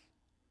hands.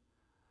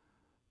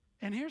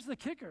 And here's the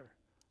kicker,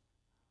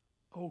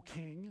 O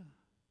king,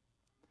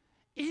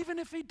 even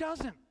if he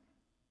doesn't,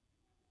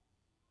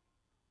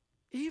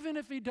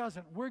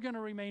 we're going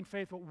to remain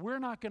faithful. We're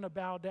not going to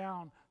bow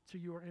down to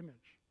your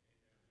image.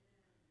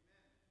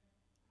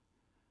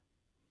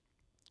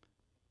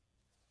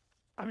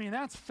 I mean,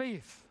 that's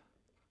faith,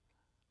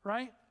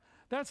 right?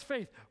 That's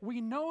faith. We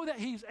know that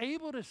he's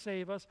able to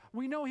save us.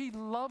 We know he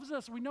loves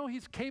us. We know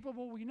he's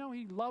capable. We know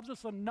he loves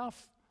us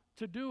enough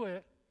to do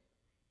it.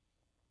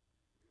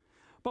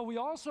 But we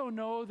also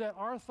know that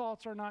our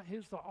thoughts are not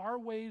his thoughts. Our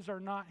ways are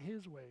not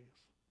his ways.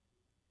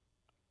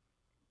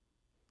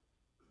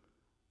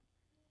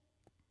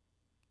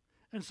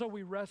 And so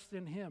we rest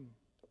in him.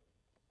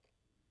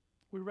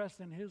 We rest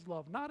in his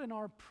love, not in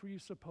our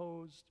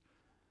presupposed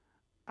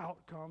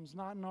outcomes,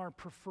 not in our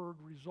preferred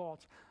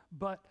results,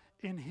 but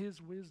in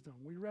his wisdom.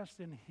 We rest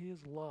in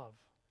his love,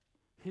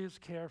 his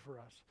care for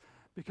us,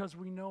 because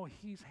we know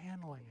he's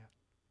handling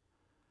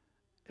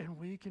it. And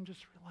we can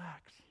just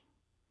relax.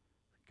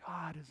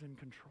 God is in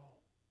control.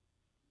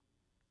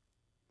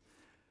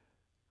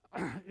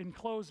 In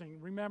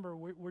closing, remember,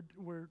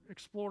 we're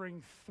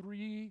exploring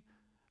 3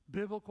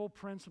 biblical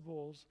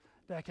principles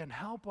that can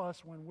help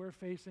us when we're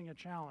facing a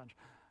challenge.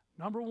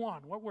 Number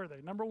 1, what were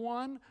they? Number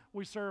 1,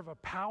 we serve a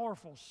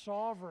powerful,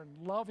 sovereign,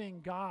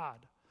 loving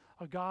God,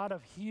 a God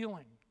of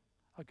healing,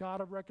 a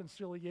God of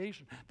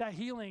reconciliation. That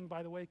healing,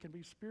 by the way, can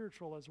be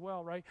spiritual as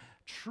well, right?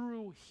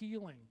 True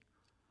healing.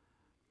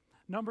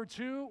 Number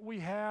 2, we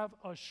have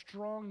a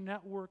strong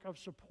network of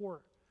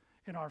support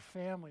in our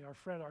family, our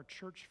friend, our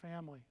church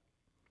family.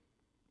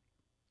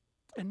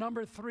 And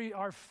number 3,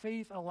 our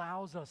faith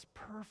allows us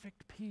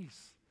perfect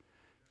peace,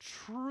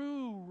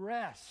 true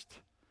rest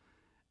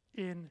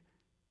in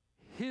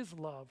his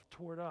love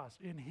toward us,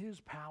 in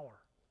his power.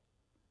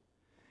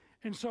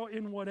 And so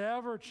in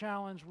whatever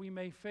challenge we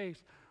may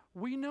face,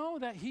 we know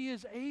that he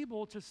is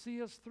able to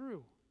see us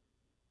through.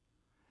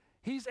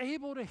 He's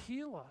able to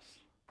heal us.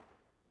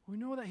 We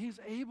know that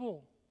he's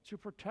able to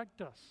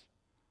protect us,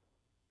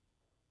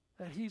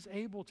 that he's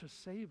able to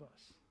save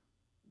us.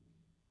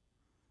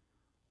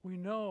 We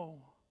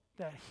know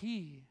that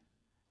he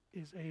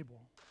is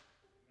able.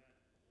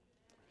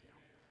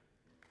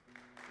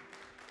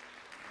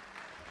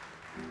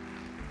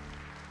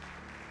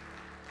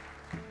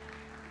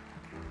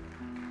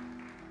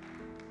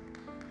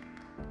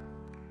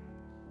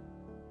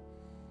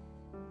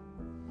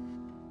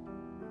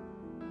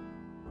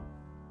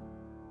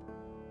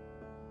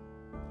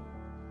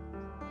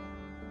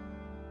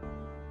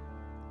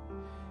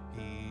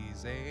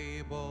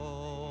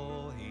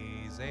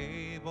 He's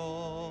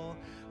able,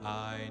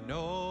 I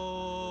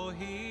know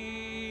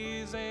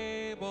he's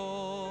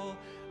able,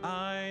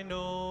 I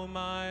know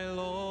my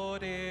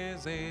Lord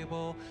is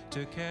able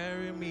to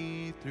carry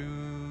me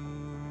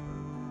through.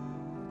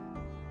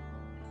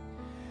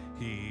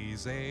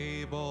 He's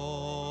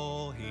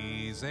able,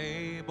 He's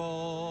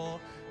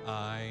able.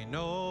 I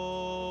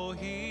know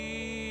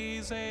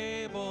He's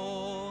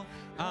able.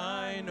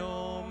 I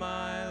know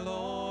my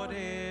Lord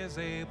is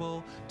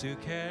able to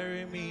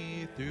carry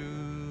me through.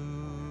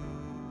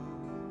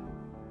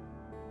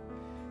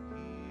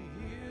 He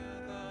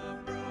healed the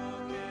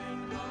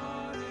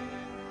brokenhearted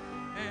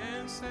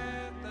and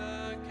set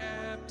the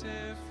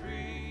captive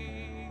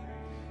free.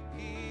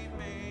 He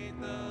made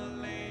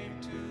the lame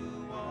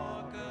to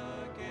walk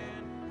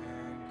again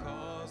and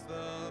caused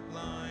the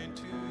blind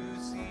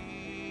to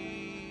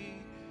see.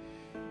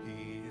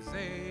 He's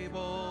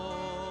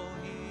able,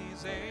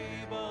 He's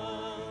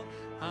able.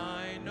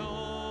 I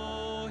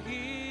know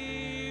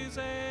He's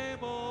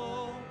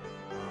able.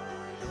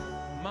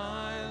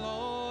 My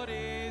Lord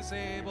is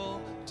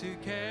able to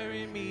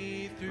carry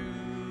me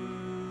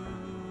through.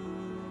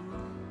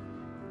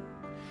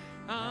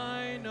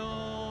 I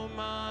know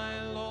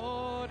my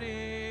Lord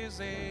is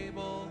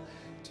able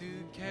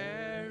to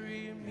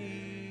carry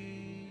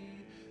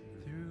me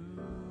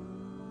through.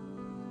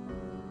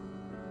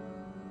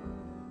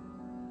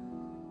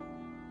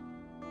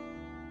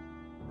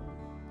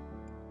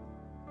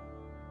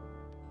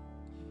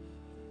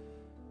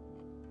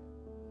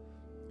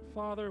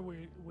 Father,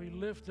 we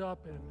lift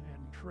up and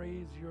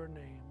praise your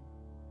name.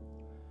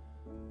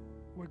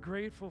 We're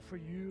grateful for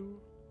you.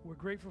 We're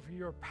grateful for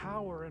your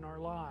power in our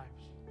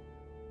lives.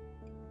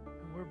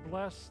 And we're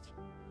blessed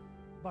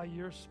by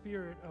your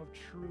spirit of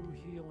true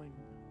healing.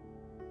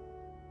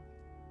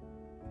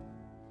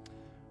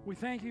 We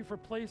thank you for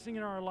placing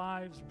in our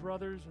lives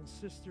brothers and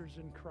sisters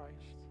in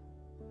Christ.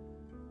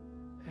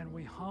 And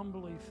we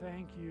humbly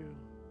thank you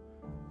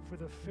for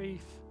the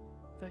faith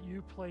that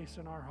you place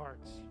in our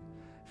hearts.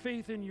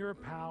 Faith in your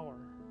power.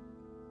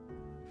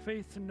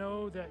 Faith to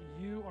know that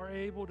you are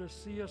able to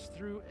see us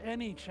through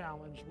any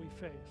challenge we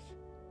face.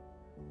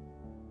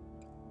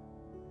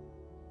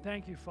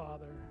 Thank you,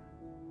 Father.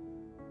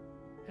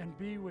 And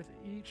be with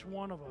each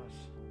one of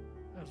us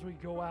as we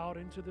go out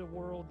into the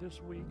world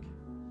this week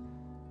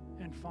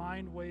and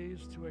find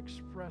ways to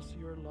express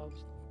your love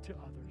to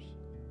others.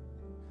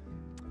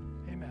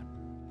 Amen.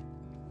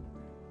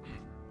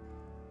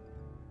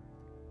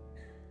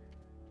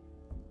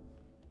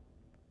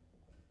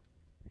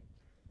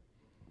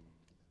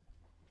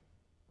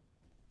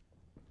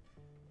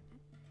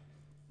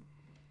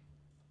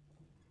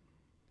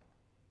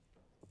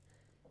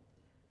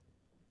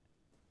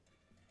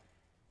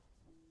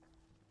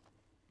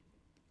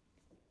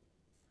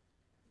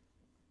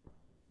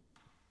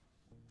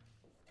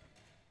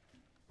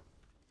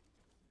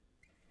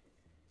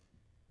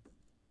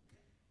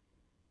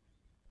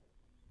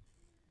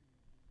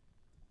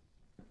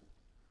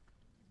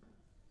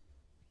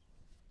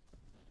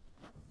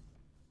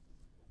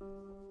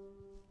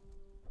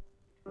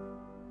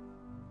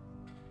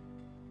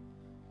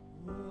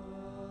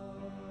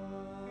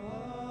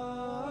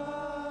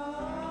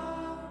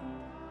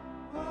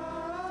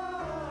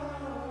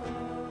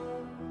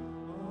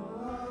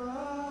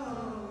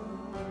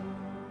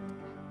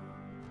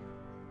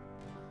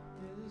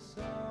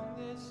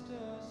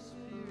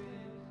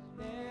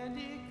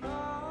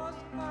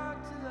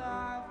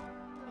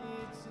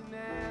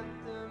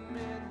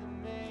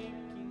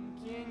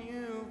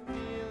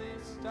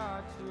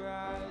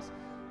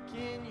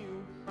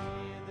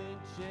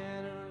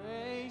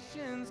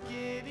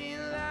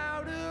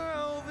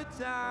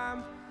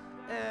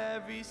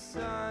 Every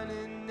son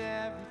and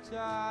every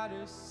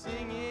daughter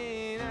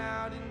singing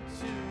out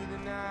into the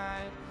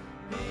night.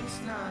 It's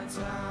not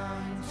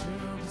time to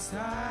be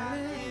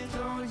silent.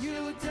 Don't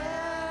you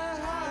dare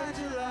hide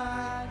your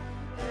light.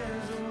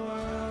 There's a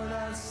world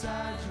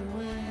outside your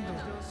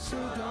window, so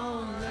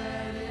don't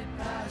let it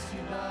pass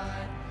you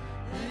by.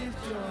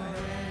 Lift your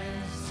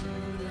hands to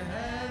the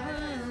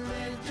heavens,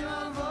 lift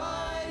your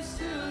voice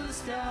to the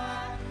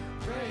sky.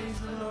 Praise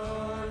the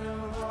Lord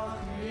of all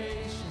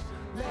creation.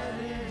 Let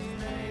His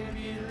name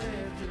be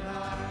lifted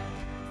high.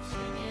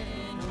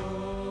 Singing, oh,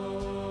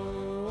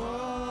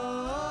 oh,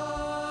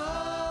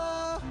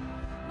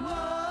 oh,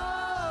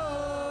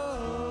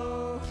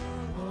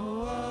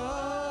 oh,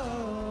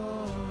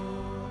 oh.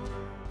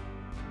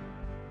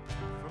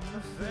 From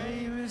the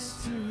famous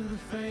to the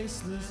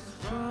faceless,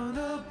 from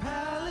the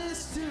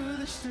palace to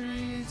the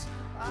streets,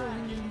 I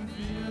can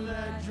feel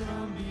that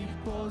drum beat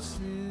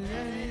pulsing,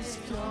 and it's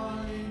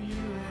calling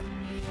you and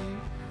me.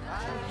 I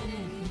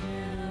can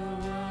hear the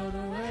world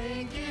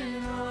awaken,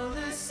 all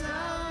the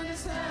sound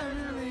is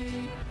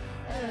heavenly.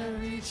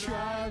 Every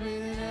tribe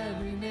and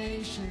every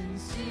nation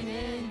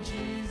singing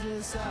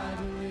Jesus, I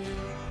believe.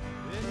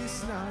 It's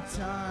not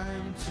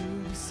time to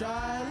be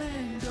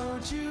silent,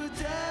 don't you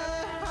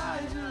dare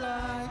hide your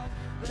light.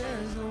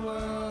 There's a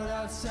world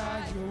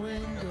outside your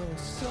window,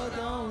 so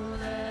don't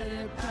let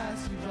it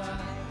pass you by.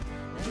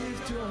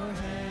 Lift your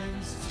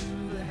hands to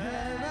the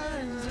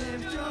heavens,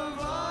 lift your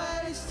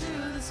voice to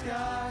the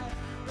sky.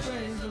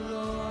 Praise the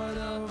Lord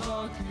of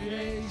all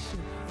creation,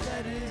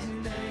 let His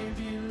name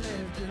be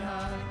lifted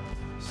high.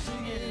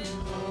 Singing,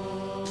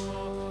 oh,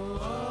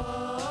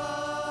 oh,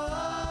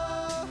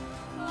 oh,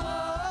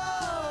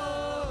 oh,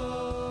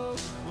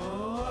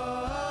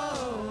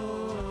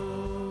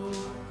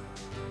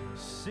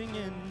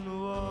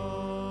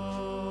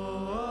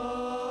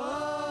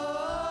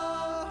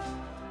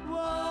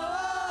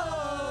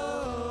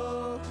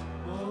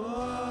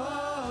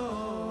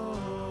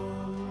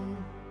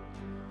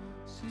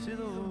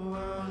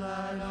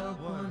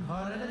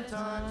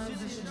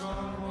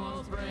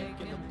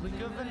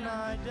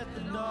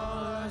 and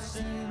all our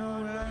sin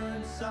over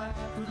inside.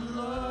 For the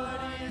Lord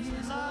is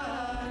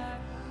alive.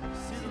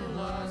 See the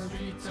lost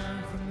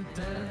return from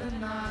the dead of the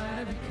night.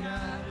 Every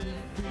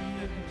captive free,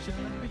 every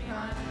children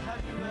behind.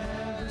 Have you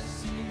ever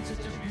seen such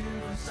a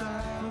beautiful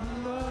sight? For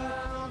the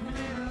Lord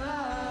is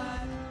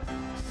alive.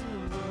 See the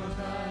world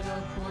light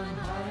up, pouring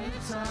high in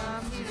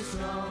time. See the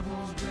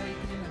strongholds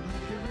breaking in the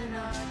blink of an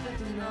eye.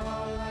 Lifting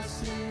all our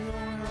sin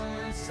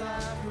over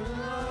inside. For the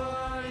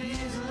Lord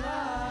is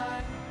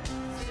alive.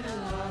 See the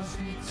lost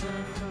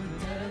return from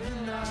the dead of the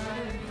night.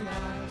 Every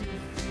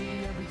captive free,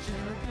 every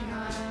children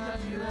behind.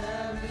 Have you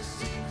ever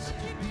seen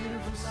such a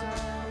beautiful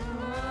sight? The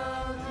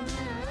world is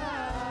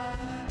alive.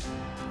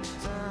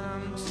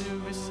 Time to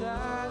be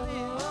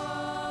silent.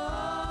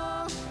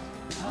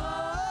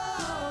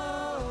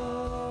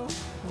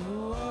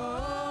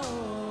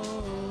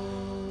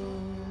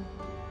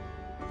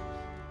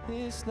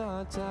 It's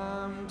not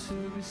time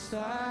to be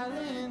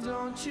silent.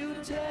 Don't you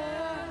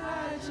dare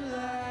hide your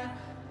light.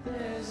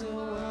 There's a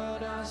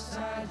world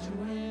outside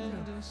your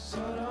window, so